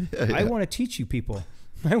mean? Yeah. I want to teach you people.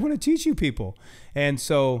 And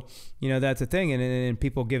so, that's the thing. And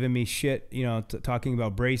people giving me shit, talking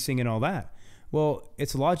about bracing and all that. Well,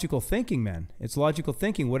 it's logical thinking, man. It's logical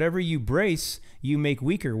thinking. Whatever you brace, you make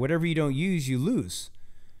weaker. Whatever you don't use, you lose.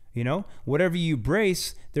 Whatever you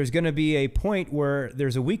brace, there's going to be a point where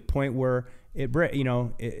there's a weak point where it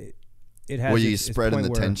has. Where you spreading the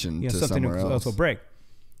tension to somewhere else will break.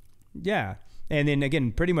 Yeah. And then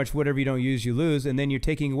again, pretty much whatever you don't use, you lose. And then you're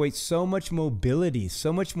taking away so much mobility,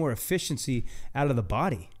 so much more efficiency out of the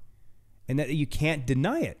body. And that you can't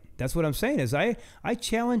deny it. That's what I'm saying is I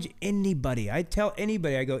challenge anybody. I tell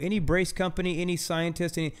anybody, I go, any brace company, any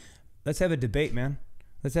scientist, let's have a debate, man.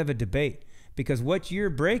 Let's have a debate. Because what you're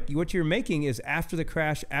making is after the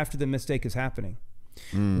crash, after the mistake is happening.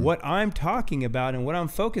 What I'm talking about and what I'm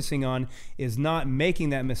focusing on is not making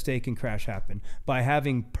that mistake and crash happen by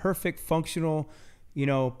having perfect functional,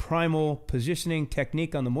 primal positioning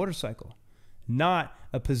technique on the motorcycle, not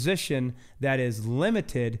a position that is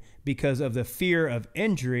limited because of the fear of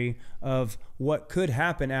injury of what could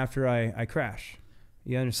happen after I crash.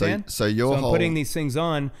 You understand? So I'm putting these things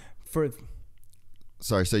on for.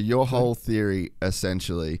 Sorry, so your whole theory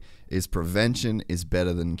essentially is prevention is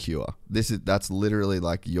better than cure. That's literally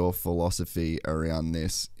like your philosophy around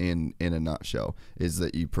this in a nutshell, is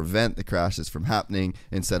that you prevent the crashes from happening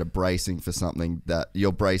instead of bracing for something that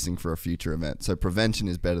you're bracing for a future event. So prevention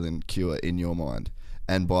is better than cure in your mind.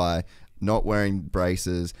 And by not wearing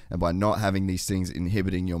braces and by not having these things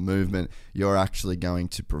inhibiting your movement, you're actually going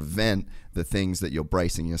to prevent the things that you're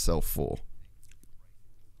bracing yourself for.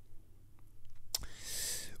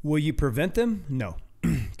 Will you prevent them? No.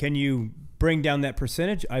 Can you bring down that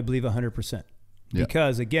percentage? I believe 100%. Yeah.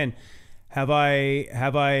 Because again,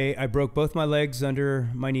 I broke both my legs under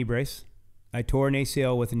my knee brace. I tore an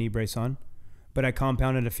ACL with a knee brace on. but I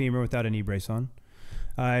compounded a femur without a knee brace on.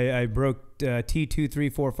 I broke T2, 3,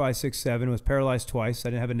 4, 5, 6, 7, was paralyzed twice. I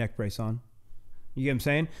didn't have a neck brace on. You get what I'm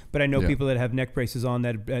saying? But I know people that have neck braces on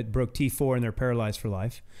that broke T4 and they're paralyzed for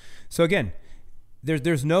life. So again,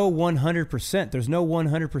 there's no 100%. There's no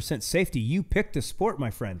 100% safety. You picked a sport,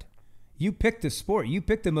 my friend. You picked the sport. You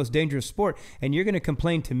picked the most dangerous sport, and you're going to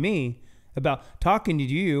complain to me about talking to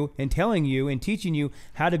you and telling you and teaching you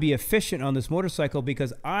how to be efficient on this motorcycle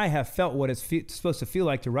because I have felt what it's supposed to feel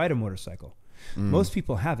like to ride a motorcycle. Most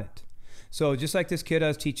people haven't. So just like this kid I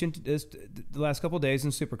was teaching the last couple of days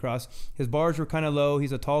in Supercross, his bars were kind of low.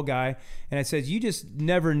 He's a tall guy. And I said, you just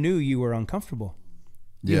never knew you were uncomfortable.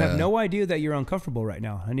 You have no idea that you're uncomfortable right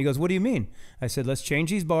now. And he goes, what do you mean? I said, let's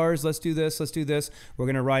change these bars. Let's do this. Let's do this. We're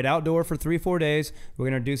going to ride outdoor for 3-4 days. We're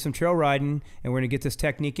going to do some trail riding, and we're going to get this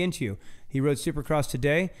technique into you. He rode Supercross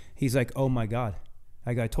today. He's like, oh, my God.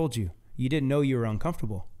 I told you. You didn't know you were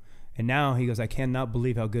uncomfortable. And now he goes, I cannot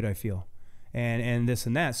believe how good I feel. And this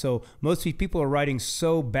and that. So most people are riding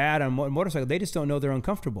so bad on motorcycle, they just don't know they're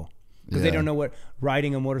uncomfortable because they don't know what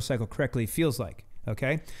riding a motorcycle correctly feels like.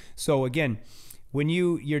 Okay. So again, when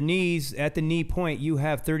your knees at the knee point, you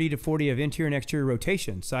have 30 to 40 of interior and exterior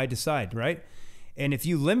rotation side to side, right? And if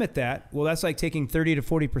you limit that, well, that's like taking 30 to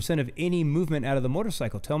 40% of any movement out of the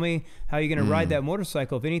motorcycle. Tell me how you're going to ride that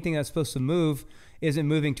motorcycle if anything that's supposed to move isn't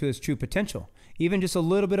moving to its true potential. Even just a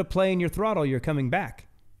little bit of play in your throttle, you're coming back.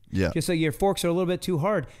 Yeah. Just so your forks are a little bit too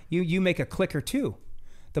hard, you make a click or two.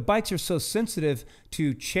 The bikes are so sensitive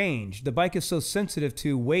to change. The bike is so sensitive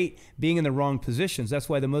to weight being in the wrong positions. That's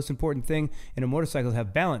why the most important thing in a motorcycle is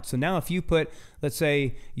have balance. So now if you put, let's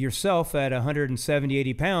say, yourself at 170,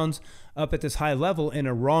 80 pounds up at this high level in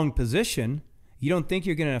a wrong position, you don't think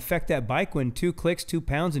you're going to affect that bike when 2 clicks, 2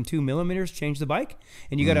 pounds, and 2 millimeters change the bike?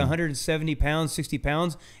 And you got 170 pounds, 60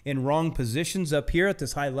 pounds in wrong positions up here at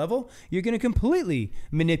this high level? You're going to completely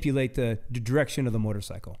manipulate the direction of the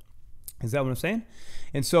motorcycle. Is that what I'm saying?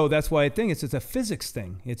 And so that's why I think it's a physics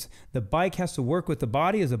thing. It's the bike has to work with the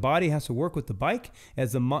body as the body has to work with the bike,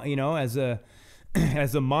 as the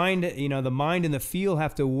as the mind, the mind and the feel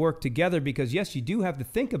have to work together because yes, you do have to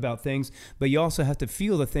think about things, but you also have to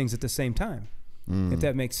feel the things at the same time. If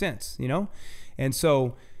that makes sense, And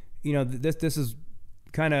so, this is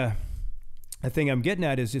kind of a thing I'm getting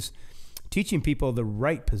at is just teaching people the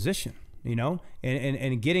right position,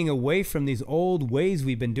 and getting away from these old ways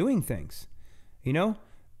we've been doing things,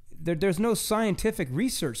 There's no scientific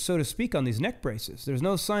research, so to speak, on these neck braces. There's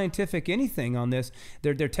no scientific anything on this.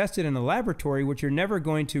 They're tested in a laboratory, which you're never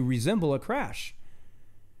going to resemble a crash.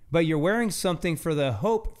 But you're wearing something for the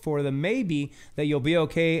hope, for the maybe that you'll be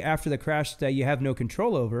okay after the crash that you have no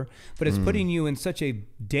control over. But it's putting you in such a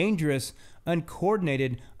dangerous,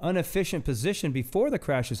 uncoordinated, inefficient position before the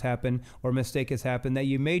crash has happened or mistake has happened that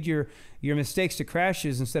you made your mistakes to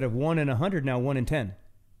crashes instead of 1 in 100, now 1 in 10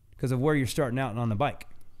 because of where you're starting out on the bike.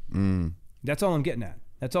 That's all I'm getting at.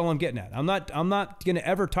 That's all I'm getting at. I'm not going to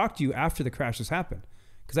ever talk to you after the crash has happened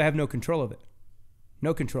because I have no control of it.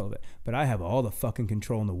 No control of it. But I have all the fucking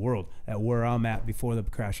control in the world at where I'm at before the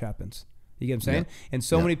crash happens. You get what I'm saying? Yeah. And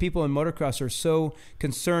so many people in motocross are so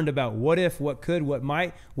concerned about what if, what could, what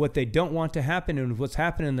might, what they don't want to happen and what's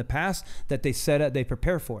happened in the past that they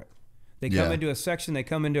prepare for it. They come into a section, they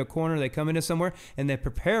come into a corner, they come into somewhere, and they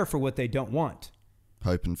prepare for what they don't want.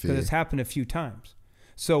 Hope and fear. Because it's happened a few times.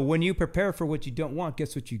 So when you prepare for what you don't want,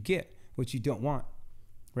 guess what you get? What you don't want.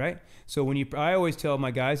 Right? So I always tell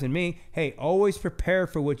my guys and me, hey, always prepare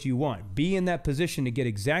for what you want. Be in that position to get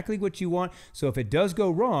exactly what you want. So if it does go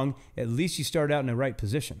wrong, at least you start out in the right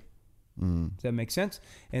position. Does that make sense?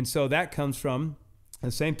 And so that comes from the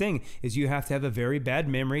same thing is you have to have a very bad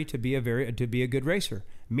memory to be a good racer,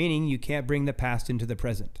 meaning you can't bring the past into the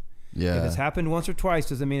present. Yeah. If it's happened once or twice,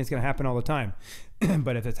 doesn't mean it's going to happen all the time.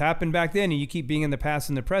 But if it's happened back then and you keep being in the past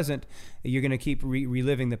and the present, you're going to keep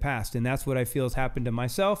reliving the past. And that's what I feel has happened to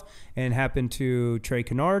myself and happened to Trey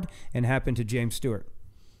Kennard and happened to James Stewart,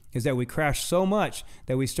 is that we crashed so much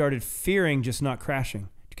that we started fearing just not crashing.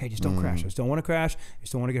 Okay, just don't crash. I just don't want to crash. I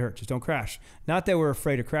just don't want to get hurt. Just don't crash. Not that we're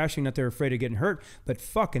afraid of crashing, not that we're afraid of getting hurt, but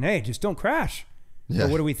fucking, hey, just don't crash. Yeah.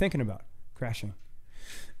 But what are we thinking about? Crashing.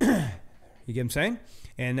 You get what I'm saying?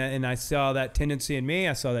 And I saw that tendency in me.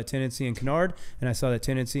 I saw that tendency in Kennard, and I saw that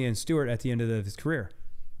tendency in Stewart at the end of his career.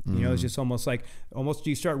 It's just almost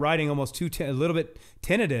you start riding almost a little bit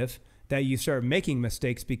tentative that you start making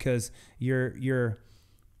mistakes because you're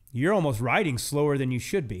almost riding slower than you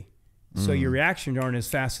should be. So your reactions aren't as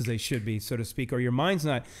fast as they should be, so to speak, or your mind's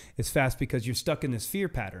not as fast because you're stuck in this fear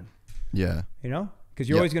pattern. Yeah. Because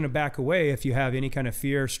you're always going to back away if you have any kind of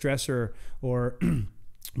fear, stress, or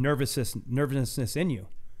nervousness in you.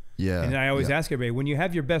 Yeah. And I always ask everybody, when you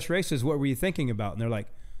have your best races, what were you thinking about? And they're like,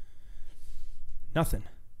 nothing.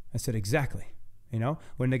 I said, exactly. You know,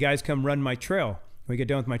 when the guys come run my trail, we get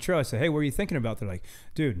done with my trail, I say, hey, what were you thinking about? They're like,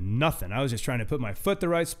 dude, nothing. I was just trying to put my foot the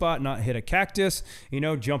right spot, not hit a cactus, you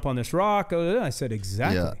know, jump on this rock. I said,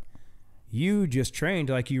 exactly. Yeah. You just trained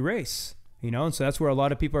like you race, you know? And so that's where a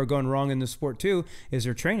lot of people are going wrong in this sport too, is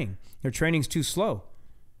their training. Their training's too slow.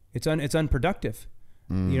 It's unproductive.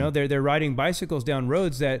 You know, they're riding bicycles down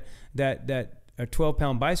roads that a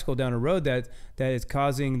 12-pound bicycle down a road that is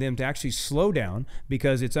causing them to actually slow down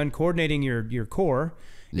because it's uncoordinating your core.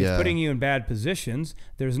 It's putting you in bad positions.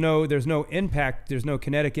 There's no impact. There's no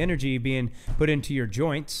kinetic energy being put into your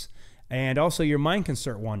joints, and also your mind can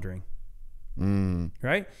start wandering.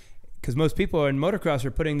 Right? Because most people in motocross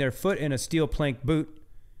are putting their foot in a steel plank boot,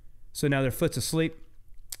 so now their foot's asleep.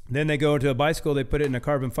 Then they go into a bicycle, they put it in a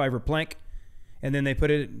carbon fiber plank, and then they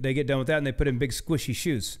get done with that and they put in big squishy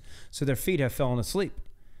shoes. So their feet have fallen asleep.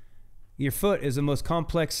 Your foot is the most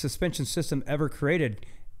complex suspension system ever created,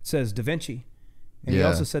 says Da Vinci. And he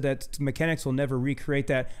also said that mechanics will never recreate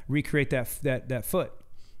that foot,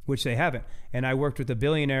 which they haven't. And I worked with a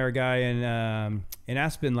billionaire guy in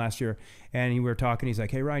Aspen last year, and we were talking. He's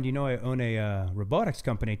like, hey, Ryan, you know I own a robotics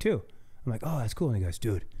company too? I'm like, oh, that's cool. And he goes,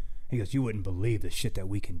 dude, you wouldn't believe the shit that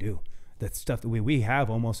we can do. That stuff that we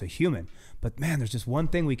have almost a human. But man, there's just one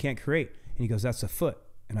thing we can't create. And he goes, that's a foot.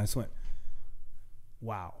 And I just went,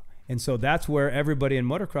 wow. And so that's where everybody in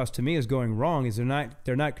motocross to me is going wrong, is they're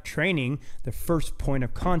not training the first point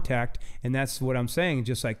of contact. And that's what I'm saying,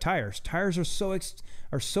 just like tires. Tires are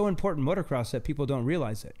so important in motocross that people don't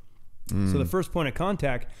realize it. So the first point of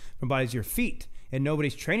contact from body is your feet, and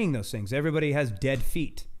nobody's training those things. Everybody has dead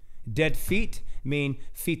feet. Dead feet mean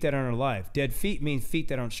feet that aren't alive. Dead feet mean feet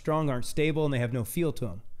that aren't strong, aren't stable, and they have no feel to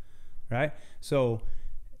them, right? So,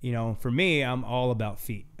 you know, for me, I'm all about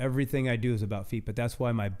feet. Everything I do is about feet, but that's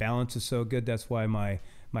why my balance is so good. That's why my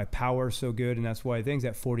power is so good, and that's why things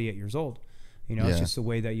at 48 years old. You know, it's just the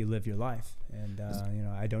way that you live your life. And, you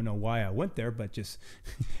know, I don't know why I went there, but just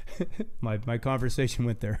my conversation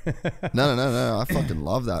went there. No. I fucking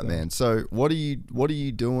love that, man. So what are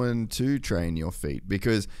you doing to train your feet?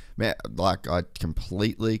 Because, man, like, I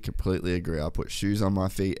completely agree. I put shoes on my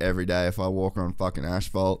feet every day. If I walk on fucking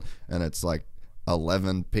asphalt and it's like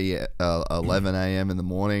 11 a.m. in the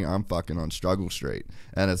morning, I'm fucking on Struggle Street.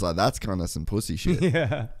 And it's like, that's kind of some pussy shit.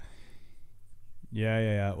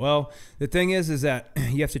 Yeah. Well, the thing is that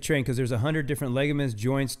you have to train because there's 100 different ligaments,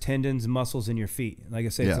 joints, tendons, muscles in your feet. Like I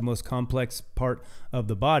say, it's the most complex part of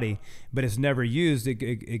the body, but it's never used.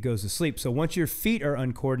 It goes to sleep. So once your feet are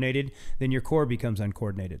uncoordinated, then your core becomes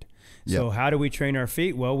uncoordinated. So how do we train our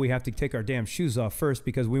feet? Well, we have to take our damn shoes off first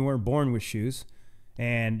because we weren't born with shoes.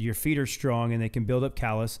 And your feet are strong and they can build up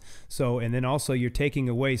callus. So, and then also you're taking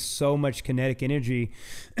away so much kinetic energy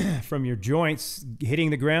from your joints hitting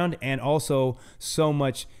the ground, and also so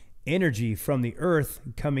much energy from the earth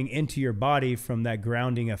coming into your body from that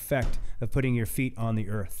grounding effect of putting your feet on the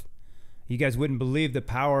earth. You guys wouldn't believe the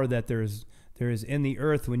power that there is in the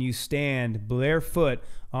earth when you stand barefoot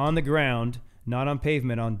on the ground, not on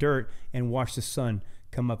pavement, on dirt, and watch the sun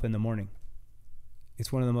come up in the morning.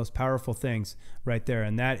 It's one of the most powerful things right there.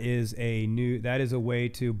 And that is a way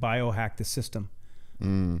to biohack the system.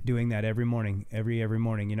 Doing that every morning, every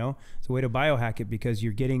morning, you know, it's a way to biohack it because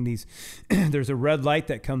you're getting these, there's a red light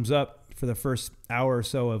that comes up for the first hour or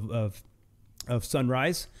so of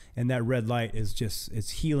sunrise. And that red light is it's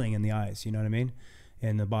healing in the eyes, you know what I mean?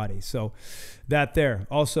 In the body. So that there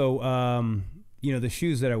also, you know, the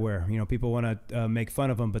shoes that I wear, you know, people want to make fun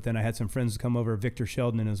of them, but then I had some friends come over, Victor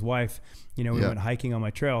Sheldon and his wife, you know, we went hiking on my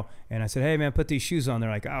trail, and I said, hey man, put these shoes on. They're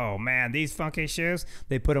like, oh man, these funky shoes.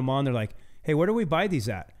 They put them on. They're like, hey, where do we buy these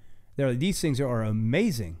at? They're like, these things are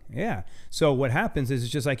amazing. Yeah. So what happens is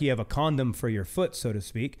it's just like you have a condom for your foot, so to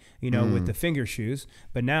speak, you know, with the finger shoes,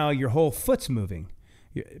 but now your whole foot's moving.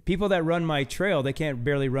 People that run my trail, they can't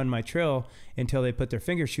barely run my trail until they put their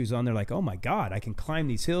finger shoes on. They're like, oh my God, I can climb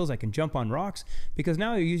these hills. I can jump on rocks, because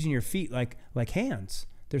now you're using your feet like hands.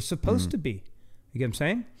 They're supposed to be. You get what I'm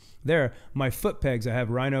saying? There, my foot pegs, I have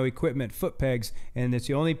Rhino Equipment foot pegs, and it's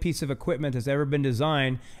the only piece of equipment that's ever been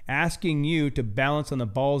designed asking you to balance on the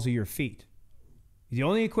balls of your feet. The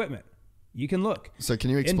only equipment. You can look. So can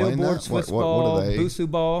you explain Endo board, that? Swiss What ball, are they?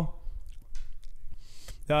 Busu ball.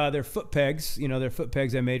 They're foot pegs, you know, they're foot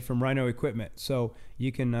pegs I made from Rhino Equipment. So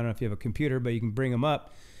you can, I don't know if you have a computer, but you can bring them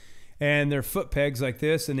up, and they're foot pegs like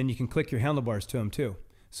this, and then you can click your handlebars to them too.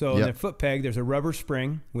 So in their foot peg, there's a rubber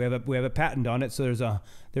spring. We have a patent on it. So there's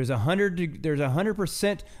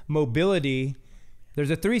 100% mobility. There's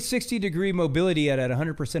a 360 degree mobility at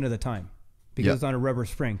 100% of the time. because it's on a rubber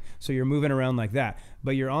spring. So you're moving around like that,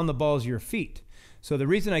 but you're on the balls of your feet. So the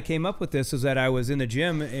reason I came up with this is that I was in the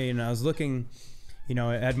gym and I was looking, you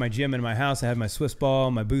know, I had my gym in my house. I had my Swiss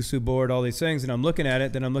ball, my Busu board, all these things. And I'm looking at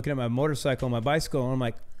it. Then I'm looking at my motorcycle, my bicycle. And I'm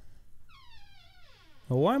like,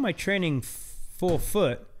 well, why am I training full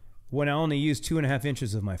foot when I only use 2.5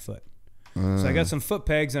 inches of my foot? So I got some foot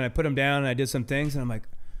pegs and I put them down and I did some things. And I'm like,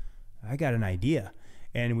 I got an idea.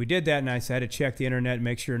 And we did that, and I had to check the internet and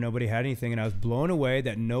make sure nobody had anything. And I was blown away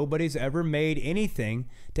that nobody's ever made anything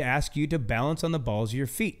to ask you to balance on the balls of your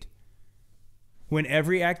feet, when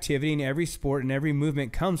every activity and every sport and every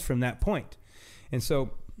movement comes from that point. And so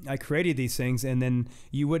I created these things, and then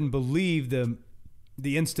you wouldn't believe the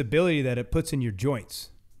instability that it puts in your joints.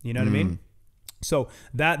 You know what I mean? So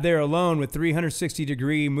that there alone, with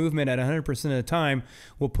 360-degree movement at 100% of the time,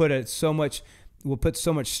 will put so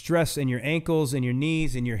much stress in your ankles and your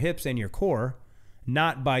knees and your hips and your core,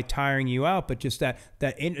 not by tiring you out, but just that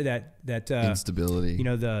instability. You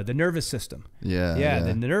know, the nervous system. Yeah.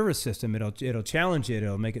 The nervous system. It'll challenge it.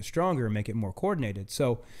 It'll make it stronger, make it more coordinated.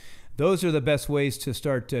 So those are the best ways to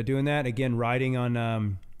start doing that. Again, riding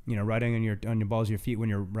on riding on your balls of your feet when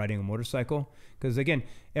you're riding a motorcycle. Because again,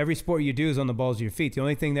 every sport you do is on the balls of your feet. The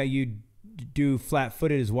only thing that you do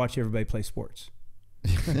flat-footed is watch everybody play sports.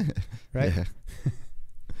 Right?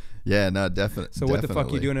 Yeah, no, definitely. So what the fuck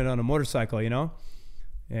are you doing it on a motorcycle, you know?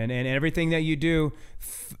 And everything that you do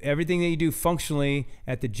functionally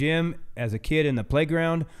at the gym, as a kid in the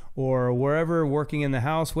playground, or wherever, working in the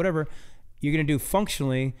house, whatever, you're going to do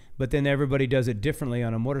functionally, but then everybody does it differently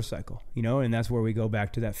on a motorcycle, you know? And that's where we go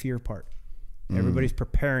back to that fear part. Everybody's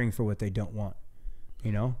preparing for what they don't want.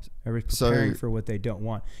 You know, everybody's preparing for what they don't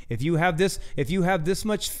want. If you have this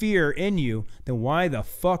much fear in you, then why the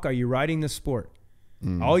fuck are you riding this sport?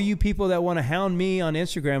 All you people that want to hound me on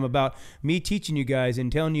Instagram about me teaching you guys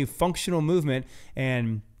and telling you functional movement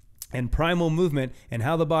and primal movement and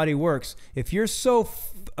how the body works, if you're so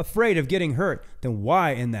afraid of getting hurt, then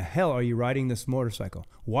why in the hell are you riding this motorcycle?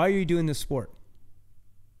 Why are you doing this sport?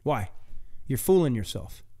 Why? You're fooling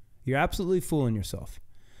yourself. You're absolutely fooling yourself,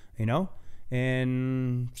 you know?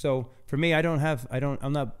 And so for me, I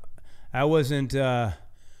wasn't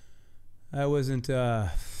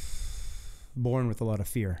born with a lot of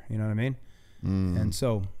fear, you know what I mean? And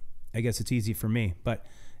so I guess it's easy for me, but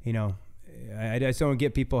you know, I just don't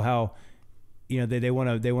get people how, you know, they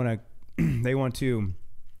want to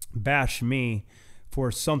bash me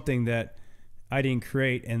for something that I didn't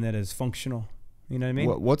create and that is functional. You know what I mean?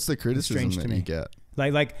 What's the criticism that you get?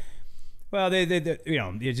 Well, they you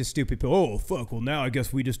know, they're just stupid people. Oh, fuck. Well, now I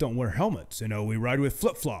guess we just don't wear helmets. You know, we ride with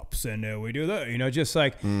flip flops and we do that. You know, just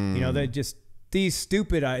like, you know, they just these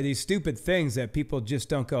stupid things that people just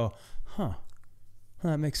don't go,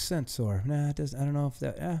 that makes sense, or nah, it doesn't. I don't know if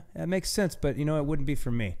that makes sense, but you know, it wouldn't be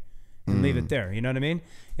for me. And leave it there. You know what I mean?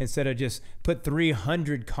 Instead of just put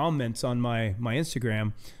 300 comments on my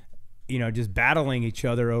Instagram, you know, just battling each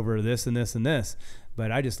other over this and this and this.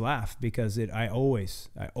 But I just laugh because I always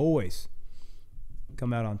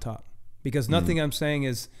come out on top, because nothing I'm saying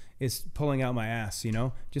is pulling out my ass, you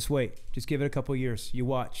know? Just wait. Just give it a couple years. You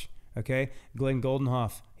watch, okay? Glenn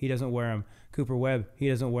Goldenhoff, he doesn't wear them. Cooper Webb, he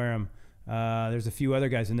doesn't wear them. There's a few other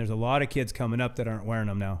guys, and there's a lot of kids coming up that aren't wearing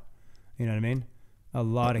them now. You know what I mean? A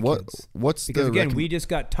lot of kids. Because again, we just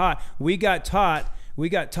got taught. We got taught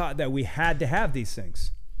that we had to have these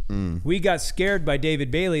things. We got scared by David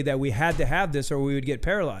Bailey that we had to have this or we would get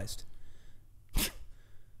paralyzed.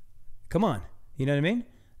 Come on. You know what I mean?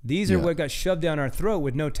 These are what got shoved down our throat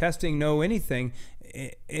with no testing, no anything.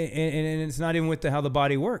 And it's not even with how the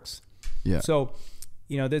body works. Yeah. So,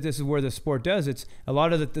 you know, this is where the sport does. It's a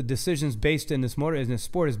lot of the decisions based in this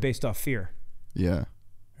sport is based off fear. Yeah.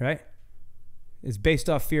 Right? It's based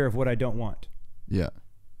off fear of what I don't want. Yeah.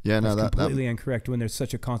 Yeah. That's completely incorrect when there's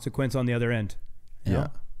such a consequence on the other end. You know?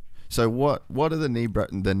 So what are the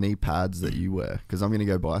knee pads that you wear? Because I'm going to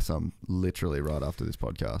go buy some literally right after this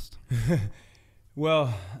podcast.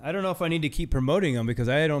 Well, I don't know if I need to keep promoting them because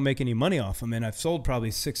I don't make any money off them, and I've sold probably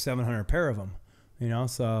 600-700 pair of them. You know,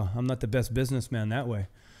 so I'm not the best businessman that way.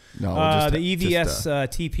 No, the EVS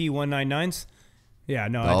TP 199s. Yeah,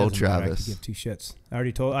 no, I doesn't matter. I could give two shits. I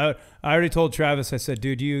already told Travis. I said,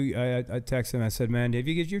 dude, I texted him. I said, man, if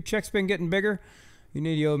your check's been getting bigger, you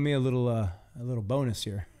need to owe me a little bonus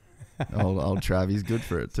here. old Trav, he's good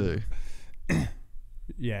for it too.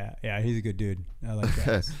 Yeah, he's a good dude. I like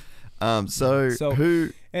Travis. So who?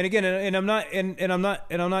 And again, and I'm not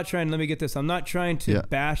trying. Let me get this. I'm not trying to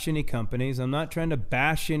bash any companies. I'm not trying to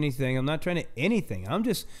bash anything. I'm not trying to anything. I'm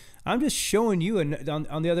just showing you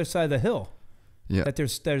on the other side of the hill. Yeah. That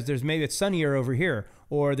there's maybe it's sunnier over here,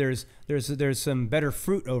 or there's some better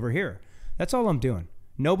fruit over here. That's all I'm doing.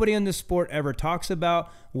 Nobody in this sport ever talks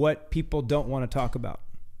about what people don't want to talk about.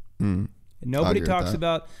 Nobody talks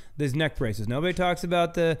about these neck braces. Nobody talks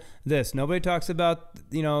about this. Nobody talks about,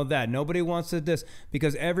 that. Nobody wants to this,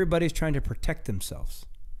 because everybody's trying to protect themselves.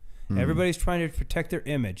 Everybody's trying to protect their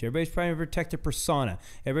image. Everybody's trying to protect their persona.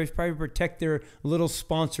 Everybody's trying to protect their little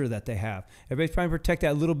sponsor that they have. Everybody's trying to protect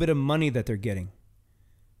that little bit of money that they're getting.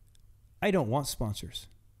 I don't want sponsors.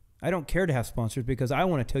 I don't care to have sponsors, because I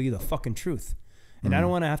want to tell you the fucking truth. And I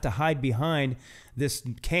don't want to have to hide behind this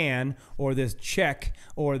can or this check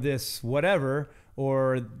or this whatever,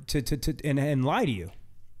 or and lie to you.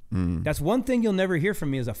 That's one thing you'll never hear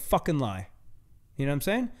from me, is a fucking lie. You know what I'm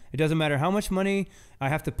saying? It doesn't matter how much money I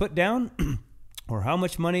have to put down or how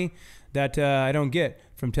much money that I don't get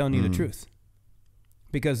from telling you the truth.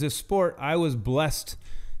 Because this sport, I was blessed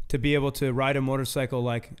to be able to ride a motorcycle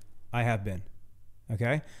like I have been.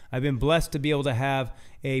 Okay? I've been blessed to be able to have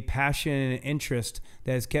a passion and interest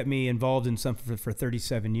that has kept me involved in something for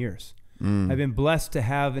 37 years. I've been blessed to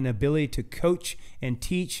have an ability to coach and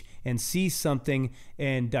teach and see something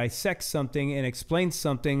and dissect something and explain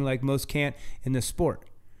something like most can't in the sport.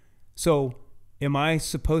 So am I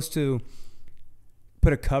supposed to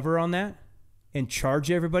put a cover on that and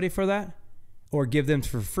charge everybody for that, or give them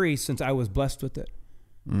for free since I was blessed with it?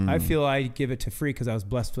 I feel I give it to free because I was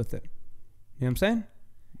blessed with it. You know what I'm saying?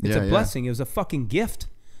 It's a blessing. It was a fucking gift.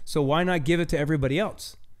 So why not give it to everybody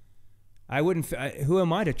else? Who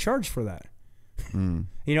am I to charge for that?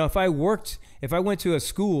 If I went to a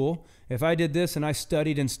school, if I did this and I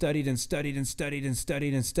studied and studied and studied and studied and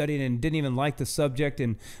studied and studied and didn't even like the subject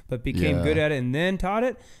but became good at it and then taught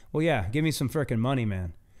it, well, yeah, give me some freaking money,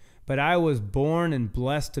 man. But I was born and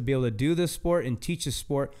blessed to be able to do this sport and teach this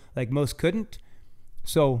sport like most couldn't.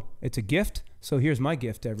 So it's a gift. So here's my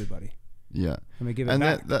gift to everybody. Yeah. Let me give it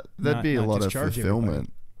back. That'd be a lot of fulfillment.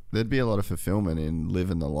 Everybody. There'd be a lot of fulfillment in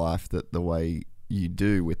living the life that the way you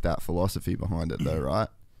do with that philosophy behind it, though, right?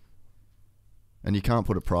 And you can't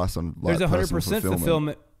put a price on like there's 100%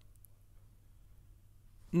 fulfillment.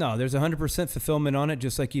 No, there's 100% fulfillment on it.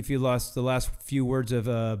 Just like if you lost the last few words of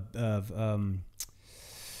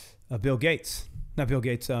Bill Gates, not Bill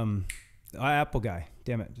Gates, Apple guy.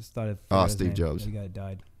 Damn it, just thought of Steve Jobs. The guy that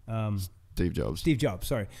died. Steve Jobs. Steve Jobs.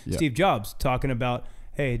 Sorry, yeah. Steve Jobs talking about,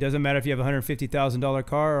 hey, it doesn't matter if you have a $150,000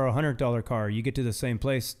 car or a $100 car, you get to the same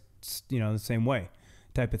place, the same way,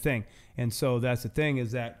 type of thing. And so that's the thing,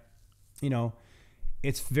 is that,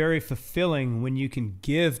 it's very fulfilling when you can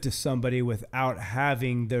give to somebody without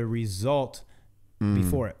having the result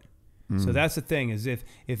before it. So that's the thing, is if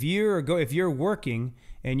you're working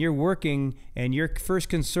and your first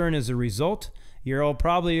concern is a result, you're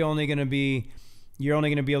probably only going to be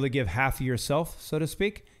able to give half of yourself, so to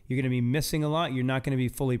speak. You're going to be missing a lot. You're not going to be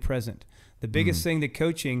fully present. The biggest thing to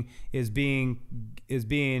coaching is being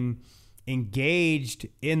engaged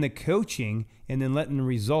in the coaching and then letting the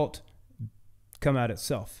result come out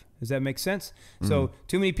itself. Does that make sense? So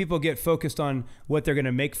too many people get focused on what they're going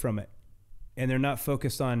to make from it, and they're not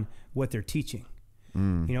focused on what they're teaching.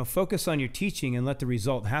 Focus on your teaching and let the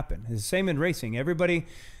result happen. It's the same in racing. Everybody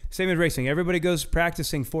goes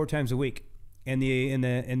practicing 4 times a week. And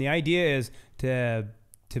the idea is to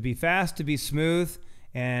be fast, to be smooth,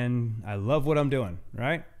 and I love what I'm doing,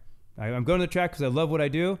 right? I'm going to the track because I love what I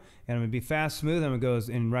do, and I'm going to be fast, smooth, and I'm going to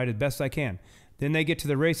go and ride as best I can. Then they get to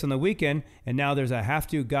the race on the weekend, and now there's a have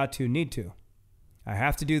to, got to, need to. I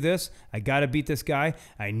have to do this. I got to beat this guy.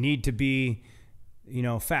 I need to be,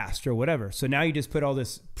 fast or whatever. So now you just put all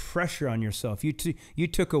this pressure on yourself. You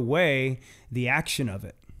took away the action of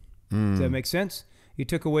it. Does that make sense? You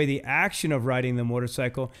took away the action of riding the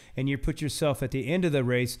motorcycle, and you put yourself at the end of the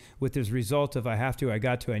race with this result of I have to, I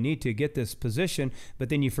got to, I need to get this position, but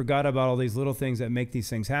then you forgot about all these little things that make these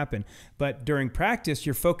things happen. But during practice,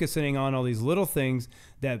 you're focusing on all these little things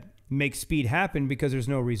that make speed happen because there's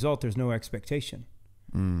no result, there's no expectation.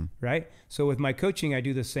 Right? So with my coaching, I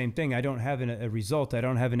do the same thing. I don't have a result. I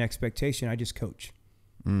don't have an expectation. I just coach.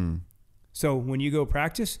 So when you go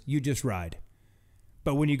practice, you just ride.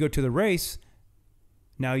 But when you go to the race,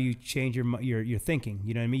 now you change your thinking.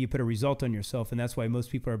 You know what I mean? You put a result on yourself, and that's why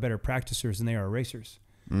most people are better practicers than they are racers.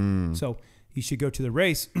 So you should go to the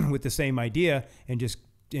race with the same idea and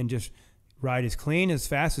just ride as clean, as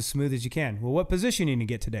fast, as smooth as you can. Well, what position you need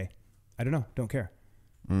to get today? I don't know. Don't care.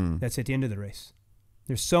 That's at the end of the race.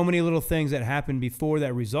 There's so many little things that happen before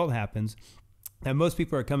that result happens that most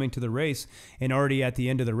people are coming to the race and already at the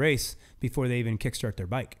end of the race before they even kickstart their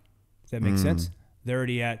bike. Does that make sense? They're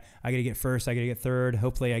already at, I got to get first, I got to get third,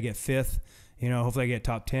 hopefully I get fifth, hopefully I get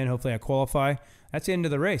top 10, hopefully I qualify. That's the end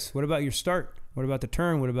of the race. What about your start? What about the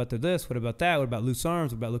turn? What about the this? What about that? What about loose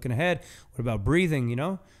arms? What about looking ahead? What about breathing? You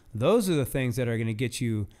know, those are the things that are going to get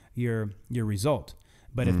you your result.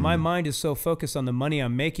 But if my mind is so focused on the money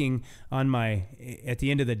I'm making at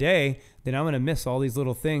the end of the day, then I'm going to miss all these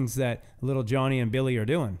little things that little Johnny and Billy are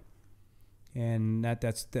doing. And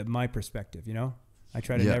that's my perspective, you know? I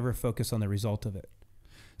try to never focus on the result of it.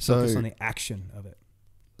 Focus on the action of it.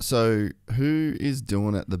 So who is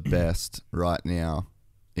doing it the best right now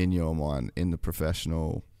in your mind in the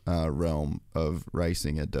professional realm of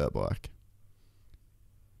racing a dirt bike?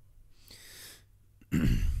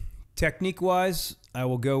 Technique wise, I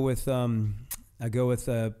will go with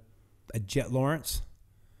a Jet Lawrence.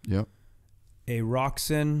 Yep. A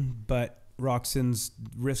Roxon, but Roxon's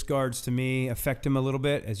wrist guards to me affect him a little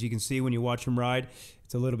bit. As you can see when you watch him ride,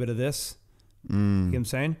 it's a little bit of this. You know what I'm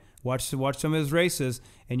saying? Watch some of his races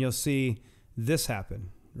and you'll see this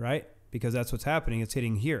happen, right? Because that's what's happening. It's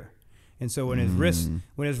hitting here. And so when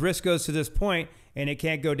his wrist goes to this point and it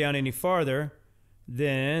can't go down any farther,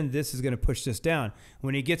 then this is going to push this down.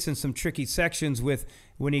 When he gets in some tricky sections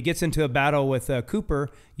when he gets into a battle with Cooper,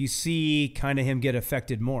 you see kind of him get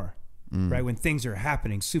affected more, right? When things are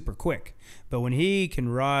happening super quick. But when he can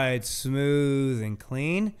ride smooth and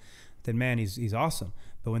clean, then man, he's awesome.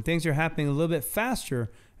 But when things are happening a little bit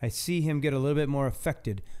faster, I see him get a little bit more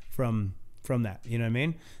affected from that. You know what I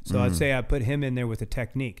mean? So I'd say I put him in there with a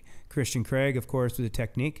technique. Christian Craig, of course, with a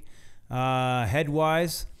technique.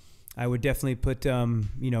 Head-wise, I would definitely put,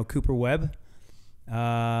 Cooper Webb.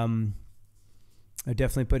 I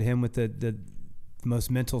definitely put him with the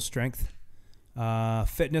most mental strength.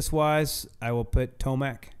 Fitness-wise, I will put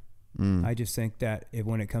Tomac. I just think that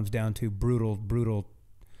when it comes down to brutal,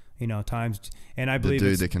 times, and I believe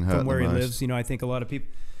it's from where he lives. I think a lot of people.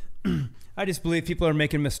 I just believe people are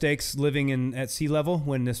making mistakes living at sea level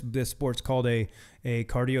when this sport's called a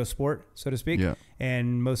cardio sport, so to speak. Yeah.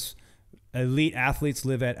 And most elite athletes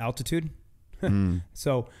live at altitude.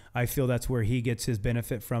 So I feel that's where he gets his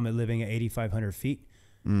benefit from it, living at 8,500 feet.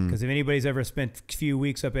 Because if anybody's ever spent a few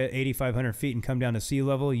weeks up at 8,500 feet and come down to sea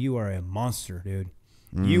level, you are a monster, dude.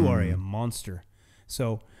 You are a monster.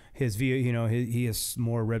 So his view, he has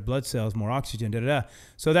more red blood cells, more oxygen,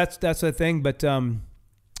 So that's the thing. But,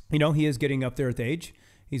 he is getting up there at the age.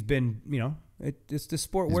 He's been, it's the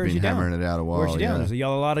sport wears you down. He's been hammering it out a while. Wears you down. There's a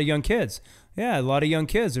lot of young kids. Yeah, a lot of young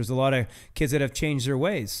kids. There's a lot of kids that have changed their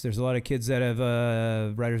ways. There's a lot of kids that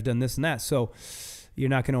have riders done this and that. So you're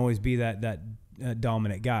not going to always be that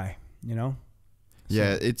dominant guy,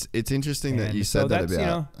 Yeah, it's interesting that you said that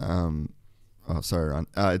about. Oh, sorry, Ron.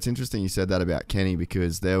 It's interesting you said that about Kenny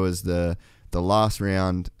because there was the last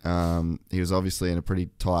round. He was obviously in a pretty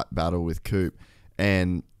tight battle with Coop,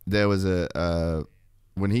 and there was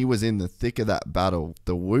when he was in the thick of that battle,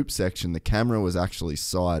 the whoop section, the camera was actually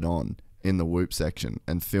side on in the whoop section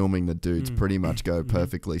and filming the dudes pretty much go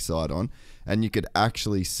perfectly side on, and you could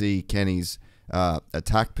actually see Kenny's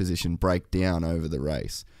attack position break down over the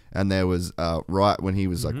race. And there was right when he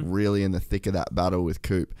was like really in the thick of that battle with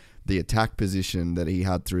Coop, the attack position that he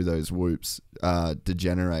had through those whoops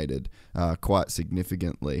degenerated quite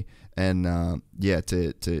significantly. And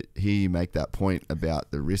to hear you make that point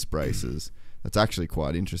about the wrist braces, that's actually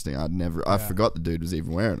quite interesting. I forgot the dude was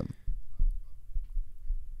even wearing them.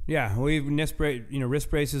 Yeah, we wrist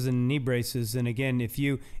braces and knee braces. And again, if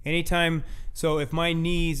my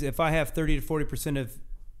knees, if I have 30 to 40% of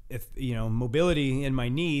mobility in my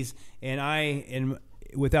knees, and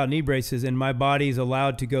without knee braces, and my body's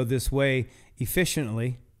allowed to go this way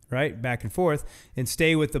efficiently, right, back and forth, and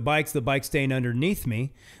stay with the bike staying underneath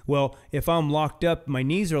me. Well, if I'm locked up, my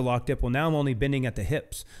knees are locked up. Well, now I'm only bending at the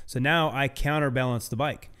hips. So now I counterbalance the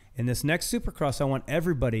bike. In this next Supercross, I want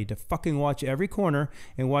everybody to fucking watch every corner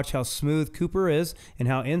and watch how smooth Cooper is and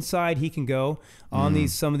how inside he can go on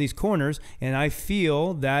some of these corners. And I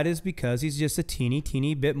feel that is because he's just a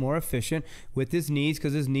teeny bit more efficient with his knees,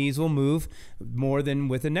 because his knees will move more than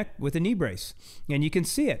with a knee brace. And you can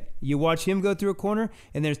see it. You watch him go through a corner,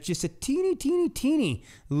 and there's just a teeny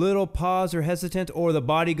little pause or hesitant, or the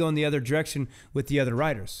body going the other direction with the other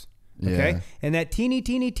riders. Okay, yeah. And that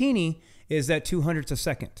teeny is that 200ths a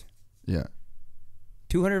second. Yeah.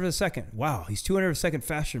 200 of a second. Wow, he's 200 of a second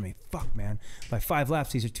faster than me. Fuck, man. By 5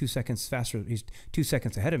 laps, he's 2 seconds faster. He's 2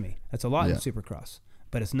 seconds ahead of me. That's a lot in Supercross,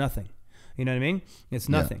 but it's nothing. You know what I mean? It's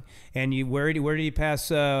nothing. Yeah. And where did he pass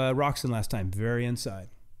Roxon last time? Very inside.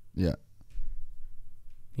 Yeah.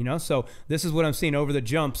 So this is what I'm seeing over the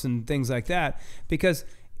jumps and things like that, because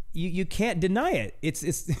you can't deny it.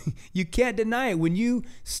 It's you can't deny it. When you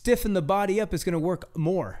stiffen the body up, it's going to work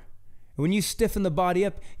more. When you stiffen the body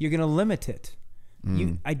up, you're going to limit it.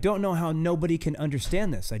 I don't know how nobody can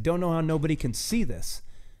understand this. I don't know how nobody can see this.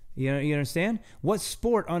 You understand? What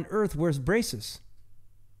sport on earth wears braces?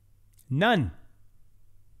 None.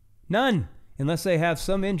 Unless they have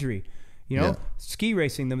some injury. Ski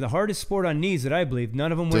racing, the hardest sport on knees that I believe,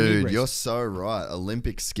 none of them wear knee braces. Dude, you're so right.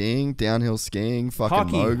 Olympic skiing, downhill skiing,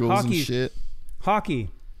 fucking moguls and shit. Hockey,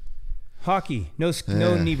 no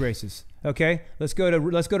knee braces. Okay, let's go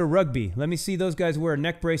to rugby. Let me see those guys wear a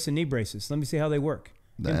neck brace and knee braces. Let me see how they work.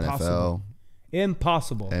 The Impossible. NFL,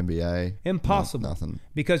 Impossible. NBA, Impossible. Nothing.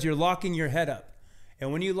 Because you're locking your head up,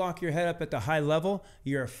 and when you lock your head up at the high level,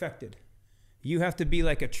 you're affected. You have to be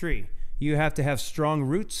like a tree. You have to have strong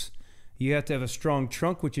roots. You have to have a strong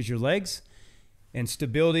trunk, which is your legs, and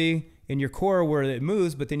stability in your core where it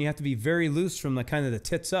moves, but then you have to be very loose from the kind of the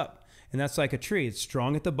tits up. And that's like a tree. It's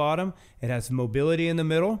strong at the bottom. It has mobility in the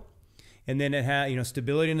middle. And then it has,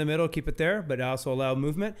 stability in the middle, keep it there, but also allow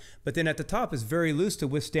movement. But then at the top is very loose to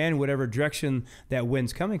withstand whatever direction that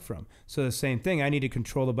wind's coming from. So the same thing, I need to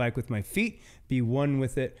control the bike with my feet, be one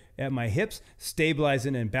with it at my hips, stabilize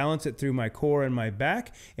it and balance it through my core and my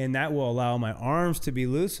back. And that will allow my arms to be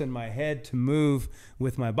loose and my head to move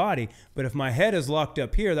with my body. But if my head is locked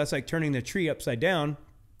up here, that's like turning the tree upside down,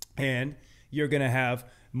 and you're going to have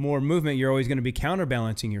more movement. You're always going to be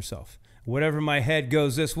counterbalancing yourself. Whatever my head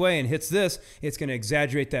goes this way and hits this, it's going to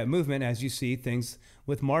exaggerate that movement, as you see things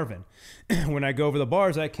with Marvin. When I go over the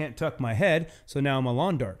bars, I can't tuck my head, so now I'm a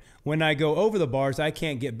lawn dart. When I go over the bars, I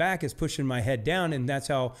can't get back. It's pushing my head down, and that's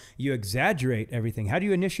how you exaggerate everything. How do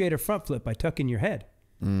you initiate a front flip? By tucking your head.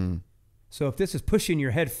 So if this is pushing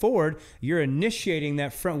your head forward, you're initiating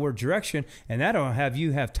that frontward direction, and that'll have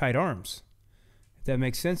you have tight arms. If that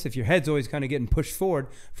makes sense? If your head's always kind of getting pushed forward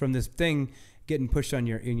from this thing getting pushed on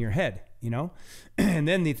in your head, And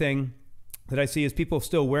then the thing that I see is people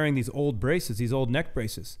still wearing these old braces, these old neck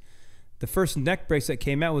braces. The first neck brace that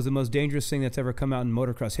came out was the most dangerous thing that's ever come out in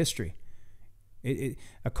motocross history. A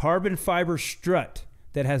carbon fiber strut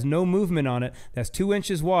that has no movement on it, that's 2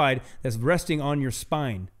 inches wide, that's resting on your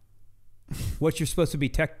spine. What you're supposed to be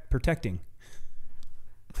protecting.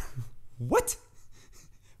 What?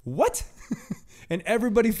 And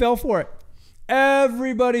everybody fell for it.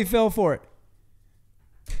 Everybody fell for it.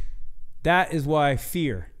 That is why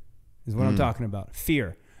fear is what I'm talking about.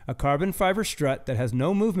 Fear. A carbon fiber strut that has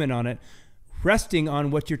no movement on it, resting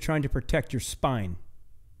on what you're trying to protect, your spine.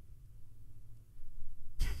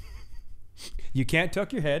 You can't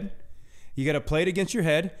tuck your head. You got to plate against your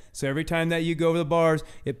head. So every time that you go over the bars,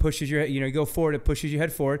 it pushes your head, you go forward, it pushes your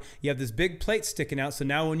head forward. You have this big plate sticking out. So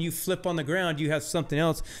now when you flip on the ground, you have something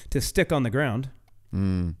else to stick on the ground.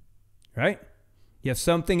 Right? You have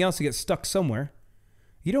something else to get stuck somewhere.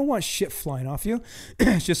 You don't want shit flying off you.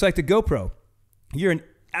 It's just like the GoPro. You're an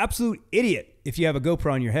absolute idiot if you have a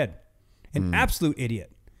GoPro on your head. An absolute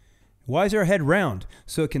idiot. Why is our head round?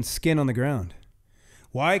 So it can skin on the ground.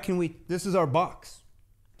 Why can we, this is our box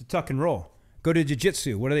to tuck and roll. Go to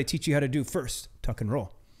jiu-jitsu. What do they teach you how to do first? Tuck and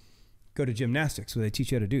roll. Go to gymnastics. What do they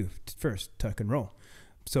teach you how to do first? Tuck and roll.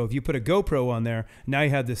 So if you put a GoPro on there, now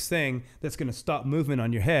you have this thing that's going to stop movement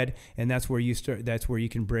on your head, and that's where you start. That's where you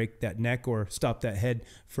can break that neck or stop that head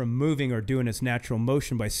from moving or doing its natural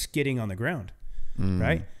motion by skidding on the ground.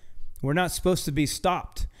 Right? We're not supposed to be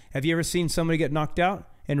stopped. Have you ever seen somebody get knocked out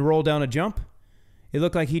and roll down a jump? It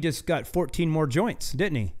looked like he just got 14 more joints,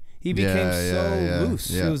 didn't he? He became so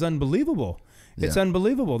loose. It was unbelievable. It's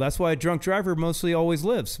unbelievable. That's why a drunk driver mostly always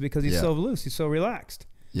lives, because he's so loose. He's so relaxed.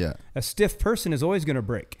 Yeah. A stiff person is always going to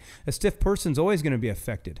break. A stiff person's always going to be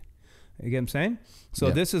affected. You get what I'm saying? So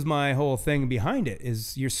this is my whole thing behind it,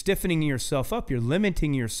 is you're stiffening yourself up. You're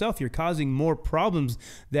limiting yourself. You're causing more problems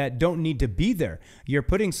that don't need to be there. You're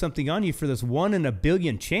putting something on you for this 1 in a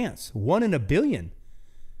billion chance. 1 in a billion.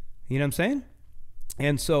 You know what I'm saying?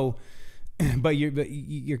 And so, but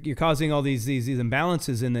you're causing all these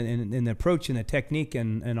imbalances in the approach and the technique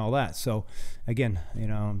and all that. So again,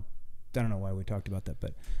 I don't know why we talked about that,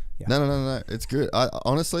 but yeah. No. It's good. I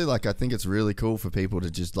honestly, I think it's really cool for people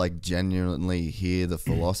to just genuinely hear the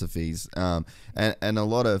philosophies. And a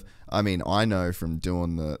lot of, I know from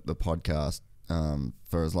doing the podcast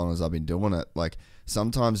for as long as I've been doing it,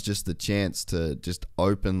 sometimes just the chance to just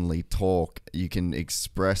openly talk, you can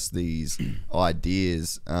express these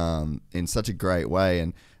ideas in such a great way.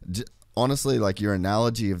 And honestly, your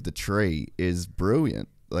analogy of the tree is brilliant.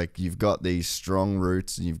 You've got these strong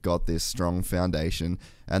roots and you've got this strong foundation,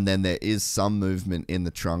 and then there is some movement in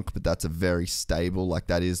the trunk, but that's a very stable,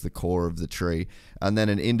 that is the core of the tree. And then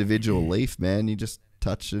an individual leaf, man, you just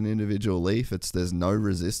touch an individual leaf, there's no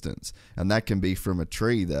resistance, and that can be from a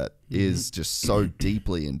tree that is just so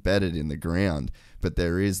deeply embedded in the ground, but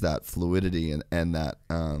there is that fluidity and that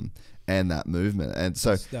movement, and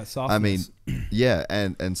so that softness. I mean, yeah,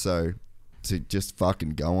 and so to just fucking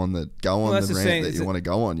go on the rant that you want to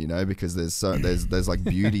go on, you know, because there's like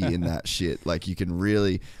beauty in that shit. Like you can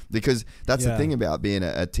really, because that's the thing about being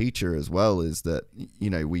a teacher as well, is that, you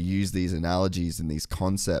know, we use these analogies and these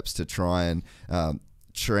concepts to try and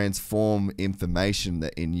transform information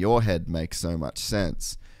that in your head makes so much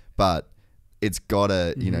sense, but it's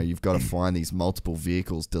gotta, you know, you've got to find these multiple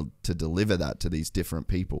vehicles to deliver that to these different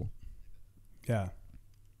people.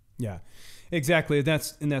 Yeah, exactly.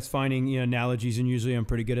 That's finding, you know, analogies, and usually I'm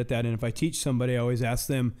pretty good at that. And if I teach somebody, I always ask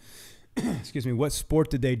them, excuse me, what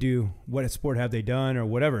sport did they do? What sport have they done, or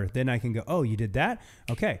whatever? Then I can go, oh, you did that?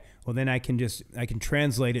 Okay. Well, then I can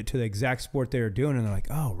translate it to the exact sport they were doing, and they're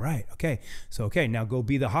like, oh, right, okay. So okay, now go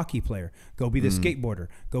be the hockey player, go be the skateboarder,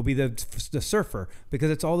 go be the surfer,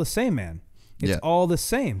 because it's all the same, man. It's all the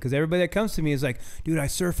same, because everybody that comes to me is like, dude, I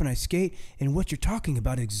surf and I skate, and what you're talking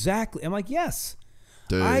about exactly. I'm like, yes.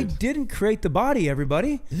 Dude. I didn't create the body,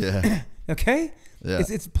 everybody. Yeah. Okay? Yeah.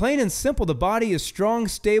 It's plain and simple. The body is strong,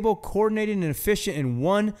 stable, coordinated, and efficient in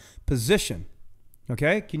one position.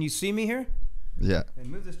 Okay? Can you see me here? Yeah.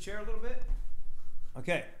 And move this chair a little bit.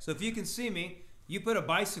 Okay. So if you can see me, you put a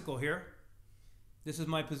bicycle here. This is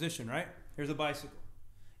my position, right? Here's a bicycle.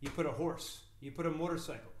 You put a horse. You put a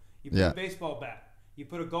motorcycle. You put a baseball bat. You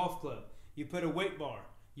put a golf club. You put a weight bar.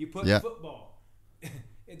 You put football.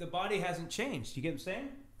 The body hasn't changed. You get what I'm saying?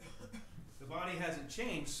 The body hasn't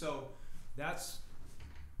changed. So that's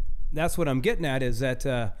what I'm getting at, is that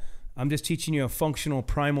I'm just teaching you a functional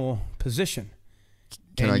primal position.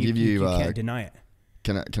 Can I give you? You can't deny it.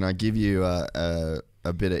 Can I give you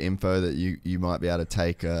a bit of info that you might be able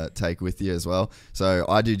to take with you as well? So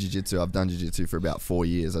I do jiu-jitsu. I've done jiu-jitsu for about 4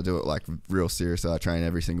 years. I do it like real serious. I train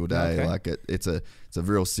every single day. Okay. Like it's a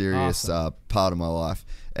real serious part of my life.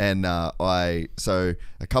 And so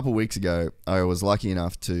a couple weeks ago, I was lucky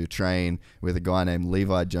enough to train with a guy named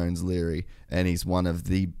Levi Jones Leary, and he's one of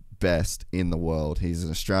the best in the world. He's an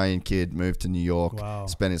Australian kid, moved to New York,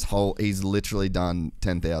 spent he's literally done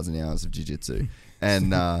 10,000 hours of jiu-jitsu.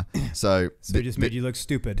 And so it just made you look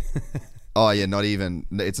stupid. Oh yeah, not even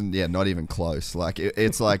close. Like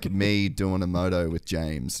it's like me doing a moto with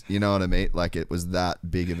James. You know what I mean? Like it was that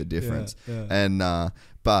big of a difference. Yeah. And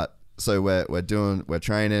but so we're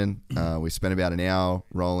training. We spent about an hour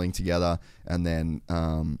rolling together, and then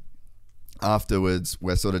afterwards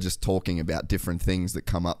we're sort of just talking about different things that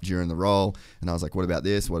come up during the roll. And I was like, what about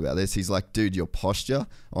this? What about this? He's like, dude, your posture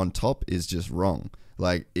on top is just wrong.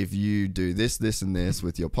 Like if you do this, this, and this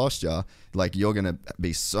with your posture, like you're going to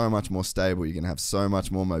be so much more stable. You're going to have so much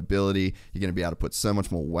more mobility. You're going to be able to put so much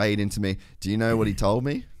more weight into me. Do you know what he told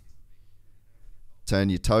me? Turn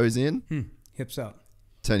your toes in. Hips out.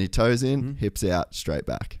 Turn your toes in, hips out, straight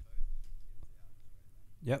back.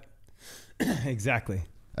 Yep. Exactly.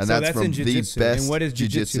 And so that's from the best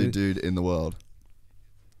jiu-jitsu dude in the world.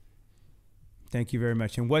 Thank you very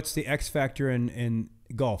much. And what's the X factor in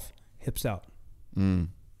golf? Hips out.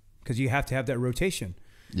 Because you have to have that rotation.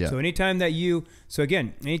 Yeah. So anytime that you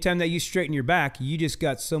straighten your back, you just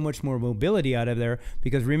got so much more mobility out of there,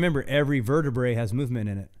 because remember, every vertebrae has movement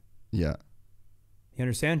in it. Yeah. You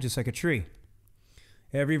understand? Just like a tree.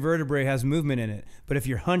 Every vertebrae has movement in it. But if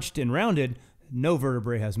you're hunched and rounded, no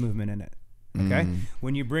vertebrae has movement in it. Okay?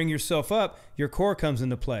 When you bring yourself up, your core comes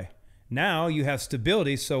into play. Now you have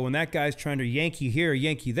stability, so when that guy's trying to yank you here,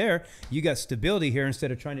 yank you there, you got stability here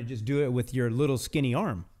instead of trying to just do it with your little skinny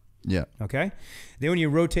arm. Yeah. Okay? Then when you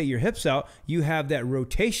rotate your hips out, you have that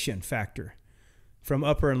rotation factor from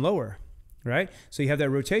upper and lower, right? So you have that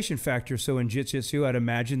rotation factor. So in jiu-jitsu, I'd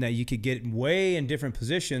imagine that you could get way in different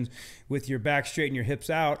positions with your back straight and your hips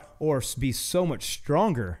out, or be so much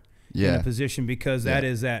stronger in a position, because that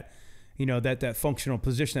is that, you know, that functional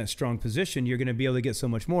position, that strong position, you're going to be able to get so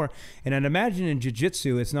much more. And I'd imagine in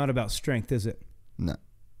jiu-jitsu, it's not about strength, is it? No.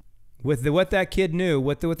 With what that kid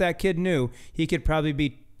knew, he could probably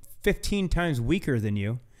be 15 times weaker than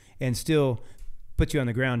you and still put you on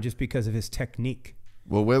the ground just because of his technique.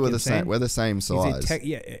 Well, we're the same size.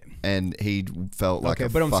 And he felt like a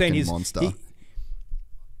fucking monster.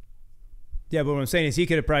 Yeah, but what I'm saying is he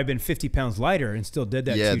could have probably been 50 pounds lighter and still did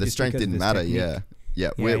that. Yeah, the strength didn't matter. Technique.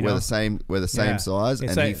 Yeah, we're the same. We're the same size,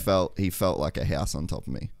 and like, he felt like a house on top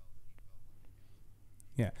of me.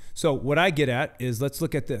 Yeah. So what I get at is, let's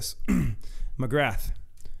look at this. McGrath,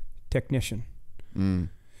 technician. You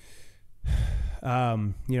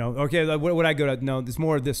know, okay. What would I go to? No, there's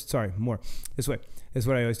more of this. Sorry, more this way. This is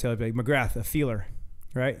what I always tell everybody. McGrath, a feeler.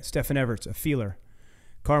 right? Stephen Everts, a feeler.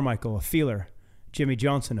 Carmichael, a feeler. Jimmy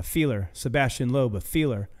Johnson, a feeler. Sebastian Loeb, a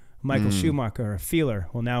feeler. Michael Schumacher, a feeler.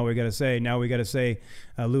 Well, now we got to say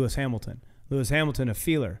Lewis Hamilton. Lewis Hamilton, a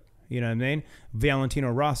feeler. You know what I mean?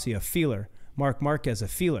 Valentino Rossi, a feeler. Marc Marquez, a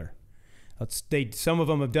feeler. Some of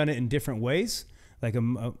them have done it in different ways. Like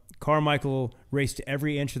Carmichael raced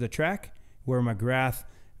every inch of the track, where McGrath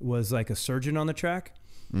was like a surgeon on the track.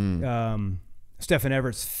 Stephen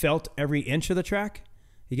Everts felt every inch of the track.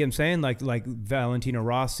 You get what I'm saying? Like Valentino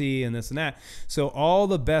Rossi and this and that. So all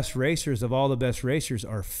the best racers of all the best racers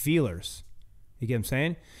are feelers. You get what I'm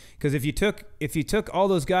saying? Because if you took all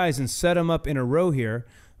those guys and set them up in a row here,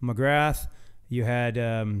 McGrath, you had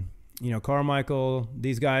Carmichael,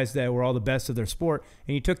 these guys that were all the best of their sport,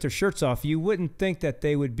 and you took their shirts off, you wouldn't think that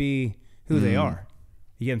they would be who they are.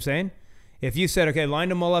 You get what I'm saying? If you said, okay, line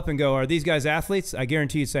them all up and go, are these guys athletes? I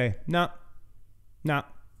guarantee you'd say, no.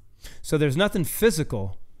 So there's nothing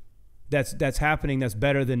physical that's happening that's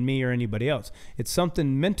better than me or anybody else. It's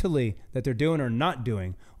something mentally that they're doing or not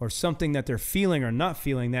doing, or something that they're feeling or not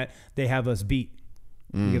feeling that they have us beat.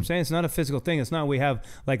 You know what I'm saying? It's not a physical thing. It's not we have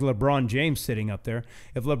like LeBron James sitting up there.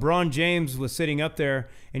 If LeBron James was sitting up there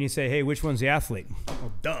and you say, hey, which one's the athlete?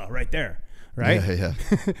 Oh, duh, right there. Right? Yeah.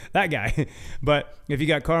 That guy. But if you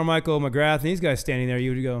got Carmichael, McGrath, and these guys standing there,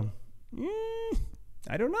 you would go,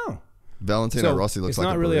 I don't know. Valentino Rossi looks like a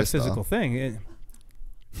barista. It's not really a physical thing.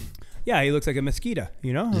 Yeah, he looks like a mosquito,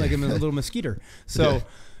 like a little mosquito. So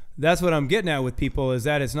that's what I'm getting at with people, is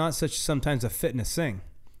that it's not sometimes a fitness thing.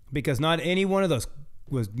 Because not any one of those,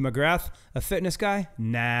 was McGrath a fitness guy?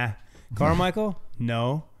 Nah. Carmichael?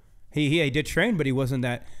 No. He did train, but he wasn't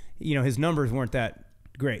that, his numbers weren't that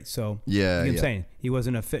great. So you know what I'm saying? He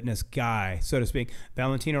wasn't a fitness guy, so to speak.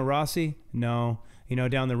 Valentino Rossi? No.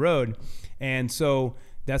 Down the road. And so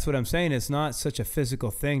that's what I'm saying. It's not such a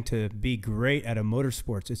physical thing to be great at a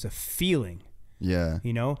motorsports. It's a feeling. Yeah.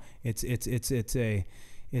 It's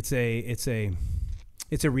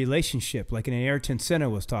a relationship, like an Ayrton Senna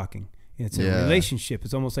was talking. It's a relationship.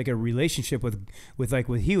 It's almost like a relationship with like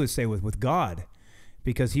what he would say with God,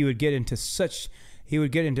 because he would get into such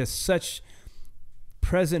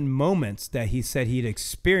present moments that he said he'd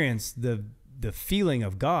experienced the feeling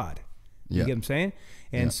of God. You get what I'm saying?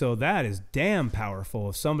 And so that is damn powerful.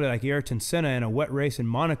 If somebody like Ayrton Senna in a wet race in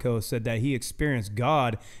Monaco said that he experienced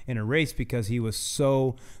God in a race because he was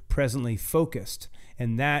so presently focused,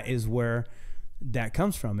 and that is where that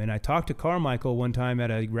comes from. And I talked to Carmichael one time at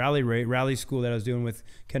a rally school that I was doing with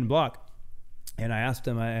Ken Block, and I asked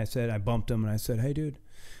him, I bumped him and I said, hey dude,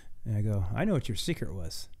 and I go, I know what your secret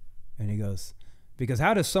was. And he goes, because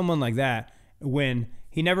how does someone like that, when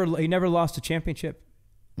he never lost a championship,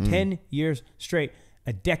 10 years straight,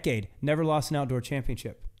 a decade, never lost an outdoor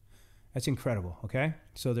championship. That's incredible, okay?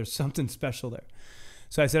 So there's something special there.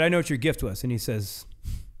 So I said, I know what your gift was. And he says,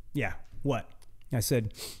 yeah, what? I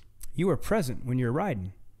said, you were present when you were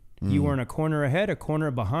riding. You weren't a corner ahead, a corner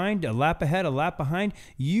behind, a lap ahead, a lap behind.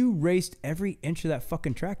 You raced every inch of that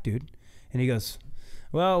fucking track, dude. And he goes,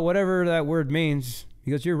 well, whatever that word means. He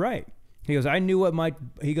goes, you're right. He goes, I knew what my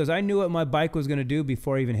bike was going to do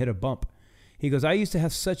before I even hit a bump. He goes, I used to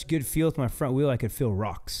have such good feel with my front wheel, I could feel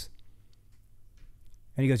rocks.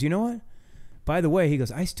 And he goes, you know what? By the way, he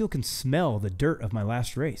goes, I still can smell the dirt of my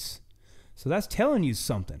last race. So that's telling you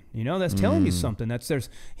something, that's telling you something.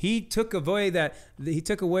 He took away,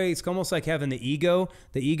 it's almost like having the ego.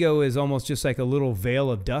 The ego is almost just like a little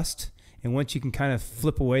veil of dust. And once you can kind of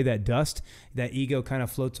flip away that dust, that ego kind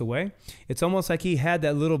of floats away. It's almost like he had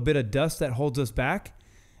that little bit of dust that holds us back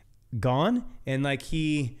gone. And like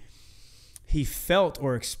he felt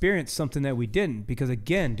or experienced something that we didn't, because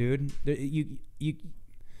again, dude,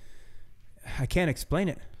 I can't explain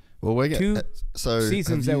it. Well, we get two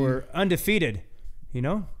seasons that were undefeated,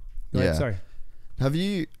 Go ahead, sorry. Have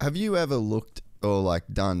you ever looked or like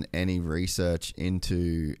done any research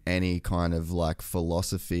into any kind of like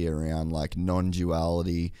philosophy around like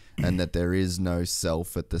non-duality and that there is no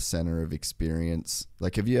self at the center of experience?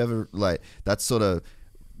 Like, have you ever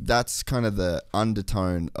that's kind of the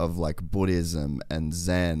undertone of like Buddhism and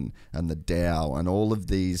Zen and the Tao and all of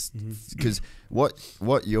these, because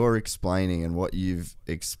what you're explaining and what you've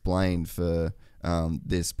explained for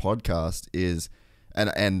this podcast is,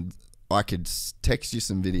 and I could text you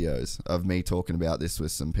some videos of me talking about this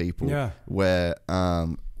with some people where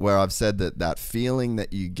I've said that feeling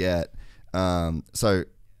that you get, so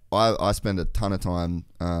I spend a ton of time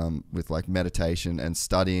with like meditation and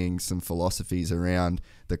studying some philosophies around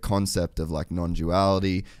the concept of like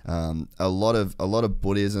non-duality. A lot of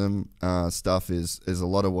Buddhism stuff is a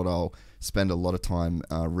lot of what I'll spend a lot of time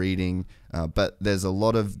reading. But there's a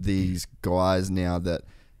lot of these guys now that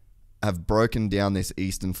have broken down this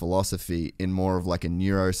Eastern philosophy in more of like a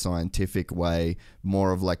neuroscientific way,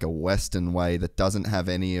 more of like a Western way that doesn't have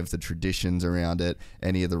any of the traditions around it,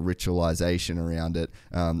 any of the ritualization around it.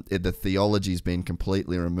 The theology's been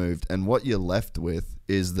completely removed. And what you're left with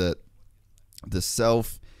is that the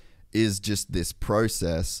self is just this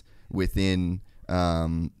process within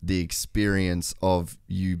the experience of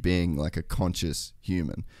you being like a conscious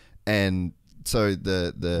human. And so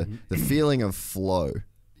the feeling of flow,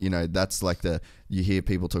 you know, that's like you hear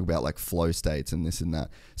people talk about like flow states and this and that.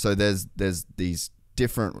 So there's these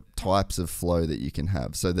different types of flow that you can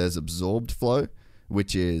have. So there's absorbed flow,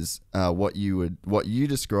 which is what you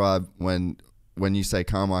describe when you say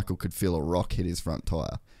Carmichael could feel a rock hit his front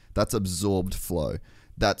tire. That's absorbed flow.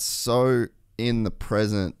 That's so in the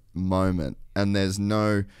present moment, and there's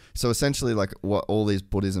no, so essentially like what all these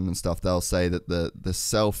Buddhism and stuff, they'll say that the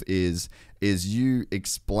self is you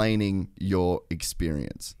explaining your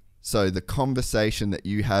experience. So the conversation that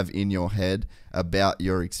you have in your head about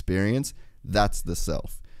your experience, that's the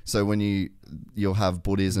self. So when you'll have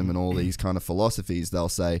Buddhism and all these kind of philosophies, they'll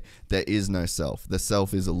say there is no self. The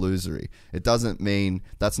self is illusory. It doesn't mean,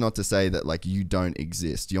 that's not to say that like you don't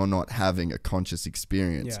exist. You're not having a conscious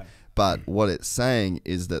experience. Yeah. But what it's saying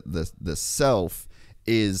is that the self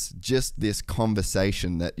is just this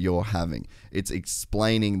conversation that you're having. It's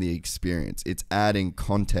explaining the experience. It's adding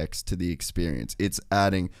context to the experience. It's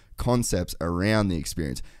adding concepts around the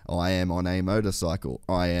experience. I am on a motorcycle.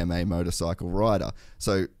 I am a motorcycle rider.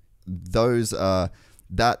 So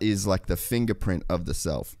that is like the fingerprint of the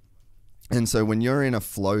self. And so when you're in a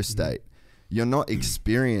flow state, you're not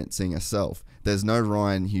experiencing a self. There's no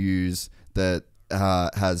Ryan Hughes that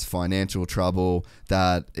has financial trouble,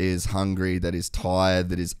 that is hungry, that is tired,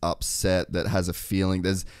 that is upset, that has a feeling.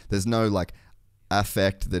 There's no like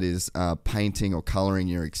affect that is painting or coloring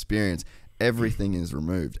your experience. Everything is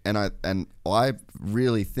removed. And I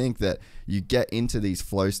really think that you get into these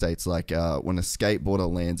flow states like when a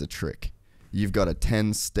skateboarder lands a trick. You've got a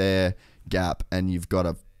 10 stair gap and you've got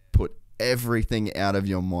to put everything out of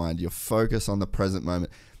your mind. Your focus on the present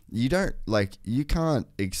moment. You can't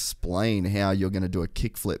explain how you're going to do a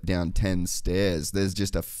kickflip down 10 stairs. There's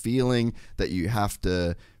just a feeling that you have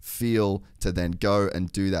to feel to then go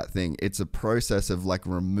and do that thing. It's a process of like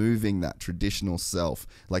removing that traditional self.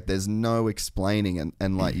 Like there's no explaining.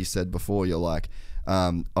 And like you said before, you're like,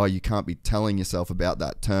 you can't be telling yourself about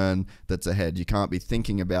that turn that's ahead. You can't be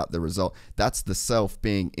thinking about the result. That's the self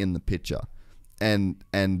being in the picture. And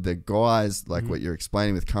the guys, like what you're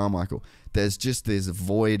explaining with Carmichael, there's just this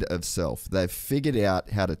void of self. They've figured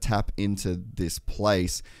out how to tap into this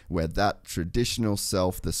place where that traditional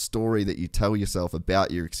self, the story that you tell yourself about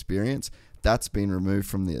your experience, that's been removed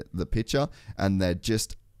from the picture. And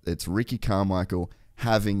it's Ricky Carmichael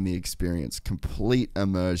having the experience, complete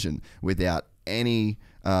immersion without any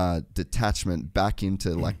detachment back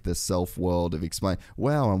into like the self world of explain,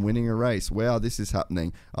 wow, I'm winning a race, wow, this is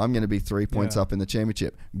happening, I'm going to be 3 points up in the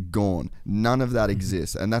championship. Gone. None of that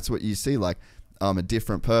exists. And that's what you see, like I'm a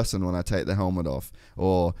different person when I take the helmet off,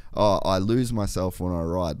 or I lose myself when I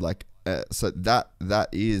ride, like so that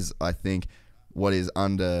is, I think, what is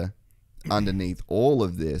underneath all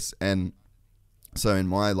of this. And so in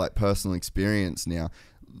my like personal experience now,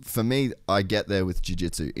 for me, I get there with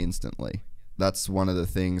jiu-jitsu instantly. That's one of the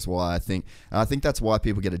things why I think that's why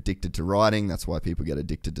people get addicted to riding. That's why people get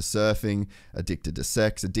addicted to surfing, addicted to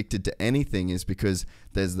sex, addicted to anything, is because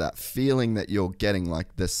there's that feeling that you're getting,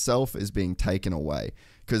 like the self is being taken away.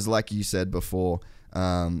 Because like you said before,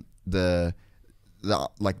 the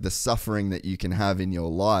suffering that you can have in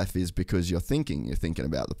your life is because you're thinking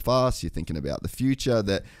about the past, you're thinking about the future.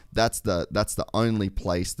 That's the only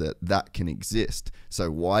place that can exist.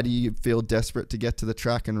 So why do you feel desperate to get to the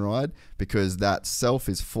track and ride? Because that self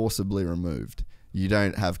is forcibly removed. You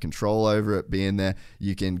don't have control over it being there.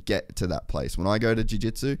 You can get to that place. When I go to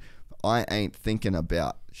jiu-jitsu, I ain't thinking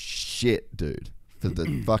about shit, dude. For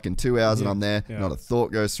the fucking 2 hours that I'm there, not a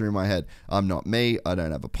thought goes through my head. I'm not me. I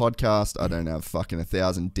don't have a podcast. I don't have fucking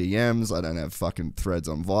 1,000 DMs. I don't have fucking threads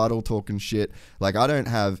on Vital talking shit. Like, I don't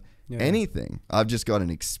have anything. I've just got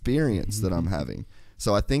an experience that I'm having.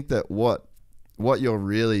 So I think that what you're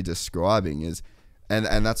really describing is,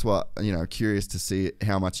 and that's what, you know, curious to see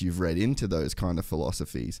how much you've read into those kind of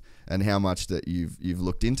philosophies and how much that you've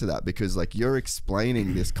looked into that, because like you're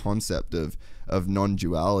explaining this concept of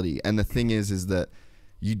non-duality. And the thing is that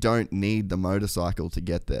you don't need the motorcycle to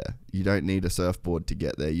get there. You don't need a surfboard to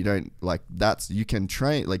get there. You don't like you can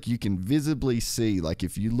train, like you can visibly see, like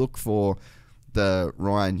if you look for the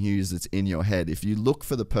Ryan Hughes that's in your head, if you look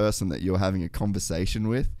for the person that you're having a conversation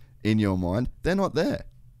with in your mind, they're not there.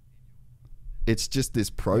 It's just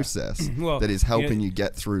this process that is helping you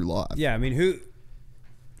get through life. Yeah. I mean,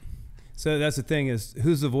 so that's the thing is,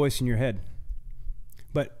 who's the voice in your head?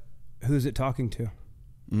 But who's it talking to?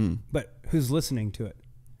 But who's listening to it?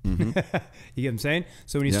 You get what I'm saying?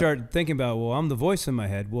 So when you start thinking about, well, I'm the voice in my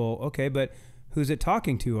head. Well, okay, but who's it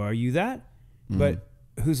talking to? Are you that? But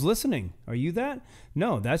who's listening? Are you that?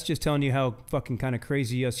 No, that's just telling you how fucking kind of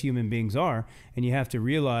crazy us human beings are. And you have to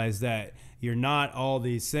realize that you're not all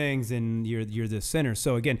these things, and you're the center.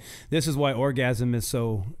 So again, this is why orgasm is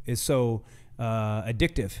so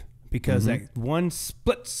addictive, because that one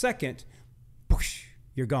split second, whoosh,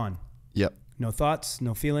 you're gone. Yep. No thoughts,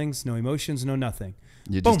 no feelings, no emotions, no nothing.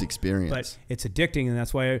 You Boom. just experience. But it's addicting, and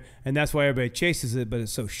that's why everybody chases it, but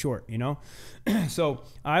it's so short, you know? So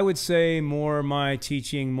I would say more my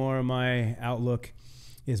teaching, more of my outlook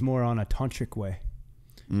is more on a tantric way.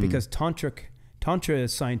 Because tantra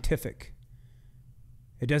is scientific.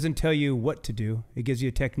 It doesn't tell you what to do. It gives you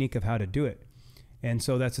a technique of how to do it. And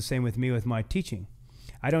so that's the same with me with my teaching.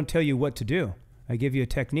 I don't tell you what to do. I give you a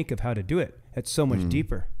technique of how to do it. It's so much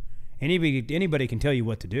deeper. Anybody can tell you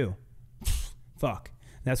what to do. Fuck.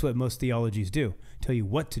 That's what most theologies do. Tell you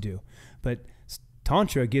what to do. But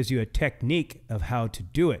Tantra gives you a technique of how to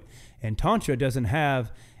do it. And Tantra doesn't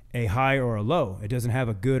have a high or a low. It doesn't have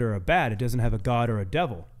a good or a bad. It doesn't have a God or a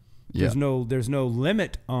devil. Yeah. There's no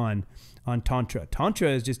limit on Tantra. Tantra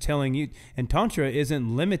is just telling you, and Tantra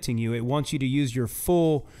isn't limiting you. It wants you to use your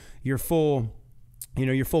full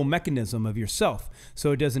mechanism of yourself.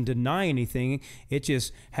 So it doesn't deny anything. It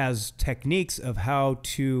just has techniques of how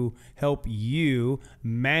to help you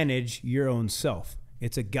manage your own self.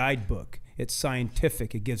 It's a guidebook. It's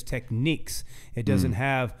scientific. It gives techniques. It doesn't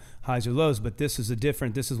have highs or lows, but this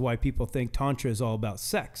is why people think Tantra is all about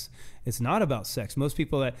sex. It's not about sex. Most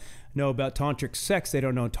people that know about tantric sex, they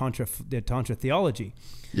don't know Tantra theology.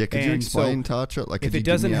 Yeah, could you explain Tantra? Like, if it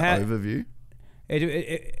doesn't have overview?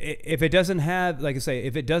 If it doesn't have, like I say,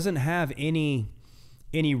 if it doesn't have any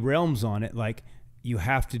realms on it, like you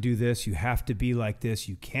have to do this, you have to be like this,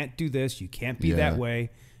 you can't do this, you can't be that way,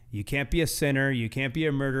 you can't be a sinner, you can't be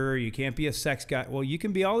a murderer, you can't be a sex guy. Well, you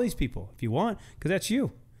can be all these people if you want, because that's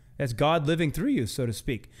you. That's God living through you, so to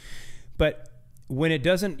speak. But when it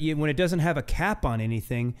doesn't have a cap on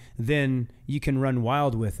anything, then you can run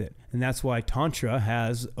wild with it. And that's why Tantra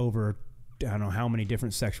has over, I don't know how many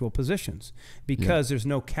different sexual positions, because there's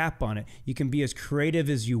no cap on it. You can be as creative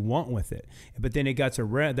as you want with it. But then it got a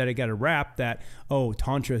rap that, oh,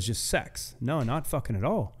 Tantra is just sex. No, not fucking at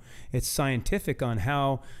all. It's scientific on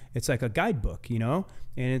how it's like a guidebook, you know?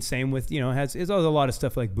 And it's same with, it's a lot of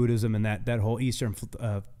stuff like Buddhism and that whole Eastern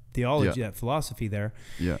theology, that philosophy there.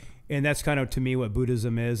 Yeah. And that's kind of, to me, what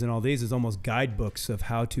Buddhism is, and all these is almost guidebooks of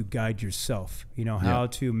how to guide yourself, how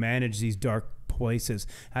to manage these dark places,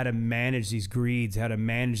 how to manage these greeds, how to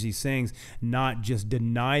manage these things, not just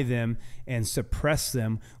deny them and suppress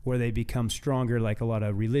them where they become stronger like a lot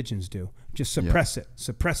of religions do. Just suppress it,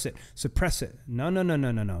 suppress it, suppress it. No.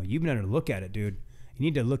 You better look at it, dude. You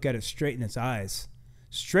need to look at it straight in its eyes.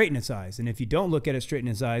 Straight in its eyes. And if you don't look at it straight in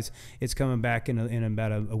its eyes, it's coming back in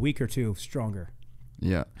about a week or two stronger.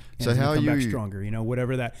 Yeah. And so how are you back stronger?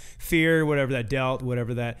 Whatever that fear, whatever that doubt,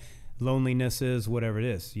 whatever that loneliness is, whatever it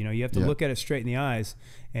is, you have to look at it straight in the eyes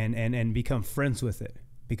and become friends with it,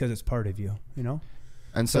 because it's part of you,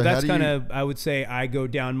 And so that's kind of, I would say, I go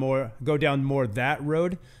down more that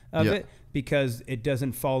road of it, because it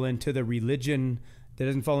doesn't fall into the religion. That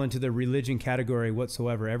doesn't fall into the religion category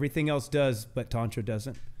whatsoever. Everything else does, but Tantra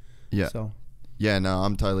doesn't. Yeah. So. Yeah, no,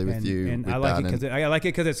 I'm totally with you. And I like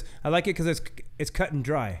it because it's cut and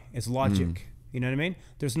dry. It's logic. You know what I mean?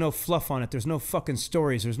 There's no fluff on it. There's no fucking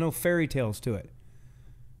stories. There's no fairy tales to it.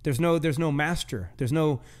 There's no master. There's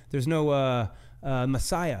no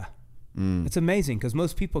Messiah. It's amazing, because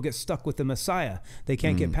most people get stuck with the Messiah. They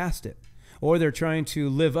can't get past it. Or they're trying to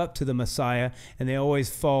live up to the Messiah, and they always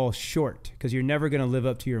fall short, because you're never going to live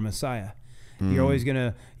up to your Messiah. You're always going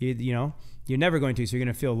to, you're never going to. So you're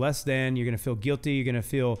going to feel less than, you're going to feel guilty, you're going to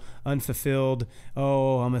feel unfulfilled.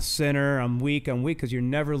 Oh, I'm a sinner, I'm weak, because you're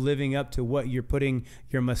never living up to what you're putting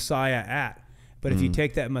your Messiah at. But if you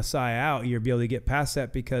take that Messiah out, you'll be able to get past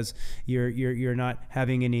that, because you're not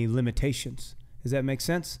having any limitations. Does that make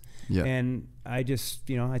sense? Yeah. And I just,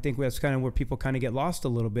 I think that's kind of where people kind of get lost a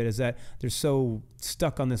little bit, is that they're so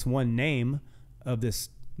stuck on this one name of this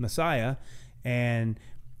Messiah, and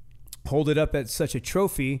hold it up as such a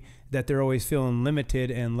trophy that they're always feeling limited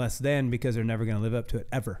and less than because they're never going to live up to it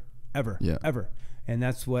ever. And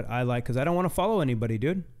that's what I like, because I don't want to follow anybody,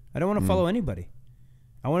 dude. I don't want to follow anybody.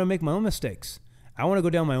 I want to make my own mistakes. I want to go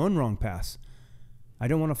down my own wrong paths. I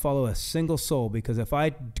don't want to follow a single soul, because if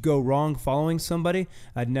I go wrong following somebody,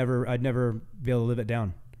 I'd never be able to live it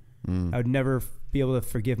down. I would never be able to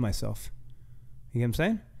forgive myself. You know what I'm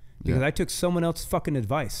saying? Because I took someone else's fucking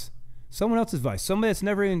advice. Somebody that's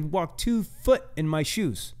never even walked 2 foot in my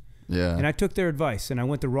shoes. Yeah. And I took their advice and I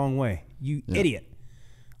went the wrong way. You idiot.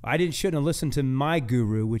 Shouldn't have listened to my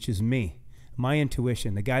guru, which is me, my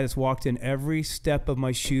intuition, the guy that's walked in every step of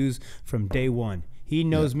my shoes from day one. He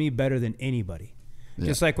knows me better than anybody.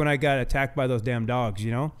 Just like when I got attacked by those damn dogs,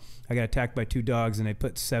 you know, I got attacked by 2 dogs and they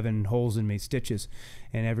put 7 holes in me, stitches.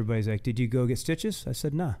 And everybody's like, did you go get stitches? I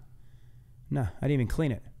said, nah, I didn't even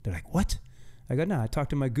clean it. They're like, what? I go, nah, I talked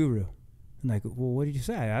to my guru. I'm like, well, what did you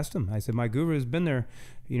say? I asked him. I said, my guru has been there,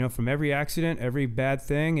 you know, from every accident, every bad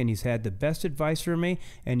thing, and he's had the best advice for me,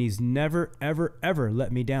 and he's never, ever, ever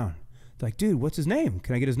let me down. They're like, dude, what's his name?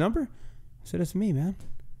 Can I get his number? I said, it's me, man.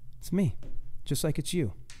 It's me. Just like it's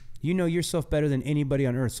you. You know yourself better than anybody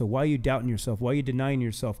on earth. So why are you doubting yourself? Why are you denying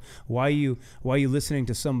yourself? Why are you listening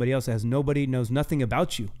to somebody else that knows nothing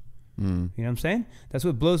about you? You know what I'm saying? That's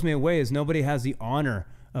what blows me away, is nobody has the honor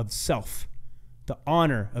of self. The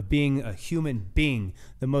honor of being a human being,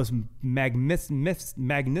 the most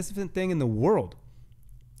magnificent thing in the world.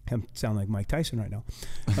 I sound like Mike Tyson right now.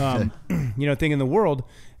 You know, thing in the world.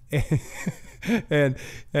 but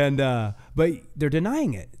they're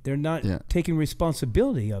denying it. They're not taking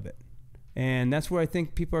responsibility of it. And that's where I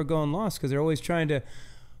think people are going lost, because they're always trying to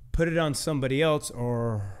put it on somebody else,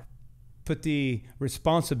 or put the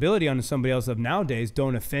responsibility on somebody else of nowadays.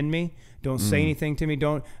 Don't offend me. Don't say anything to me.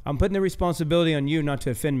 I'm putting the responsibility on you not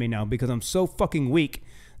to offend me now, because I'm so fucking weak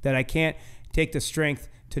that I can't take the strength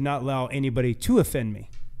to not allow anybody to offend me.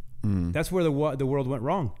 That's where the world went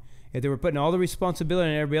wrong. If they were putting all the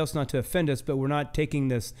responsibility on everybody else not to offend us, but we're not taking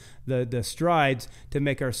the strides to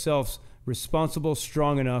make ourselves responsible,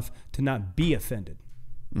 strong enough to not be offended.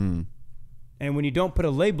 And when you don't put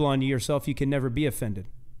a label on yourself, you can never be offended.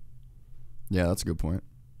 Yeah, that's a good point.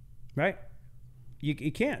 Right?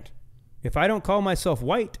 You can't. If I don't call myself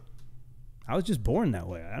white, I was just born that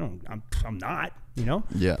way. I'm not, you know?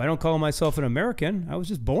 Yeah. If I don't call myself an American, I was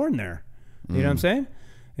just born there. You know what I'm saying?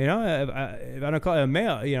 You know, if I don't call it a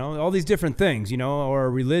male, you know, all these different things, you know, or a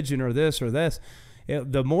religion or this or this.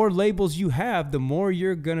 The more labels you have, the more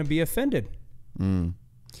you're going to be offended. Well,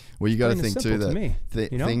 you got to think too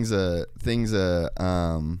that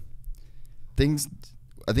things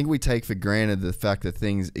I think we take for granted the fact that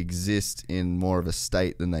things exist in more of a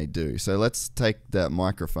state than they do. So let's take that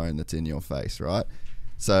microphone that's in your face, right?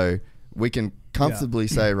 So we can comfortably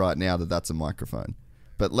say right now that that's a microphone.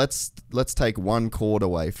 But let's take one cord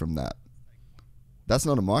away from that. That's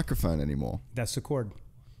not a microphone anymore. That's the cord.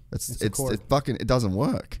 It doesn't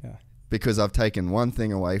work. Yeah. Because I've taken one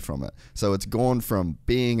thing away from it. So it's gone from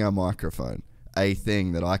being a microphone, a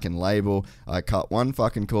thing that I can label. I cut one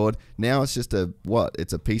fucking cord. Now it's just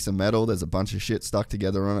it's a piece of metal. There's a bunch of shit stuck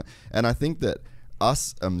together on it. And I think that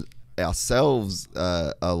ourselves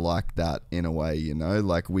are like that in a way, you know,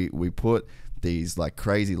 like we put these like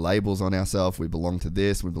crazy labels on ourselves. We belong to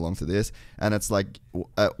this, and it's like,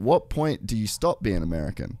 at what point do you stop being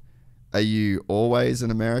American? Are you always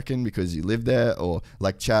an American because you live there? Or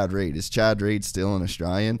like Chad Reed, is Chad Reed still an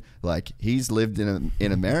Australian? Like, he's lived in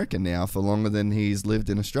America now for longer than he's lived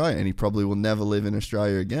in Australia, and he probably will never live in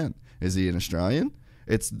Australia again. Is he an Australian?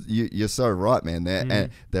 You're so right, man.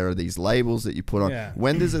 There are these labels that you put on.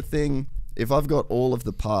 When does a thing, if I've got all of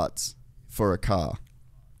the parts for a car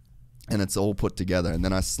and it's all put together, and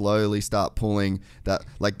then I slowly start pulling that,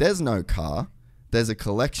 like, there's no car. There's a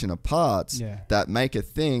collection of parts that make a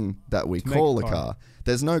thing that we call a car.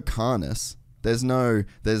 There's no carness. There's no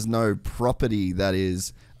property that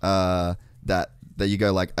is that you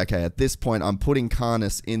go like, okay, at this point I'm putting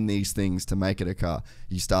carness in these things to make it a car.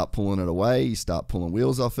 You start pulling it away, you start pulling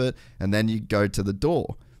wheels off it, and then you go to the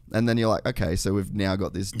door. And then you're like, okay, so we've now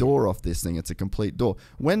got this door off this thing. It's a complete door.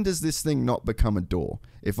 When does this thing not become a door?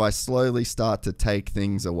 If I slowly start to take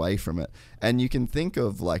things away from it. And you can think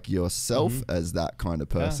of like yourself as that kind of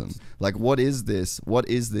person. Yeah. Like, what is this? What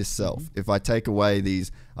is this self? If I take away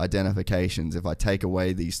these identifications, if I take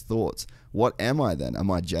away these thoughts, what am I then?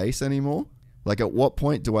 Am I Jace anymore? Like, at what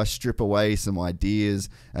point do I strip away some ideas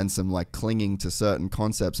and some like clinging to certain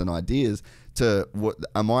concepts and ideas to what?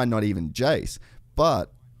 Am I not even Jace?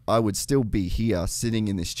 But I would still be here sitting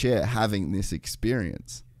in this chair having this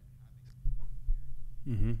experience.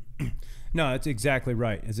 No, that's exactly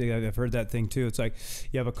right. I've heard that thing too. It's like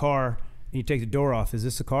you have a car and you take the door off. Is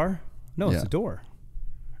this a car? No, it's a door.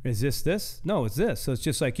 Is this? No, it's this. So it's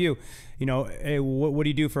just like you know, hey, what do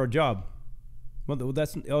you do for a job?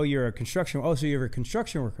 Well, you're a construction. Oh, so you're a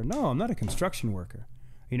construction worker. No, I'm not a construction worker.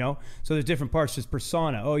 You know, so there's different parts. There's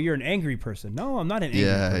persona. Oh, you're an angry person. No, I'm not an angry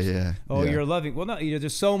person. Yeah. Oh, you're loving. Well, no,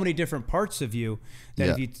 there's so many different parts of you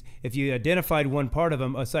that if you identified one part of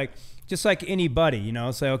them, it's like just like anybody. You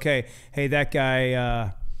know, say, okay, hey, that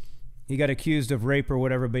guy, he got accused of rape or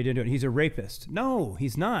whatever, but he didn't do it. He's a rapist. No,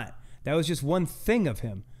 he's not. That was just one thing of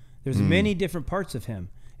him. There's many different parts of him,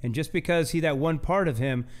 and just because that one part of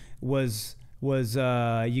him was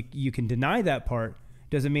you can deny that part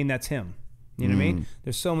doesn't mean that's him. You know what I mean?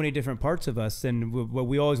 There's so many different parts of us, and what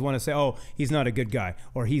we always want to say, oh, he's not a good guy,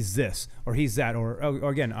 or he's this, or he's that, or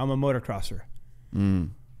again, I'm a motocrosser.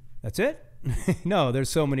 That's it? No, there's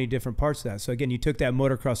so many different parts of that. So again, you took that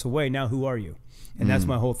motocross away. Now who are you? And that's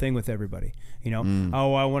my whole thing with everybody. You know,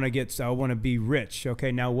 oh, I want to be rich.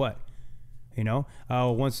 Okay, now what? You know,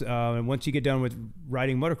 once you get done with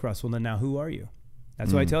riding motocross, well, then now who are you?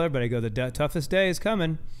 That's why I tell everybody, I go, the toughest day is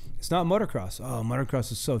coming. It's not motocross. Oh,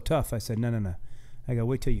 motocross is so tough. I said, no. I go,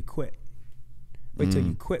 wait till you quit. Wait till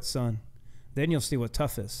you quit, son. Then you'll see what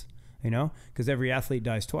tough is, you know, because every athlete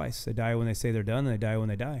dies twice. They die when they say they're done, and they die when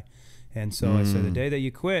they die. And so I said, the day that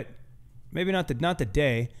you quit, maybe not the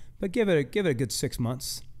day, but give it a good 6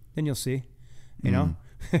 months. Then you'll see, you know,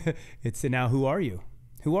 it's now who are you?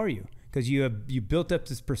 Who are you? Because you built up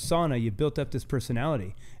this persona, you built up this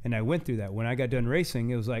personality. And I went through that. When I got done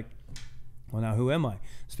racing, it was like, well, now who am I?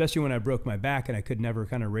 Especially when I broke my back and I could never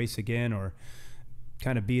kind of race again or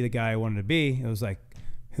kind of be the guy I wanted to be. It was like,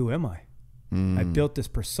 who am I? I built this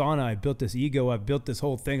persona, I built this ego, I built this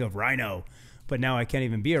whole thing of rhino, but now I can't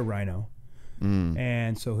even be a rhino.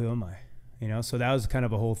 And so who am I? You know, so that was kind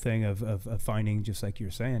of a whole thing of finding, just like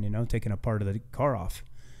you're saying, you know, taking a part of the car off.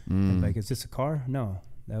 Like, is this a car? No,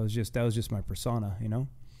 that was just my persona, you know?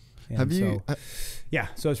 And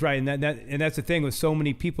so it's right. And that's the thing with so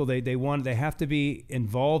many people, they have to be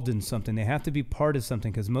involved in something. They have to be part of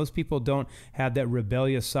something, because most people don't have that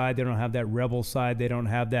rebellious side. They don't have that rebel side. They don't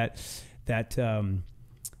have that that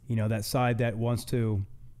side that wants to,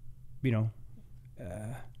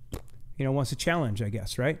 wants to challenge, I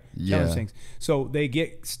guess, right? Yeah. Challenge things. So they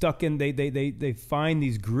get stuck in, they find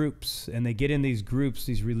these groups, and they get in these groups,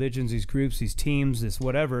 these religions, these groups, these teams, this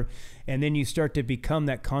whatever, and then you start to become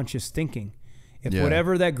that conscious thinking. If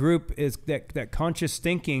whatever that group is, that conscious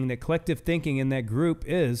thinking, that collective thinking in that group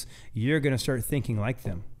is, you're going to start thinking like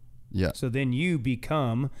them. Yeah. So then you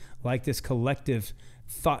become like this collective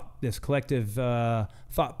thought, this collective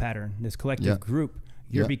thought pattern, this collective group.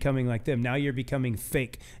 You're becoming like them. Now you're becoming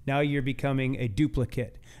fake. Now you're becoming a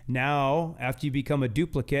duplicate. Now, after you become a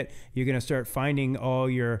duplicate, you're going to start finding all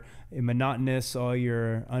your monotonous, all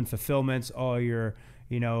your unfulfillments, all your,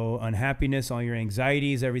 unhappiness, all your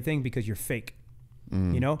anxieties, everything, because you're fake.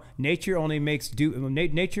 Nature only makes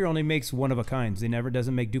one of a kinds. It never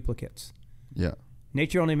doesn't make duplicates. Yeah.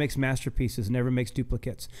 Nature only makes masterpieces, never makes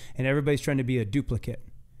duplicates. And everybody's trying to be a duplicate.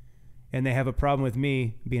 And they have a problem with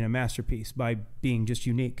me being a masterpiece, by being just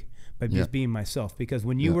unique, by just being myself. Because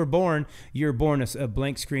when you were born, you're born a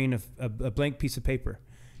blank screen, a blank piece of paper.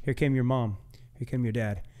 Here came your mom. Here came your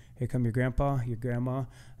dad. Here come your grandpa, your grandma,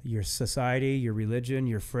 your society, your religion,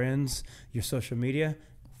 your friends, your social media.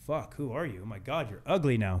 Fuck, who are you? Oh my God, you're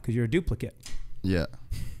ugly now because you're a duplicate. Yeah.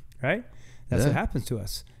 Right? That's what happens to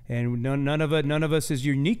us. And none of us is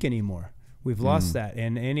unique anymore. We've lost that.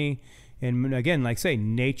 And again, like say,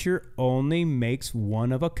 nature only makes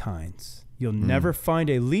one of a kinds. You'll never find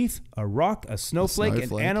a leaf, a rock, a snowflake,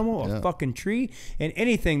 an animal, a fucking tree, and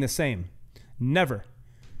anything the same. Never.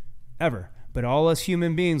 Ever. But all us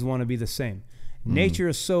human beings want to be the same. Nature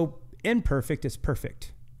is so imperfect, it's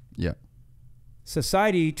perfect. Yeah.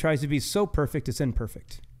 Society tries to be so perfect, it's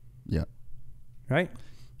imperfect. Yeah. Right?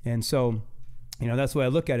 And so, that's the way I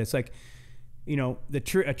look at it. It's like,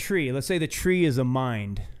 a tree, let's say the tree is a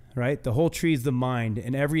mind, right? The whole tree is the mind,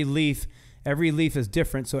 and every leaf is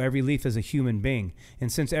different, so every leaf is a human being.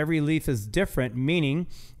 And since every leaf is different, meaning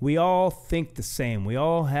we all think the same. We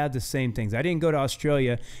all have the same things. I didn't go to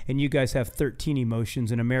Australia, and you guys have 13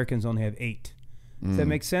 emotions, and Americans only have 8. Does that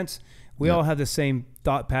make sense? We all have the same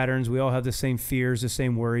thought patterns. We all have the same fears, the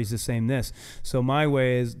same worries, the same this. So my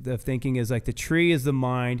way of thinking is like the tree is the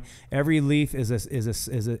mind. Every leaf is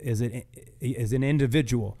an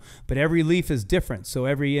individual, but every leaf is different. So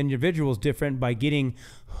every individual is different by getting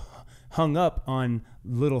hung up on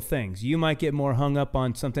little things. You might get more hung up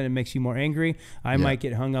on something that makes you more angry. I might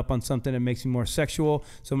get hung up on something that makes me more sexual.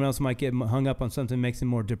 Someone else might get hung up on something that makes them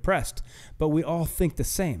more depressed. But we all think the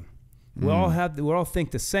same. We all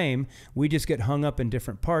think the same. We just get hung up in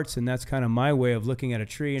different parts, and that's kind of my way of looking at a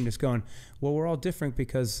tree and just going, well, we're all different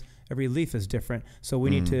because every leaf is different. So we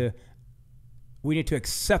need to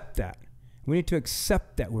accept that. We need to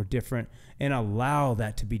accept that we're different and allow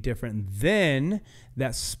that to be different. And then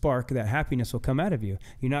that spark, that happiness will come out of you.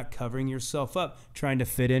 You're not covering yourself up, trying to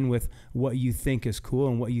fit in with what you think is cool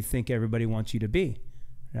and what you think everybody wants you to be,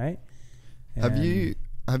 right? And,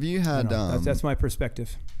 have you had that's my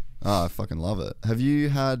perspective. Oh, I fucking love it. Have you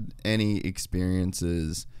had any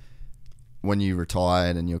experiences when you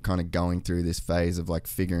retired and you're kind of going through this phase of like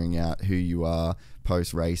figuring out who you are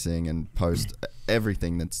post racing and post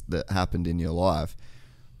everything that happened in your life?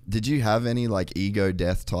 Did you have any like ego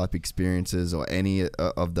death type experiences or any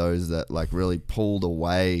of those that like really pulled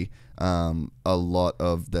away a lot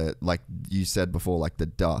of the, like you said before, like the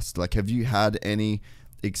dust? Like, have you had any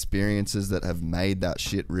experiences that have made that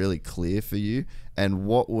shit really clear for you? And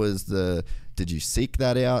what was did you seek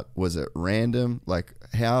that out? Was it random? Like,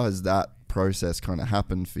 how has that process kind of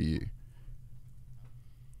happened for you?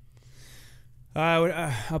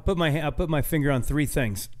 I'll put my finger on three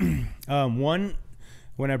things. One,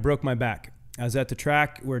 when I broke my back, I was at the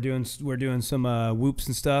track. We're doing some whoops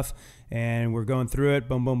and stuff, and we're going through it.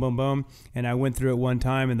 Boom, boom, boom, boom. And I went through it one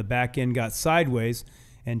time, and the back end got sideways,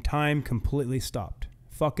 and time completely stopped.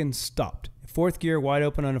 Fucking stopped. Fourth gear, wide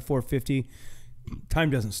open on a 450. Time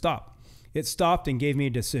doesn't stop. It stopped and gave me a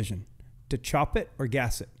decision: to chop it or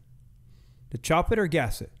gas it. To chop it or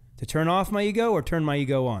gas it. To turn off my ego or turn my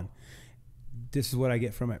ego on. This is what I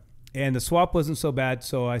get from it. And the swap wasn't so bad,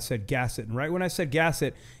 so I said gas it. And right when I said gas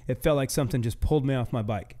it, it felt like something just pulled me off my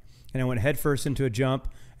bike. And I went headfirst into a jump,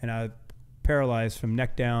 and I paralyzed from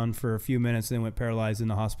neck down for a few minutes, and then went paralyzed in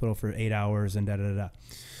the hospital for 8 hours and da-da-da-da.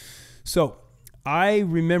 So I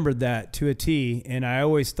remembered that to a T, and I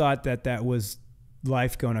always thought that was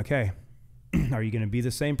life going, okay, are you going to be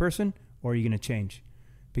the same person or are you going to change?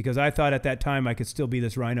 Because I thought at that time I could still be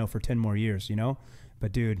this rhino for 10 more years, you know?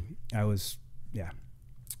 But dude, yeah.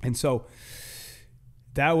 And so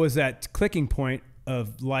that was that clicking point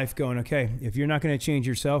of life going, okay, if you're not going to change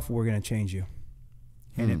yourself, we're going to change you.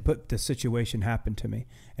 And it put the situation happened to me.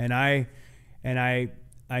 And I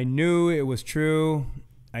knew it was true.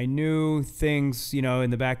 I knew things, you know, in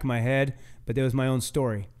the back of my head, but there was my own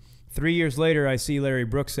story. 3 years later, I see Larry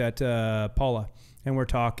Brooks at Paula, and we're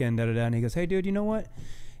talking, da-da-da, and he goes, hey, dude, you know what?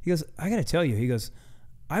 He goes, I got to tell you. He goes,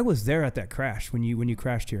 I was there at that crash when you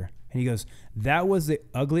crashed here. And he goes, that was the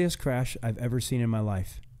ugliest crash I've ever seen in my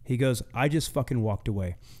life. He goes, I just fucking walked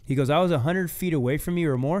away. He goes, I was 100 feet away from you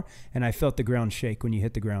or more, and I felt the ground shake when you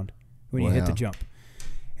hit the ground, when you hit the jump.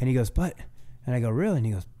 And he goes, and I go, really? And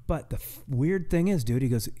he goes, but the weird thing is, dude, he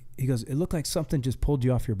goes, it looked like something just pulled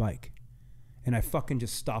you off your bike. And I fucking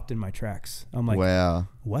just stopped in my tracks. I'm like, wow,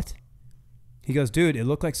 what? He goes, dude, it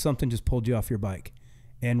looked like something just pulled you off your bike.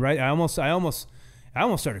 And I almost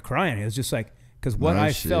started crying. It was just like, because what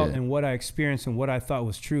I felt and what I experienced and what I thought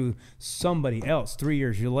was true, somebody else 3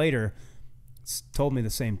 years later told me the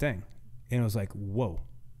same thing. And it was like, whoa.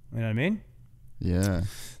 You know what I mean? Yeah.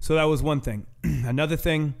 So that was one thing. Another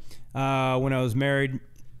thing, when I was married,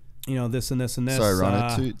 you know, this and this and this. Sorry,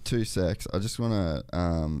 Ronnie, two secs. I just want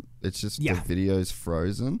to, it's just the video's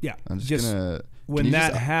frozen. Yeah. I'm just going to. When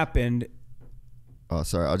that happened. Oh,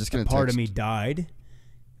 sorry. I'm just going to part of me died.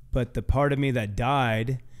 But the part of me that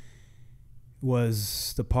died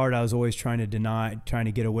was the part I was always trying to deny, trying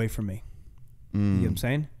to get away from me. You know what I'm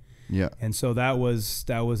saying? Yeah. And so that was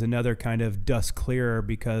another kind of dust clearer,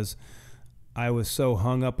 because I was so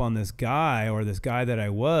hung up on this guy that I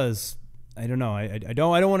was. I don't know. I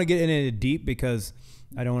don't want to get into it deep because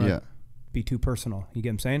I don't want to be too personal. You get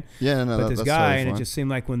what I'm saying? Yeah, no, but this guy, totally and fine. It just seemed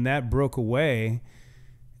like when that broke away,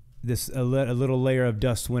 a little layer of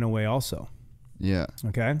dust went away also. Yeah.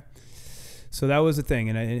 Okay. So that was the thing,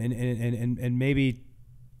 and maybe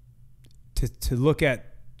to look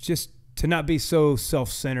at, just to not be so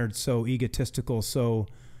self-centered, so egotistical, so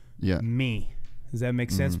me. Does that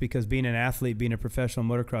make sense? Because being an athlete, being a professional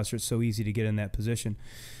motocrosser, it's so easy to get in that position.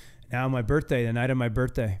 Now, my birthday, the night of my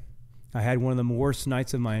birthday, I had one of the worst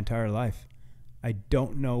nights of my entire life. I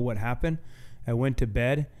don't know what happened. I went to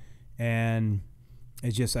bed, and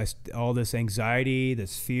it's just all this anxiety,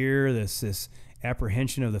 this fear, this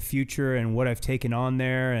apprehension of the future and what I've taken on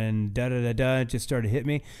there, and it just started to hit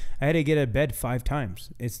me. I had to get out of bed 5 times.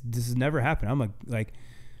 This has never happened. I'm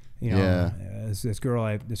this girl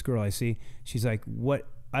I see, she's like, what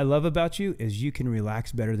I love about you is you can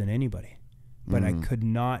relax better than anybody. But I could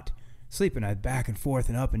not sleep, and I back and forth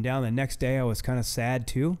and up and down. The next day I was kind of sad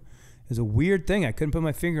too. It was a weird thing. I couldn't put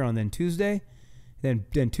my finger on. Then Tuesday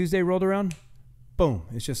rolled around. Boom.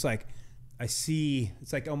 It's just like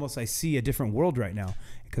it's like almost I see a different world right now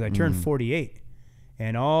because I turned 48,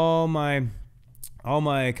 and all my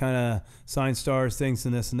kind of sign stars, things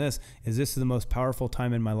and this is the most powerful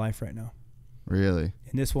time in my life right now. Really?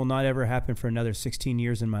 And this will not ever happen for another 16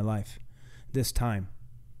 years in my life. This time.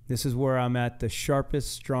 This is where I'm at the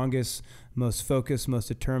sharpest, strongest, most focused, most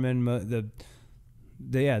determined.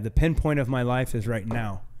 The pinpoint of my life is right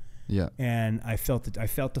now. Yeah. And I felt it. I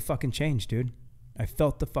felt the fucking change, dude. I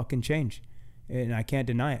felt the fucking change, and I can't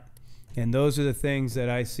deny it. And those are the things that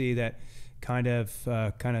I see that kind of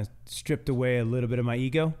stripped away a little bit of my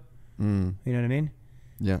ego. You know what I mean?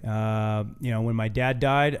 Yeah. When my dad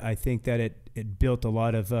died, I think that it built a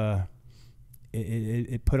lot of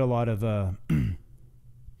it put a lot of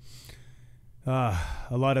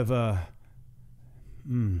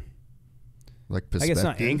like perspective? I guess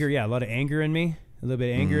not anger. Yeah, a lot of anger in me. A little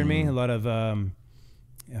bit of anger in me. A lot of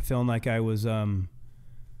feeling like I was, almost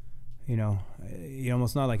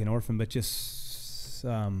not like an orphan, but just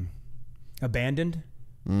abandoned.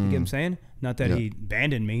 You get what I'm saying? Not that he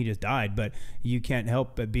abandoned me, he just died, but you can't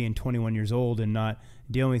help but being 21 years old and not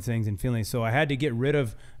dealing with things and feelings. So I had to get rid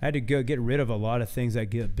of a lot of things that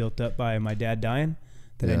get built up by my dad dying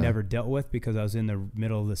that I never dealt with because I was in the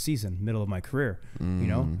middle of the season, middle of my career.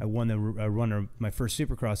 I won my first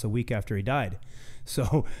Supercross a week after he died.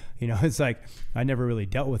 So, it's like I never really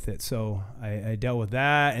dealt with it. So I dealt with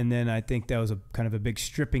that, and then I think that was a kind of a big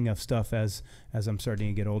stripping of stuff as I'm starting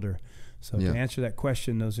to get older. So to answer that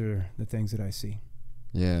question, those are the things that I see.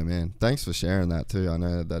 Yeah, man. Thanks for sharing that too. I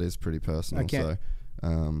know that is pretty personal. So,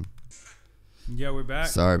 yeah, we're back.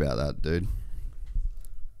 Sorry about that, dude.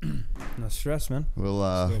 No stress, man.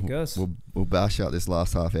 We'll bash out this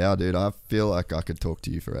last half hour, dude. I feel like I could talk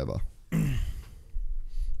to you forever.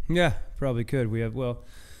 Yeah, probably could.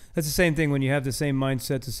 That's the same thing when you have the same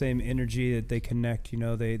mindset, the same energy that they connect.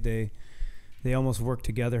 They almost work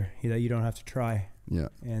together. You don't have to try. Yeah.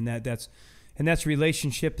 And that's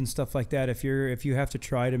relationship and stuff like that. If you have to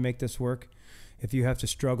try to make this work, if you have to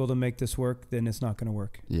struggle to make this work, then it's not going to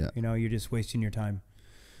work. Yeah. You're just wasting your time.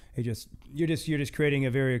 You're just creating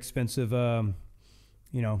a very expensive, I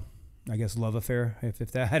guess love affair.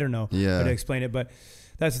 If that, I don't know how to explain it, but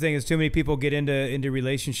that's the thing is too many people get into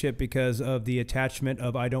relationship because of the attachment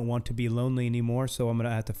of I don't want to be lonely anymore, so I'm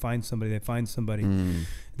gonna have to find somebody. They find somebody.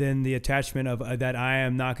 Then the attachment of that I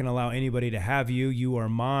am not gonna allow anybody to have you. You are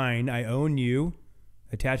mine. I own you.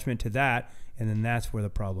 Attachment to that, and then that's where the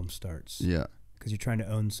problem starts. Yeah. Because you're trying to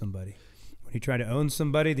own somebody. When you try to own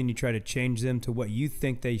somebody, then you try to change them to what you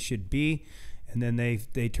think they should be, and then they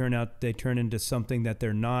turn into something that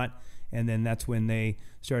they're not. And then that's when they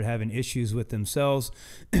start having issues with themselves.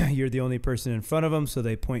 You're the only person in front of them, so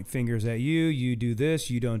they point fingers at you. You do this,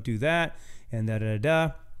 you don't do that, and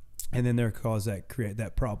da-da-da-da. And then they're create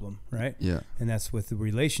that problem, right? Yeah. And that's with the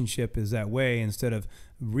relationship is that way. Instead of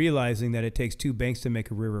realizing that it takes two banks to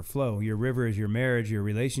make a river flow. Your river is your marriage, your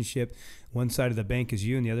relationship. One side of the bank is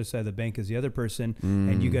you, and the other side of the bank is the other person.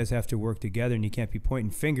 And you guys have to work together, and you can't be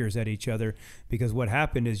pointing fingers at each other because what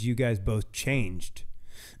happened is you guys both changed.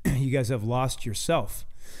 You guys have lost yourself.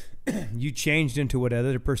 You changed into what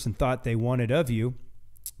other person thought they wanted of you,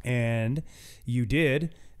 and you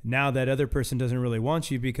did. Now that other person doesn't really want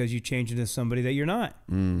you because you changed into somebody that you're not.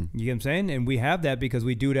 You get what I'm saying? And we have that because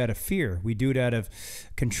we do it out of fear. We do it out of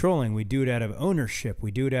controlling. We do it out of ownership. We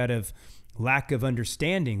do it out of lack of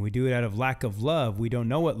understanding. We do it out of lack of love. We don't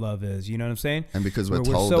know what love is. You know what I'm saying? And because we're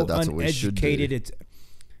told that that's what we should do.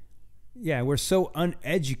 We're so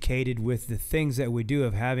uneducated with the things that we do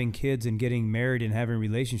of having kids and getting married and having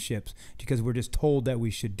relationships because we're just told that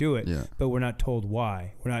we should do it, but we're not told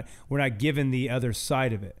why. We're not given the other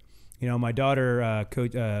side of it. My daughter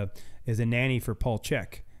is a nanny for Paul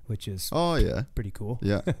Chek, which is pretty cool.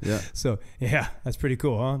 Yeah. So that's pretty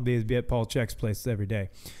cool, huh? Be at Paul Chek's place every day.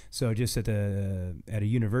 So just at a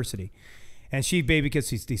university, and she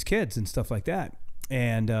babysits these kids and stuff like that,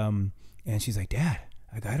 and she's like, Dad,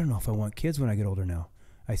 I don't know if I want kids when I get older now.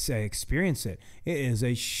 I experience it. It is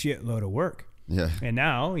a shitload of work. Yeah. And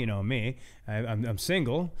now, me, I'm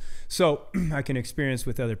single, so I can experience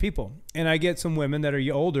with other people. And I get some women that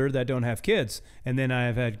are older that don't have kids. And then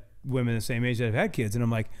I've had women the same age that have had kids. And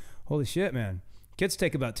I'm like, holy shit, man. Kids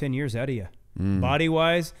take about 10 years out of you.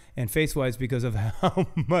 Body-wise and face-wise because of how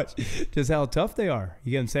tough they are.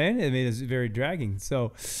 You get what I'm saying? I mean, it's very dragging.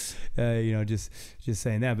 So, just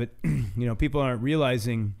saying that. But, people aren't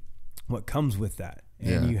realizing what comes with that.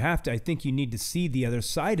 And Yeah. you have to, I think you need to see the other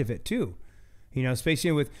side of it too. You know,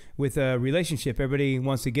 especially with a relationship, everybody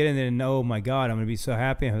wants to get in there and oh my God, I'm going to be so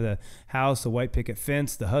happy. I have the house, the white picket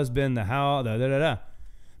fence, the husband, the house, da da da da.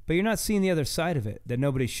 But you're not seeing the other side of it that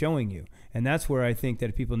nobody's showing you. And that's where I think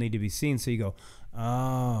that people need to be seen. So you go,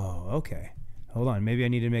 oh, okay, hold on. Maybe I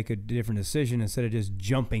need to make a different decision instead of just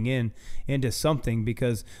jumping into something,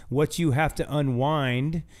 because what you have to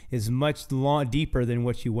unwind is much deeper than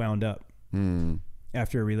what you wound up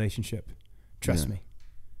after a relationship. Trust me.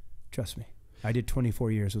 I did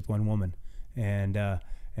 24 years with one woman, and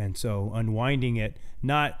so unwinding it,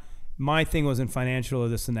 not my thing wasn't financial or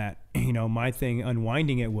this and that. You know, my thing,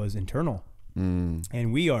 unwinding it, was internal.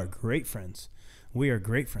 And we are great friends. We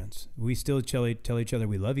still tell each other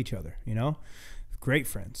we love each other. You know, great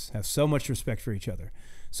friends, have so much respect for each other.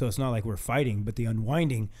 So it's not like we're fighting, but the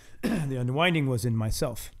unwinding, was in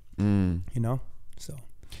myself. You know, so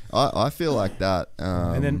I feel like that.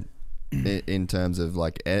 And then. In terms of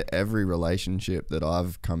like every relationship that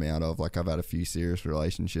I've come out of, like I've had a few serious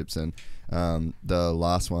relationships, and the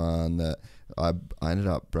last one that I ended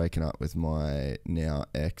up breaking up with my now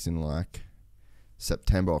ex in like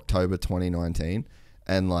October 2019,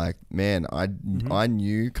 and like, man, I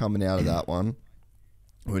knew coming out of that one,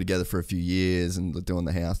 we were together for a few years and doing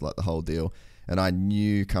the house, like the whole deal, and I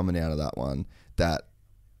knew coming out of that one that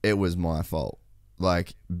it was my fault.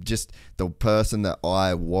 Like, just the person that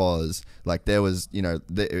I was, like, there was, you know,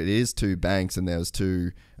 it is two banks, and there's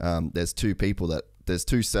two people there's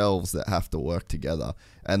two selves that have to work together.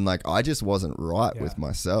 And like, I just wasn't right with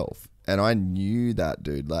myself. And I knew that,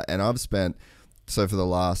 dude. Like, and I've spent, so for the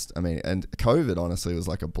last, and COVID honestly was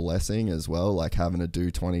like a blessing as well, like having to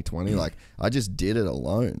do 2020. Like, I just did it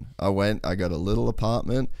alone. I got a little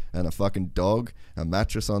apartment and a fucking dog, a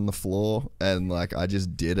mattress on the floor, and like, I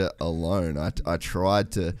just did it alone. I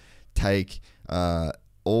tried to take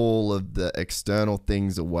all of the external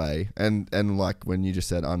things away, and like when you just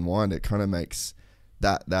said unwind, it kind of makes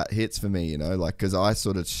that hits for me, you know, like, because I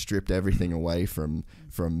sort of stripped everything away from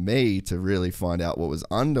me to really find out what was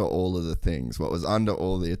under all of the things, what was under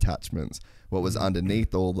all the attachments, what was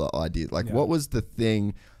underneath all the ideas, like what was the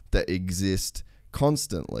thing that exists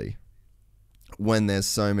constantly when there's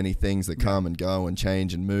so many things that come and go and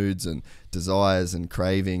change, and moods and desires and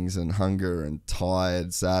cravings and hunger and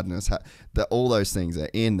tired, sadness, that all those things are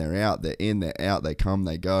in, they're out, they're in, they're out, they come,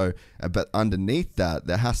 they go. But underneath that,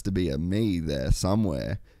 there has to be a me there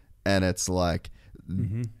somewhere. And it's like,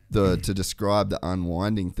 to describe the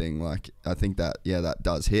unwinding thing, like, I think that, that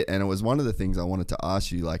does hit. And it was one of the things I wanted to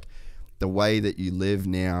ask you, like, the way that you live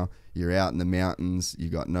now, you're out in the mountains, you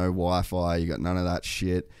got no Wi-Fi, you got none of that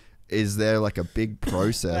shit. Is there like a big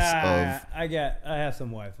process of? I have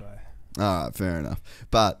some Wi-Fi. All right, fair enough.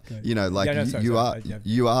 But you know, like,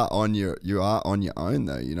 you are on your own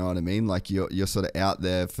though. You know what I mean? Like, you're sort of out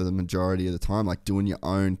there for the majority of the time, like doing your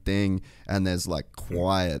own thing. And there's like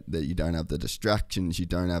quiet, that you don't have the distractions. You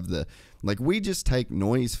don't have the, like, we just take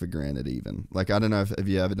noise for granted. Even like, I don't know if have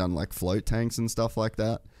you ever done like float tanks and stuff like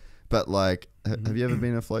that. But like, have you ever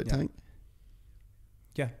been in a float tank?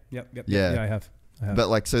 Yeah. I have. But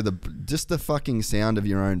like, so just the fucking sound of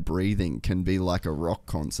your own breathing can be like a rock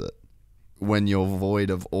concert when you're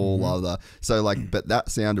void of all other. So like, but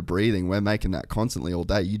that sound of breathing, we're making that constantly all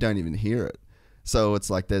day. You don't even hear it. So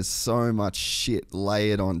it's like, there's so much shit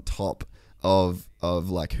layered on top of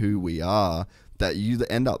like who we are, that you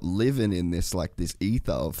end up living in this, like, this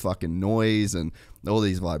ether of fucking noise and all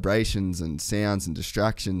these vibrations and sounds and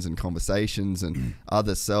distractions and conversations and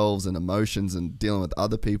other selves and emotions and dealing with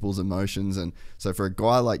other people's emotions. And so for a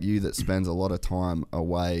guy like you that spends a lot of time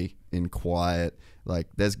away in quiet, like,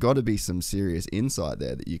 there's got to be some serious insight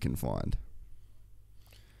there that you can find.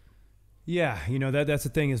 Yeah, you know, that's the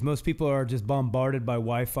thing, is most people are just bombarded by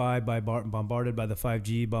Wi-Fi, bombarded by the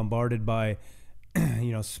 5G, bombarded by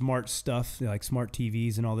you know, smart stuff like smart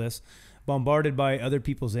TVs and all this, bombarded by other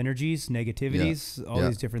people's energies, negativities, all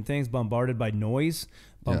these different things, bombarded by noise,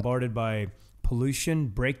 bombarded by pollution,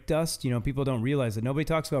 brake dust. You know, people don't realize that. Nobody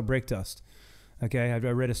talks about brake dust. Okay, I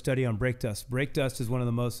read a study on brake dust. Brake dust is one of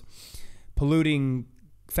the most polluting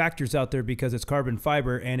factors out there because it's carbon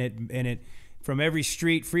fiber, and it from every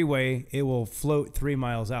street freeway, it will float 3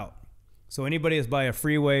 miles out. So anybody that's by a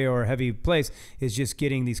freeway or a heavy place is just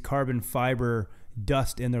getting these carbon fiber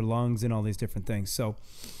dust in their lungs and all these different things. So,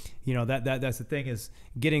 you know, that's the thing, is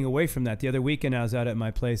getting away from that. The other weekend I was out at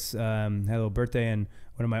my place, had a little birthday, and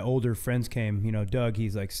one of my older friends came, you know, Doug,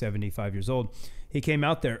 he's like 75 years old. He came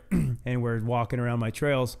out there and we're walking around my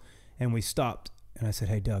trails, and we stopped, and I said,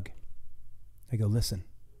 "Hey, Doug," I go, "listen."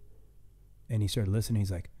 And he started listening.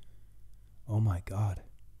 He's like, "Oh my God."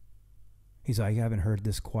 He's like, I haven't heard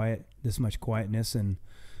this much quietness in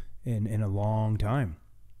a long time.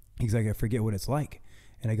 He's like, I forget what it's like.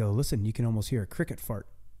 And I go, listen, you can almost hear a cricket fart,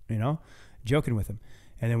 you know, joking with him.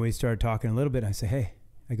 And then we started talking a little bit. I say, hey,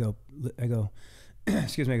 I go,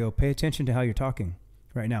 excuse me, I go, pay attention to how you're talking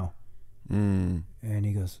right now. And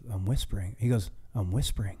he goes, I'm whispering. He goes, I'm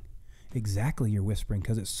whispering. Exactly, you're whispering,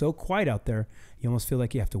 because it's so quiet out there, you almost feel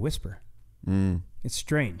like you have to whisper. It's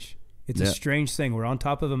strange. It's a strange thing. We're on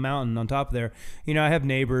top of a mountain, on top of there. You know, I have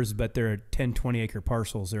neighbors, but they're 10, 20 acre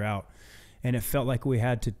parcels. They're out. And it felt like we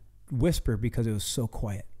had to whisper because it was so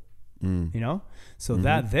quiet. You know? So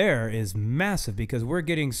that there is massive, because we're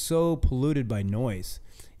getting so polluted by noise.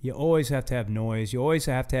 You always have to have noise. You always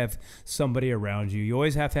have to have somebody around you. You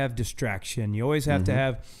always have to have distraction. You always have to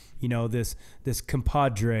have, you know, this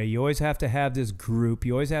compadre. You always have to have this group.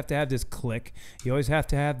 You always have to have this clique. You always have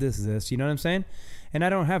to have this. You know what I'm saying? And I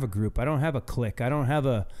don't have a group. I don't have a clique. I don't have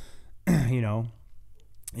a, you know,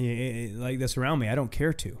 like this around me. I don't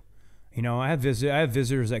care to. You know, I have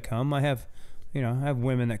visitors that come. I have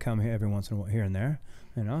women that come here every once in a while, here and there.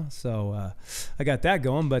 You know, so I got that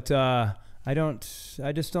going. But I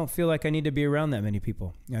just don't feel like I need to be around that many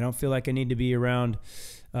people. I don't feel like I need to be around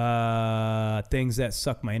things that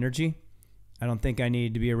suck my energy. I don't think I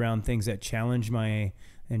need to be around things that challenge my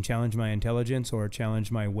intelligence or challenge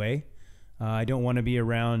my way. I don't want to be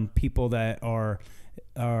around people that are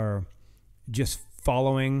just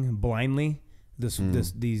following blindly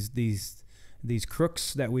these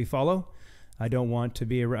crooks that we follow. I don't want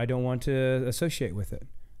to associate with it.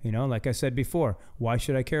 You know, like I said before, why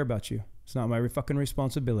should I care about you? It's not my fucking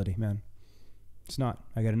responsibility, man. It's not.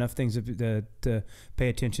 I got enough things to pay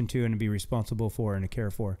attention to and to be responsible for and to care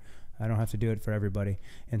for. I don't have to do it for everybody.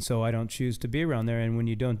 And so I don't choose to be around there. And when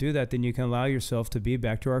you don't do that, then you can allow yourself to be,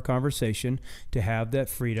 back to our conversation, to have that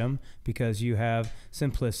freedom, because you have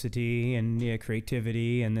simplicity and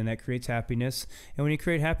creativity, and then that creates happiness. And when you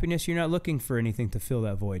create happiness, you're not looking for anything to fill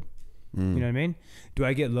that void. You know what I mean? Do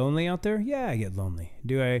I get lonely out there? Yeah, I get lonely.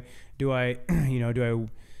 Do I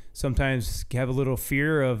sometimes have a little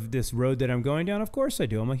fear of this road that I'm going down? Of course I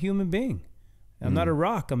do. I'm a human being. I'm not a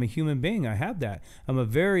rock. I'm a human being. I have that. I'm a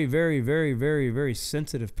very, very, very, very, very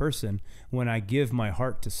sensitive person when I give my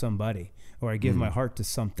heart to somebody, or I give my heart to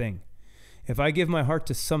something. If I give my heart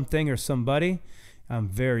to something or somebody, I'm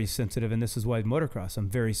very sensitive. And this is why motocross, I'm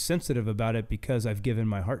very sensitive about it, because I've given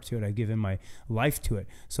my heart to it. I've given my life to it.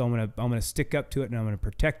 So I'm going to stick up to it, and I'm going to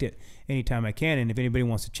protect it anytime I can. And if anybody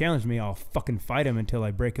wants to challenge me, I'll fucking fight them until I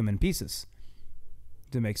break them in pieces.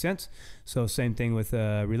 Does that make sense? So same thing with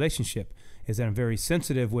a relationship, is that I'm very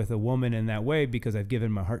sensitive with a woman in that way, because I've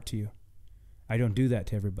given my heart to you. I don't do that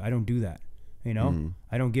to everybody. I don't do that. You know,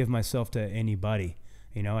 I don't give myself to anybody.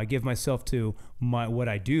 You know, I give myself to what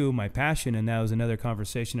I do, my passion. And that was another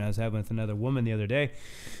conversation I was having with another woman the other day.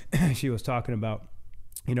 She was talking about,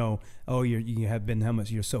 you know, oh, you have been, how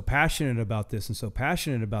much you're so passionate about this and so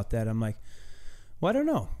passionate about that. I'm like, well, I don't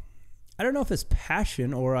know. I don't know if it's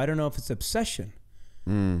passion, or I don't know if it's obsession.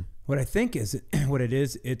 What I think is, what it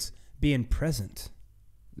is, it's being present.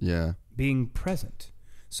 Yeah. Being present.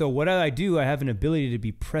 So what I do, I have an ability to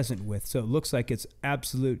be present with. So it looks like it's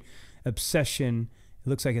absolute obsession. It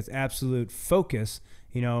looks like it's absolute focus,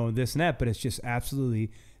 you know, this and that, but it's just absolutely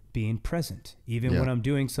being present. Even when I'm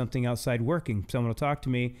doing something outside working, someone will talk to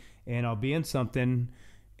me and I'll be in something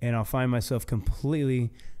and I'll find myself completely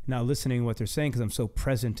not listening to what they're saying, because I'm so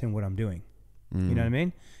present in what I'm doing. You know what I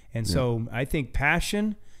mean? And so I think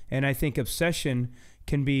passion and I think obsession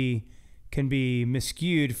can be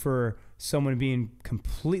miscued for someone being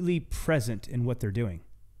completely present in what they're doing.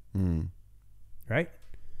 Right?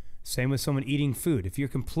 Same with someone eating food. If you're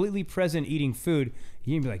completely present eating food,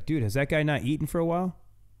 you can be like, dude, has that guy not eaten for a while?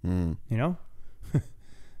 You know?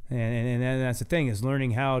 and that's the thing, is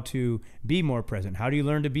learning how to be more present. How do you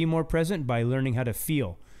learn to be more present? By learning how to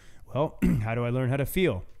feel. Well, how do I learn how to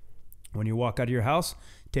feel? When you walk out of your house,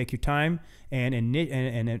 take your time and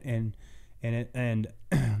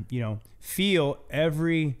you know, feel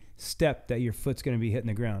every step that your foot's going to be hitting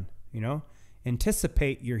the ground. You know,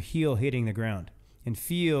 anticipate your heel hitting the ground. And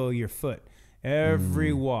feel your foot,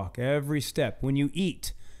 every walk, every step. When you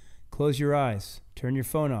eat, close your eyes, turn your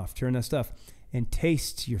phone off, turn that stuff, and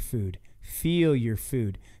taste your food. Feel your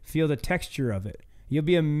food. Feel the texture of it. You'll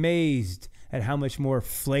be amazed at how much more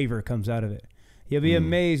flavor comes out of it. You'll be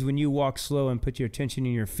amazed when you walk slow and put your attention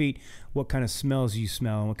in your feet, what kind of smells you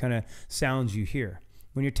smell and what kind of sounds you hear.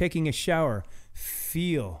 When you're taking a shower,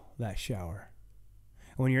 feel that shower.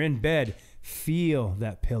 When you're in bed, feel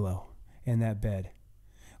that pillow in that bed.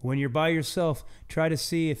 When you're by yourself, try to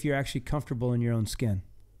see if you're actually comfortable in your own skin.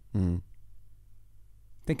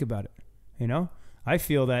 Think about it. You know, I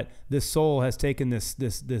feel that this soul has taken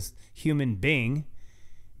this human being,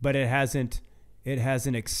 but it hasn't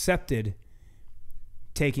accepted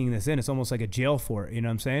taking this in. It's almost like a jail for it. You know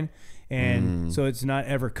what I'm saying? And so it's not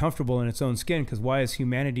ever comfortable in its own skin. Because why is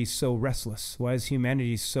humanity so restless? Why is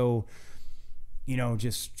humanity so, you know,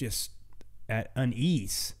 just at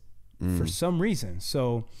unease for some reason?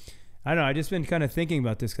 So I don't know. I just been kind of thinking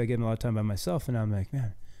about this because I get a lot of time by myself, and I'm like,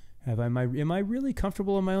 man, am I really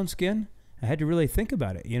comfortable in my own skin? I had to really think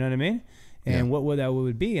about it. You know what I mean? And what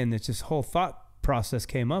would be? And it's just whole thought process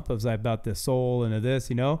came up of about the soul and of this,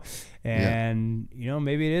 you know, and you know,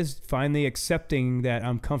 maybe it is finally accepting that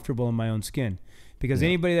I'm comfortable in my own skin, because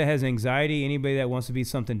anybody that has anxiety, anybody that wants to be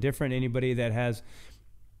something different, anybody that has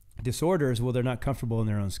disorders, well, they're not comfortable in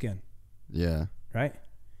their own skin. Yeah. Right.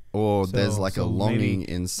 Or there's like a longing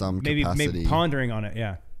in some capacity. Maybe pondering on it.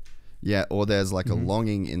 Yeah. Yeah. Or there's like a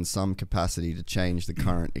longing in some capacity to change the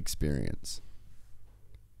current experience.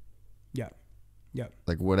 Yeah. Yeah.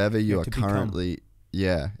 Like whatever you are currently,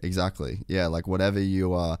 exactly. Yeah. Like whatever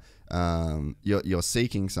you are, you're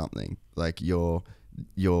seeking something, like you're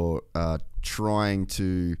trying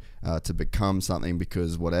to become something,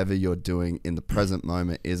 because whatever you're doing in the present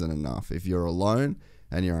moment isn't enough. If you're alone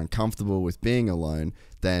and you're uncomfortable with being alone,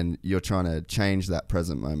 then you're trying to change that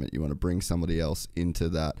present moment. You want to bring somebody else into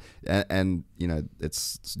that. And you know,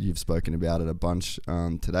 you've spoken about it a bunch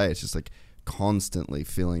today. It's just like constantly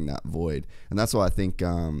filling that void. And that's why I think,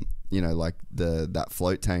 you know, like that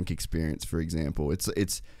float tank experience, for example,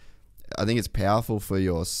 I think it's powerful for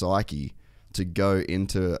your psyche to go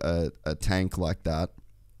into a tank like that.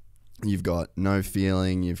 You've got no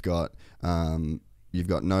feeling, you've got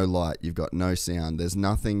no light, you've got no sound, there's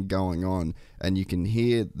nothing going on, and you can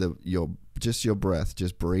hear your breath,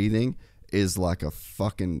 just breathing is like a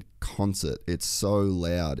fucking concert. It's so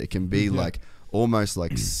loud. It can be like almost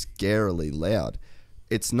like scarily loud.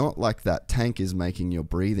 It's not like that tank is making your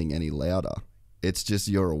breathing any louder. It's just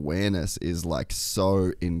your awareness is like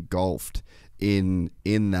so engulfed in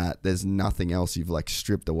that there's nothing else. You've like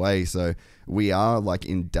stripped away. So we are like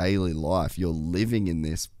in daily life, you're living in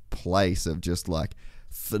this place of just like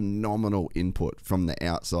phenomenal input from the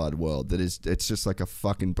outside world that it's just like a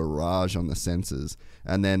fucking barrage on the senses.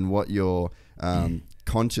 And then what your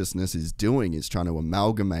consciousness is doing is trying to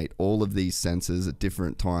amalgamate all of these senses at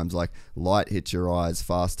different times. Like light hits your eyes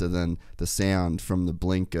faster than the sound from the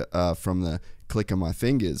blink, from the click of my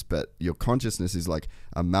fingers, but your consciousness is like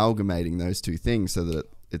amalgamating those two things so that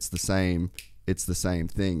it's the same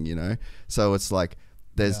thing, you know? So it's like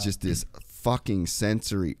there's just this fucking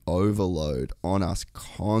sensory overload on us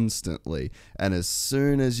constantly, and as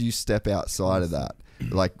soon as you step outside of that,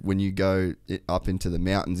 like when you go up into the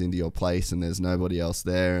mountains into your place and there's nobody else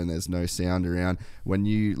there and there's no sound around, when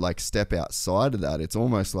you like step outside of that, it's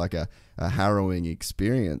almost like a harrowing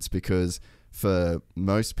experience, because for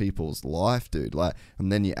most people's life, dude, like,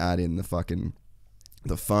 and then you add in the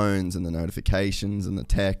phones and the notifications and the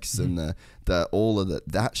texts and the all of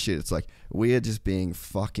that shit. It's like we are just being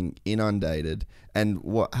fucking inundated, and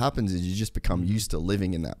what happens is you just become used to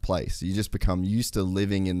living in that place. You just become used to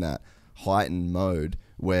living in that heightened mode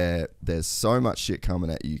where there's so much shit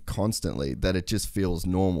coming at you constantly that it just feels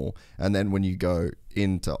normal. And then when you go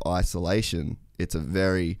into isolation, it's a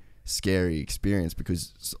very scary experience,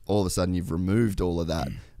 because all of a sudden you've removed all of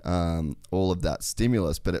that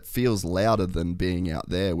stimulus, but it feels louder than being out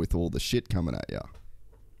there with all the shit coming at you.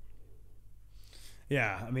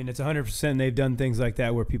 Yeah, I mean, it's 100%. They've done things like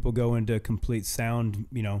that where people go into complete sound,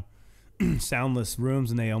 you know, soundless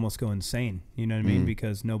rooms, and they almost go insane. You know what I mean?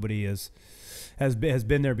 Because nobody has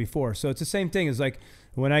been there before. So it's the same thing as like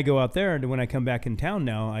when I go out there and when I come back in town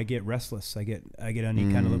now, I get restless. I get kind of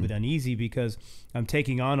a little bit uneasy, because I'm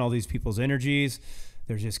taking on all these people's energies.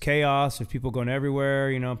 There's just chaos. There's people going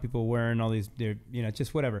everywhere, you know, people wearing all these, you know,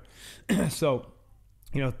 just whatever. So,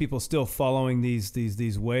 you know, people still following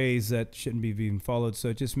these ways that shouldn't be being followed. So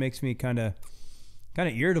it just makes me kind of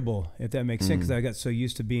irritable, if that makes sense, because I got so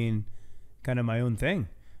used to being kind of my own thing,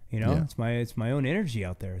 you know. It's my own energy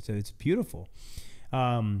out there. So it's beautiful.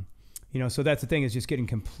 You know, so that's the thing, is just getting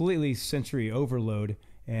completely sensory overload,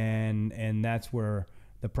 and that's where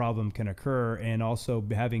the problem can occur. And also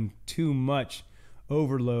having too much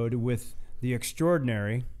overload with the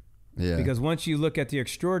extraordinary, because once you look at the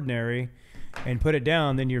extraordinary and put it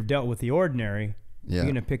down, then you've dealt with the ordinary. You're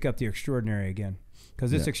going to pick up the extraordinary again,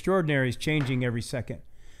 because this extraordinary is changing every second.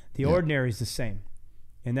 The ordinary is the same.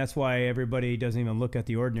 And that's why everybody doesn't even look at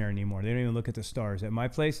the ordinary anymore. They don't even look at the stars. At my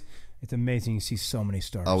place, it's amazing. You see so many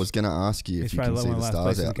stars. I was going to ask you if you can see the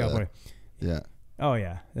stars out there. Yeah. Oh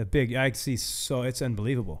yeah, the big. I see, so it's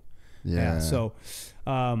unbelievable. Yeah. So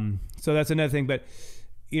that's another thing. But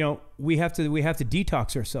we have to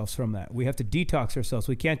detox ourselves from that. We have to detox ourselves.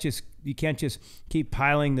 You can't just keep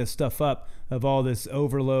piling this stuff up of all this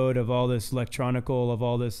overload, of all this electronical, of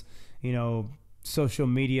all this, social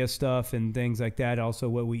media stuff and things like that. Also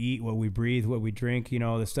what we eat, what we breathe, what we drink,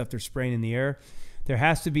 the stuff they're spraying in the air. There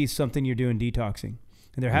has to be something you're doing detoxing.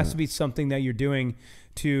 And there has to be something that you're doing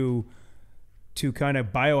to kind of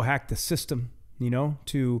biohack the system,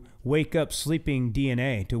 to wake up sleeping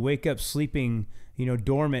DNA, to wake up sleeping,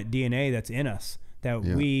 dormant DNA that's in us that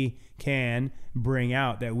we can bring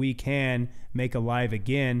out, that we can make alive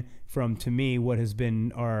again from, to me, what has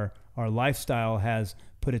been our lifestyle has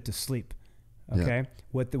put it to sleep. Okay.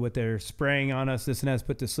 What they're spraying on us, this and that's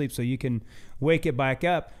put to sleep, so you can wake it back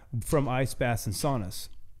up from ice baths and saunas.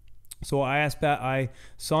 So I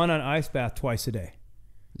sauna and ice bath twice a day,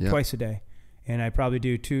 and I probably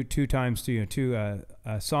do two times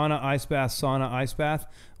sauna, ice bath,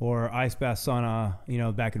 or ice bath,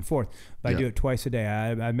 sauna, back and forth. But I do it twice a day.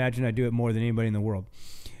 I imagine I do it more than anybody in the world.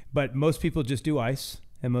 But most people just do ice,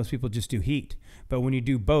 and most people just do heat. But when you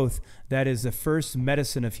do both, that is the first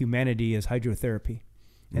medicine of humanity, is hydrotherapy.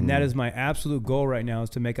 And that is my absolute goal right now, is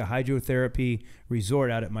to make a hydrotherapy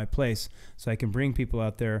resort out at my place, so I can bring people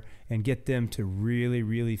out there and get them to really,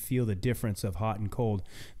 really feel the difference of hot and cold,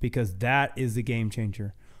 because that is the game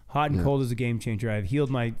changer. Hot and cold is a game changer. I've healed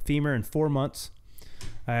my femur in 4 months.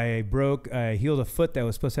 I healed a foot that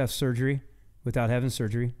was supposed to have surgery without having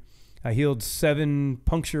surgery. I healed 7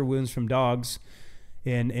 puncture wounds from dogs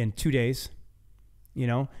in 2 days,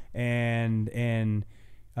 and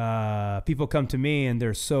people come to me and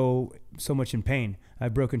they're so much in pain.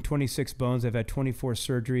 I've broken 26 bones. I've had 24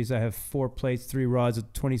 surgeries. I have 4 plates, 3 rods,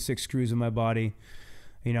 with 26 screws in my body.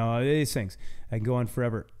 These things. I can go on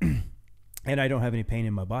forever. And I don't have any pain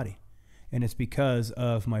in my body. And it's because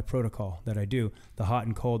of my protocol that I do, the hot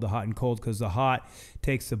and cold, because the hot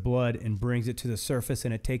takes the blood and brings it to the surface,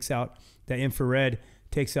 and it takes out, the infrared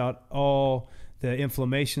takes out all the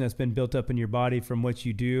inflammation that's been built up in your body from what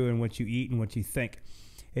you do and what you eat and what you think.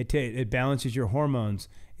 It balances your hormones.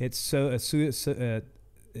 It soothes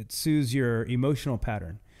your emotional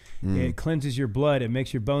pattern. It cleanses your blood. It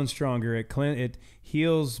makes your bones stronger. It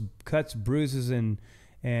heals cuts, bruises, and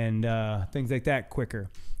things like that quicker.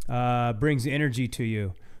 Brings energy to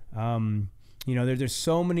you. There's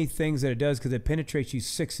so many things that it does, because it penetrates you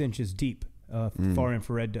 6 inches deep. Far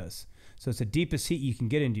infrared does. So it's the deepest heat you can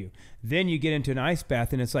get into you. Then you get into an ice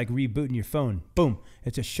bath, and it's like rebooting your phone. Boom.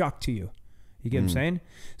 It's a shock to you. You get what I'm saying?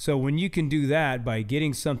 So when you can do that by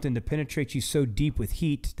getting something to penetrate you so deep with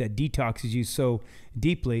heat that detoxes you so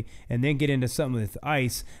deeply, and then get into something with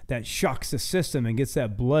ice that shocks the system and gets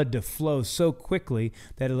that blood to flow so quickly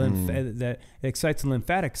that that excites the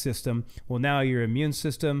lymphatic system. Well, now your immune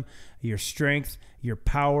system, your strength, your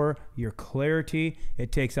power, your clarity,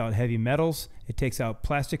 it takes out heavy metals. It takes out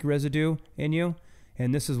plastic residue in you.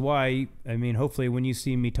 And this is why, hopefully when you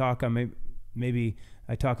see me talk, maybe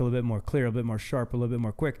I talk a little bit more clear, a little bit more sharp, a little bit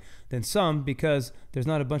more quick than some, because there's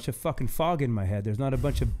not a bunch of fucking fog in my head. There's not a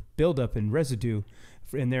bunch of buildup and residue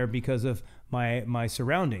in there because of my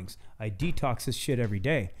surroundings. I detox this shit every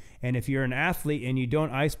day. And if you're an athlete and you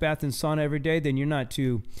don't ice bath and sauna every day, then you're not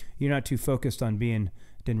too focused on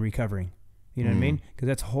recovering. You know what I mean? Because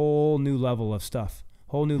that's a whole new level of stuff.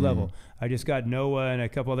 Whole new level. I just got Noah and a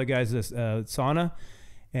couple other guys this sauna.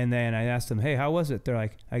 And then I asked them, hey, how was it? They're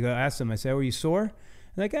like, I asked them, I said, were you sore?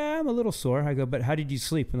 They're like, I'm a little sore. I go, but how did you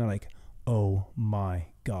sleep? And they're like, oh my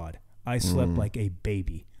God, I slept like a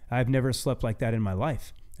baby. I've never slept like that in my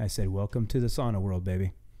life. I said, welcome to the sauna world,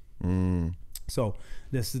 baby. So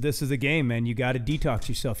this is the game, man. You got to detox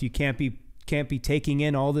yourself. You can't be taking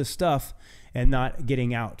in all this stuff and not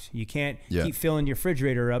getting out. You can't keep filling your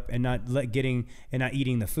refrigerator up and not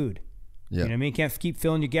eating the food. You know what I mean? You can't keep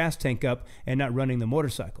filling your gas tank up and not running the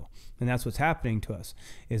motorcycle. And that's what's happening to us,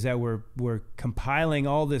 is that we're compiling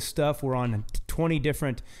all this stuff. We're on 20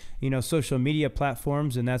 different, social media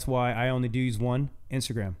platforms. And that's why I only do use one: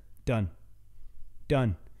 Instagram. Done.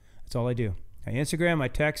 That's all I do. I Instagram, I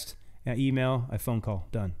text, I email, I phone call.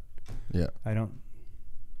 Done. Yeah. I don't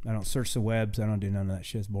search the webs. I don't do none of that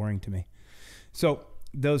shit. It's boring to me. So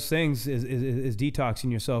those things is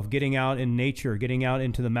detoxing yourself, getting out in nature, getting out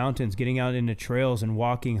into the mountains, getting out into trails and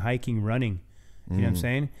walking, hiking, running. You know what I'm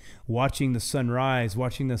saying? Watching the sunrise,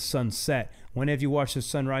 watching the sunset. When have you watched the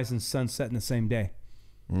sunrise and sunset in the same day?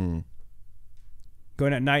 Going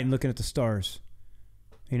at night and looking at the stars.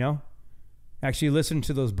 Actually listening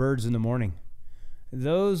to those birds in the morning.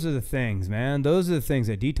 Those are the things, man. Those are the things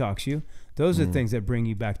that detox you. Those are the things that bring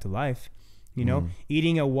you back to life. You know,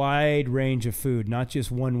 eating a wide range of food, not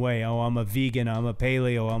just one way. Oh, I'm a vegan, I'm a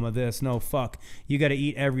paleo, I'm a this. No, fuck. You got to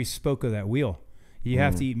eat every spoke of that wheel. You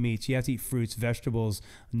have to eat meats. You have to eat fruits, vegetables,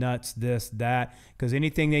 nuts, this, that. Because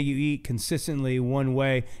anything that you eat consistently one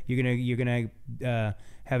way, you're gonna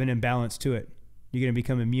have an imbalance to it. You're gonna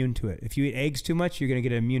become immune to it. If you eat eggs too much, you're gonna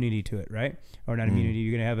get immunity to it, right? Or not immunity.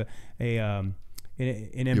 You're gonna have an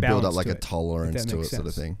imbalance. You build up like to a tolerance to it, sense. sort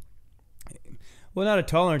of thing. Well, not a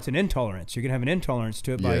tolerance, an intolerance. You're gonna have an intolerance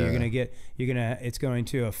to it, but it's going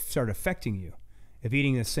to start affecting you if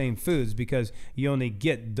eating the same foods, because you only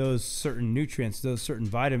get those certain nutrients, those certain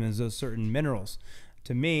vitamins, those certain minerals.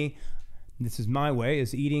 To me, this is my way,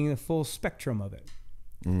 is eating the full spectrum of it,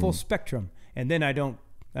 full spectrum, and then I don't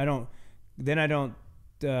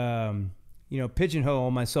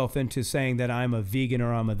pigeonhole myself into saying that I'm a vegan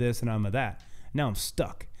or I'm a this and I'm a that. Now I'm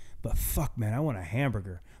stuck. But fuck, man, I want a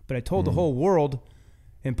hamburger. But I told the whole world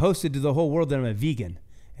and posted to the whole world that I'm a vegan,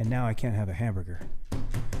 and now I can't have a hamburger.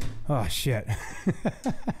 Oh shit.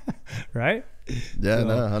 Right? Yeah, So,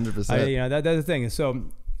 no, 100%. That's the thing.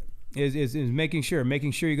 So is making sure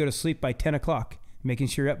you go to sleep by 10 o'clock, making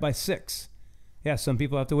sure you're up by 6. Yeah, some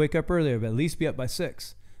people have to wake up earlier, but at least be up by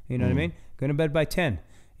 6. You know what I mean? Go to bed by 10.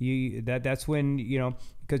 That's when,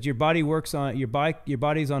 because your body works on your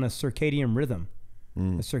body's on a circadian rhythm.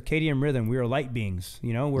 A circadian rhythm. We are light beings.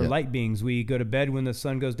 We're light beings. We go to bed when the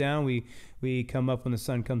sun goes down. We come up when the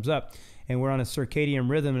sun comes up, and we're on a circadian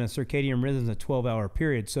rhythm. And a circadian rhythm is a 12-hour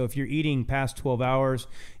period. So if you're eating past 12 hours,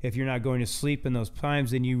 if you're not going to sleep in those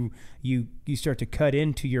times, then you start to cut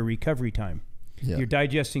into your recovery time. Yeah. You're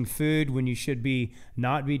digesting food when you should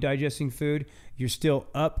not be digesting food. You're still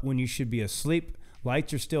up when you should be asleep.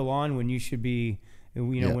 Lights are still on when you should be,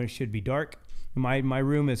 when it should be dark. My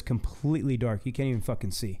room is completely dark. You can't even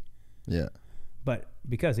fucking see. Yeah. But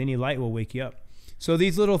because any light will wake you up. So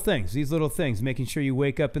these little things, making sure you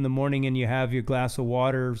wake up in the morning and you have your glass of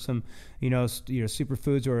water, some, your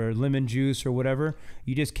superfoods or lemon juice or whatever.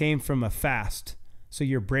 You just came from a fast. So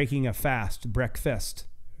you're breaking a fast, break fast.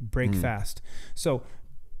 So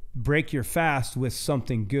break your fast with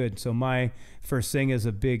something good. So my first thing is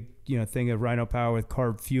a big, thing of Rhino Power with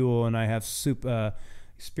carb fuel, and I have soup,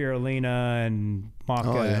 spirulina and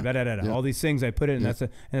maca, all these things I put in, and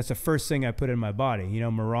that's the first thing I put in my body.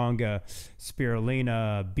 Moringa,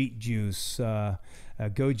 spirulina, beet juice,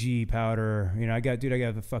 goji powder. I got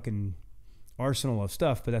a fucking arsenal of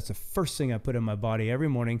stuff, but that's the first thing I put in my body every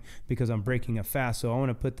morning because I'm breaking a fast. So I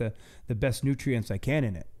want to put the best nutrients I can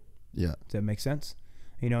in it. Yeah. Does that make sense?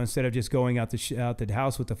 Instead of just going out the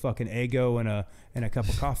house with a fucking Eggo and a cup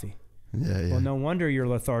of coffee. Yeah. Well, no wonder you're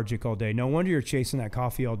lethargic all day. No wonder you're chasing that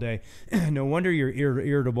coffee all day. No wonder you're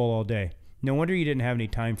irritable all day. No wonder you didn't have any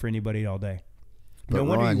time for anybody all day. No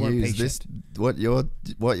wonder Ryan you weren't Hughes, patient.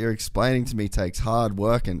 what you're explaining to me takes hard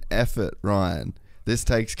work and effort, Ryan. This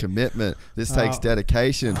takes commitment. This takes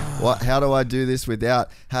dedication. How do I do this without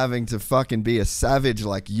having to fucking be a savage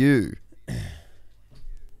like you?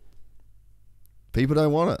 People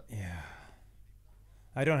don't want it. Yeah.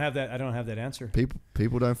 I don't have that answer.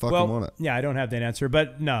 People don't fucking want it. Yeah, I don't have that answer.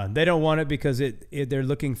 But no, they don't want it because they're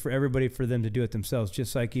looking for everybody for them to do it themselves.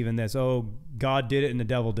 Just like even this, God did it and the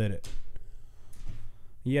devil did it.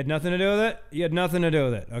 You had nothing to do with it. You had nothing to do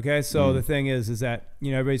with it. Okay, so the thing is that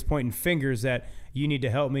everybody's pointing fingers that you need to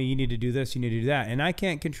help me. You need to do this. You need to do that. And I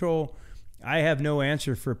can't control. I have no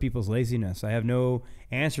answer for people's laziness. I have no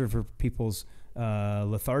answer for people's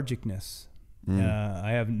lethargicness.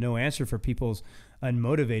 I have no answer for people's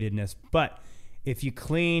unmotivatedness. But if you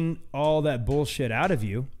clean all that bullshit out of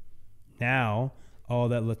you, now all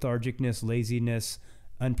that lethargicness, laziness,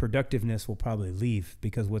 unproductiveness will probably leave,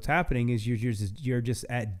 because what's happening is you're just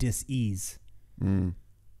at dis-ease.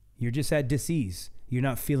 You're just at dis-ease. You're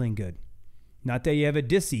not feeling good. Not that you have a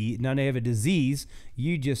disease.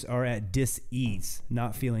 You just are at dis-ease,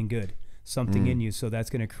 not feeling good. Something in you. So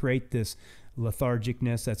that's going to create this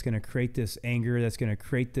lethargicness. That's going to create this anger. That's going to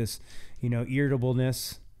create this,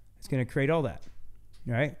 irritableness. It's going to create all that,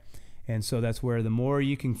 right? And so that's where the more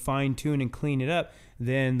you can fine tune and clean it up,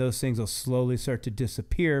 then those things will slowly start to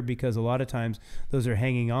disappear, because a lot of times those are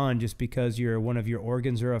hanging on just because one of your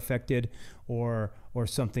organs are affected, or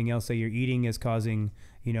something else that you're eating is causing,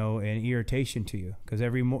 an irritation to you, because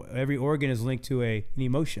every organ is linked to an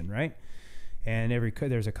emotion, right? And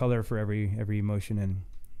there's a color for every emotion and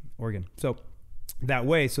organ. So that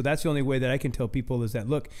way, so that's the only way that I can tell people is that,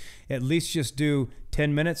 look, at least just do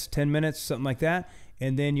 10 minutes, something like that.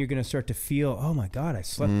 And then you're going to start to feel, oh my God, I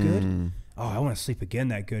slept good. Oh, I want to sleep again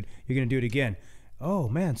that good. You're going to do it again. Oh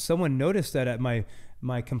man, someone noticed that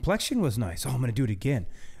my complexion was nice. Oh, I'm going to do it again.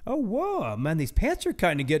 oh, whoa, man, these pants are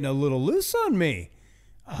kind of getting a little loose on me.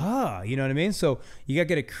 You know what I mean? So you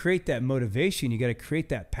got to create that motivation. You got to create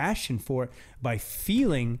that passion for it by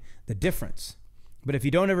feeling the difference. But if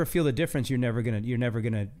you don't ever feel the difference, you're never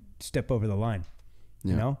gonna step over the line.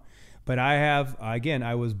 You know? But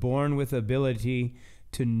I was born with the ability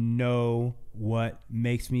to know what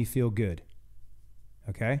makes me feel good.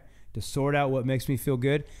 Okay? To sort out what makes me feel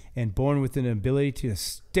good, and born with an ability to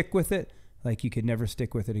stick with it like you could never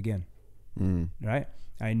stick with it again. Right?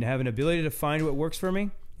 I have an ability to find what works for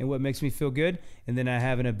me and what makes me feel good, and then I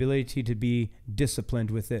have an ability to be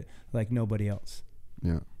disciplined with it like nobody else.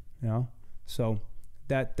 Yeah. You know? So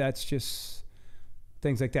that's just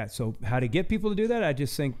things like that. So how to get people to do that? I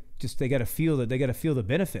just think they got to feel that. They got to feel the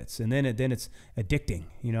benefits, and then it's addicting,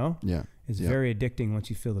 you know? Yeah. It's very addicting once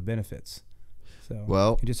you feel the benefits. So,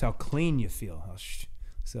 well, and just how clean you feel.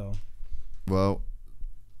 Well,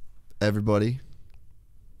 everybody,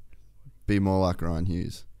 be more like Ryan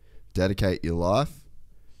Hughes. Dedicate your life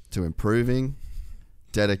to improving.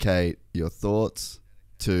 Dedicate your thoughts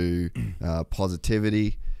to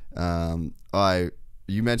positivity.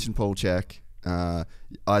 You mentioned Paul Check. I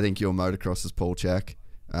think your motocross is Paul Check.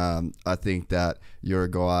 I think that you're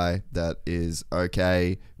a guy that is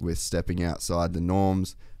okay with stepping outside the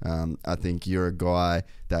norms. I think you're a guy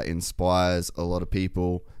that inspires a lot of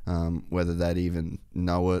people, whether they even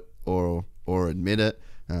know it or admit it.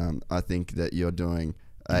 I think that you're doing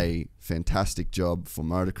a fantastic job for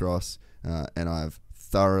motocross, and I've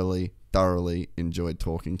thoroughly enjoyed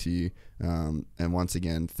talking to you. And once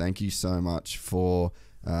again, thank you so much for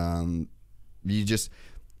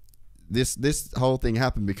this whole thing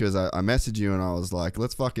happened because I messaged you and I was like,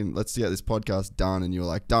 let's get this podcast done. And you were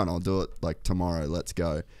like, done, I'll do it like tomorrow. Let's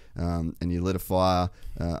go. And you lit a fire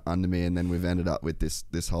under me, and then we've ended up with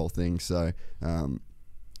this whole thing. So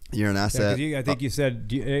you're an asset. Yeah, I think you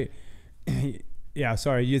said, yeah,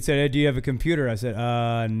 sorry. You said, hey, do you have a computer? I said,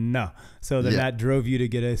 no. So then that drove you to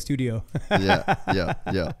get a studio.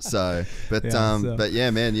 yeah. So, but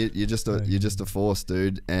yeah, man, you're just a force,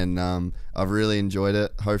 dude. And I've really enjoyed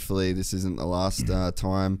it. Hopefully this isn't the last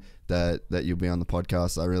time that you'll be on the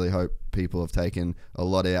podcast. I really hope people have taken a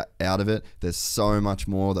lot out of it. There's so much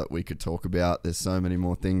more that we could talk about. There's so many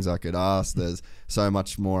more things I could ask. There's so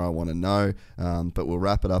much more I want to know. But we'll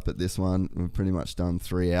wrap it up at this one. We've pretty much done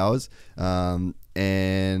 3 hours.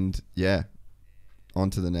 And yeah, on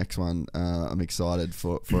to the next one. I'm excited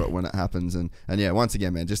for it when it happens. And yeah, once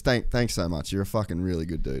again, man, just thanks so much. You're a fucking really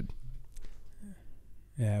good dude.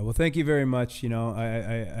 Yeah, well, thank you very much. You know,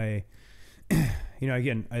 I you know,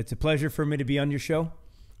 again, it's a pleasure for me to be on your show,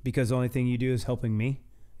 because the only thing you do is helping me.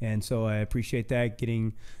 And so I appreciate that,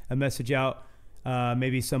 getting a message out.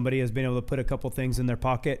 Maybe somebody has been able to put a couple things in their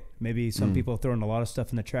pocket. Maybe some people are throwing a lot of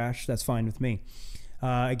stuff in the trash. That's fine with me.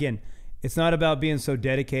 Again, it's not about being so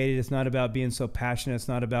dedicated. It's not about being so passionate. It's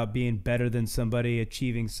not about being better than somebody,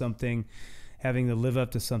 achieving something, having to live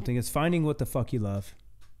up to something. It's finding what the fuck you love.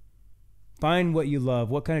 Find what you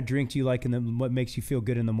love. What kind of drink do you like, and what makes you feel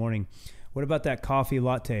good in the morning? What about that coffee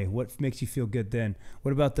latte? What makes you feel good then?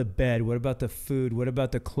 What about the bed? What about the food? What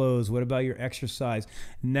about the clothes? What about your exercise?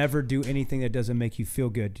 Never do anything that doesn't make you feel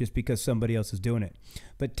good just because somebody else is doing it.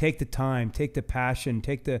 But take the time, take the passion,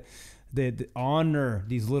 take the honor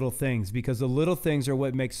these little things, because the little things are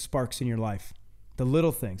what makes sparks in your life. The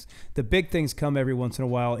little things. The big things come every once in a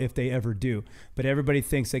while, if they ever do. But everybody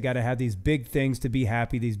thinks they got to have these big things to be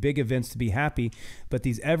happy, these big events to be happy. But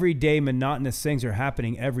these everyday monotonous things are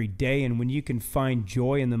happening every day. And when you can find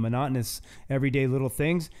joy in the monotonous everyday little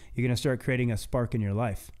things, you're going to start creating a spark in your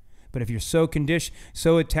life. But if you're so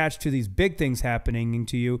attached to these big things happening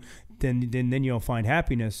to you, then you'll find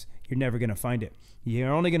happiness. You're never going to find it.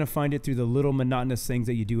 You're only going to find it through the little monotonous things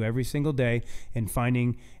that you do every single day, and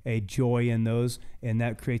finding a joy in those, and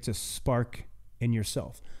that creates a spark in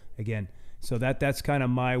yourself. Again, so that's kind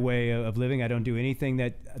of my way of living. I don't do anything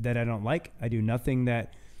that I don't like. I do nothing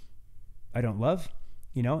that I don't love,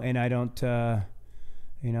 you know, and I don't,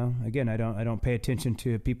 you know, again, I don't pay attention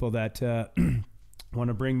to people that want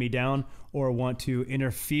to bring me down or want to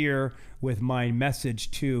interfere with my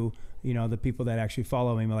message to, you know, the people that actually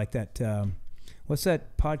follow me, like that. What's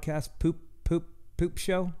that podcast? Poop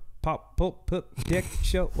show? Poop dick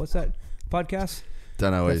show? What's that podcast?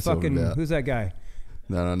 Don't know what you're talking about. Who's that guy?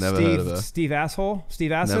 No, never heard of her. Steve Asshole?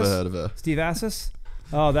 Steve Assis? Never heard of her. Steve Assis?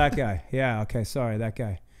 Oh, that guy. Yeah, okay, sorry, that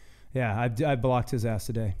guy. Yeah, I blocked his ass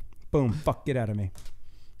today. Boom, fuck, get out of me.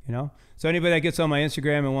 You know? So anybody that gets on my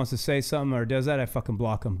Instagram and wants to say something or does that, I fucking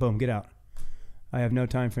block them. Boom, get out. I have no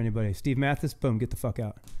time for anybody. Steve Mathis, boom, get the fuck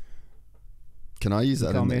out. Can I use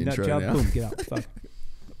that in the intro now? Boom, get out. Fuck.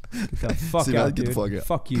 Get the fuck See, out, man, get dude. the fuck out.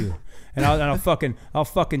 Fuck you. And I'll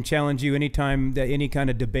fucking challenge you anytime that any kind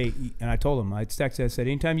of debate. And I told him, I texted, I said,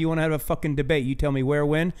 anytime you want to have a fucking debate, you tell me where,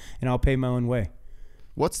 when, and I'll pay my own way.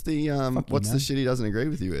 What's the the shit he doesn't agree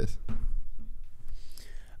with you with?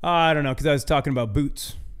 I don't know, because I was talking about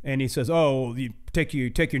boots, and he says, "Oh, you take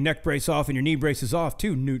your neck brace off and your knee braces off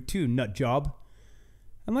too, nut job."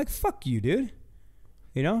 I'm like, "Fuck you, dude."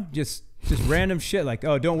 You know, just random shit like,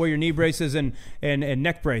 "Oh, don't wear your knee braces and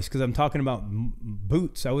neck brace," because I'm talking about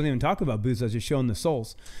boots. I wasn't even talking about boots. I was just showing the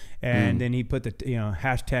soles, and then he put the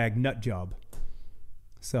hashtag nut job.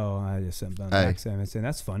 So I just sent back to him and said,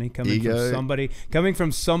 "That's funny coming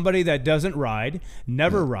from somebody that doesn't ride,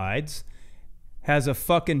 never rides." Has a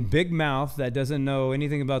fucking big mouth that doesn't know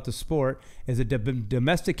anything about the sport, is a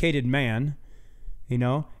domesticated man,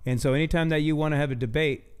 and so anytime that you want to have a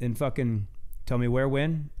debate, then fucking tell me where,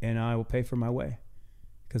 when, and I will pay for my way,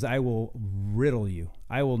 because I will riddle you.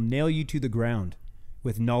 I will nail you to the ground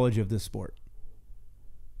with knowledge of this sport.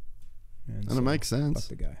 And it makes sense.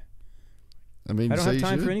 Fuck the guy. I mean, I don't have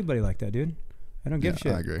time for anybody like that, dude. I don't give a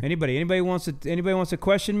shit. I agree. Anybody wants to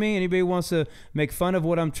question me, anybody wants to make fun of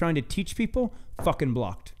what I'm trying to teach people, fucking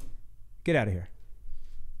blocked. Get out of here.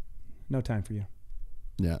 No time for you.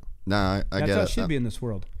 Yeah. No, I get it. That's how it should be in this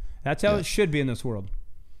world. That's how it should be in this world.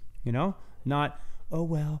 Not, oh,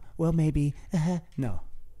 well, maybe. No.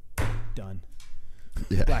 Done.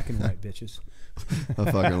 Yeah. Black and white, bitches.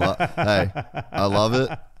 I fucking hey, I love it,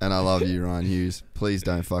 and I love you, Ryan Hughes. Please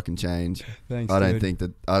don't fucking change. Thanks, I don't dude.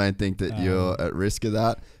 think that you're at risk of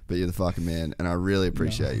that, but you're the fucking man, and I really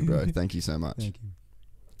appreciate you, bro. Thank you so much. Thank you.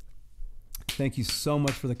 Thank you so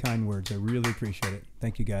much for the kind words. I really appreciate it.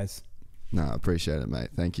 Thank you, guys. No, I appreciate it, mate.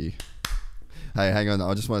 Thank you. Hey, hang on.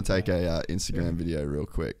 I just want to take a Instagram video real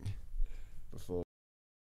quick.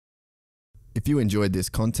 If you enjoyed this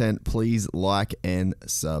content, please like and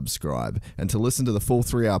subscribe. And to listen to the full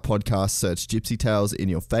 3-hour podcast, search Gypsy Tales in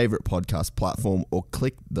your favorite podcast platform or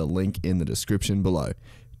click the link in the description below.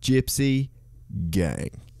 Gypsy Gang.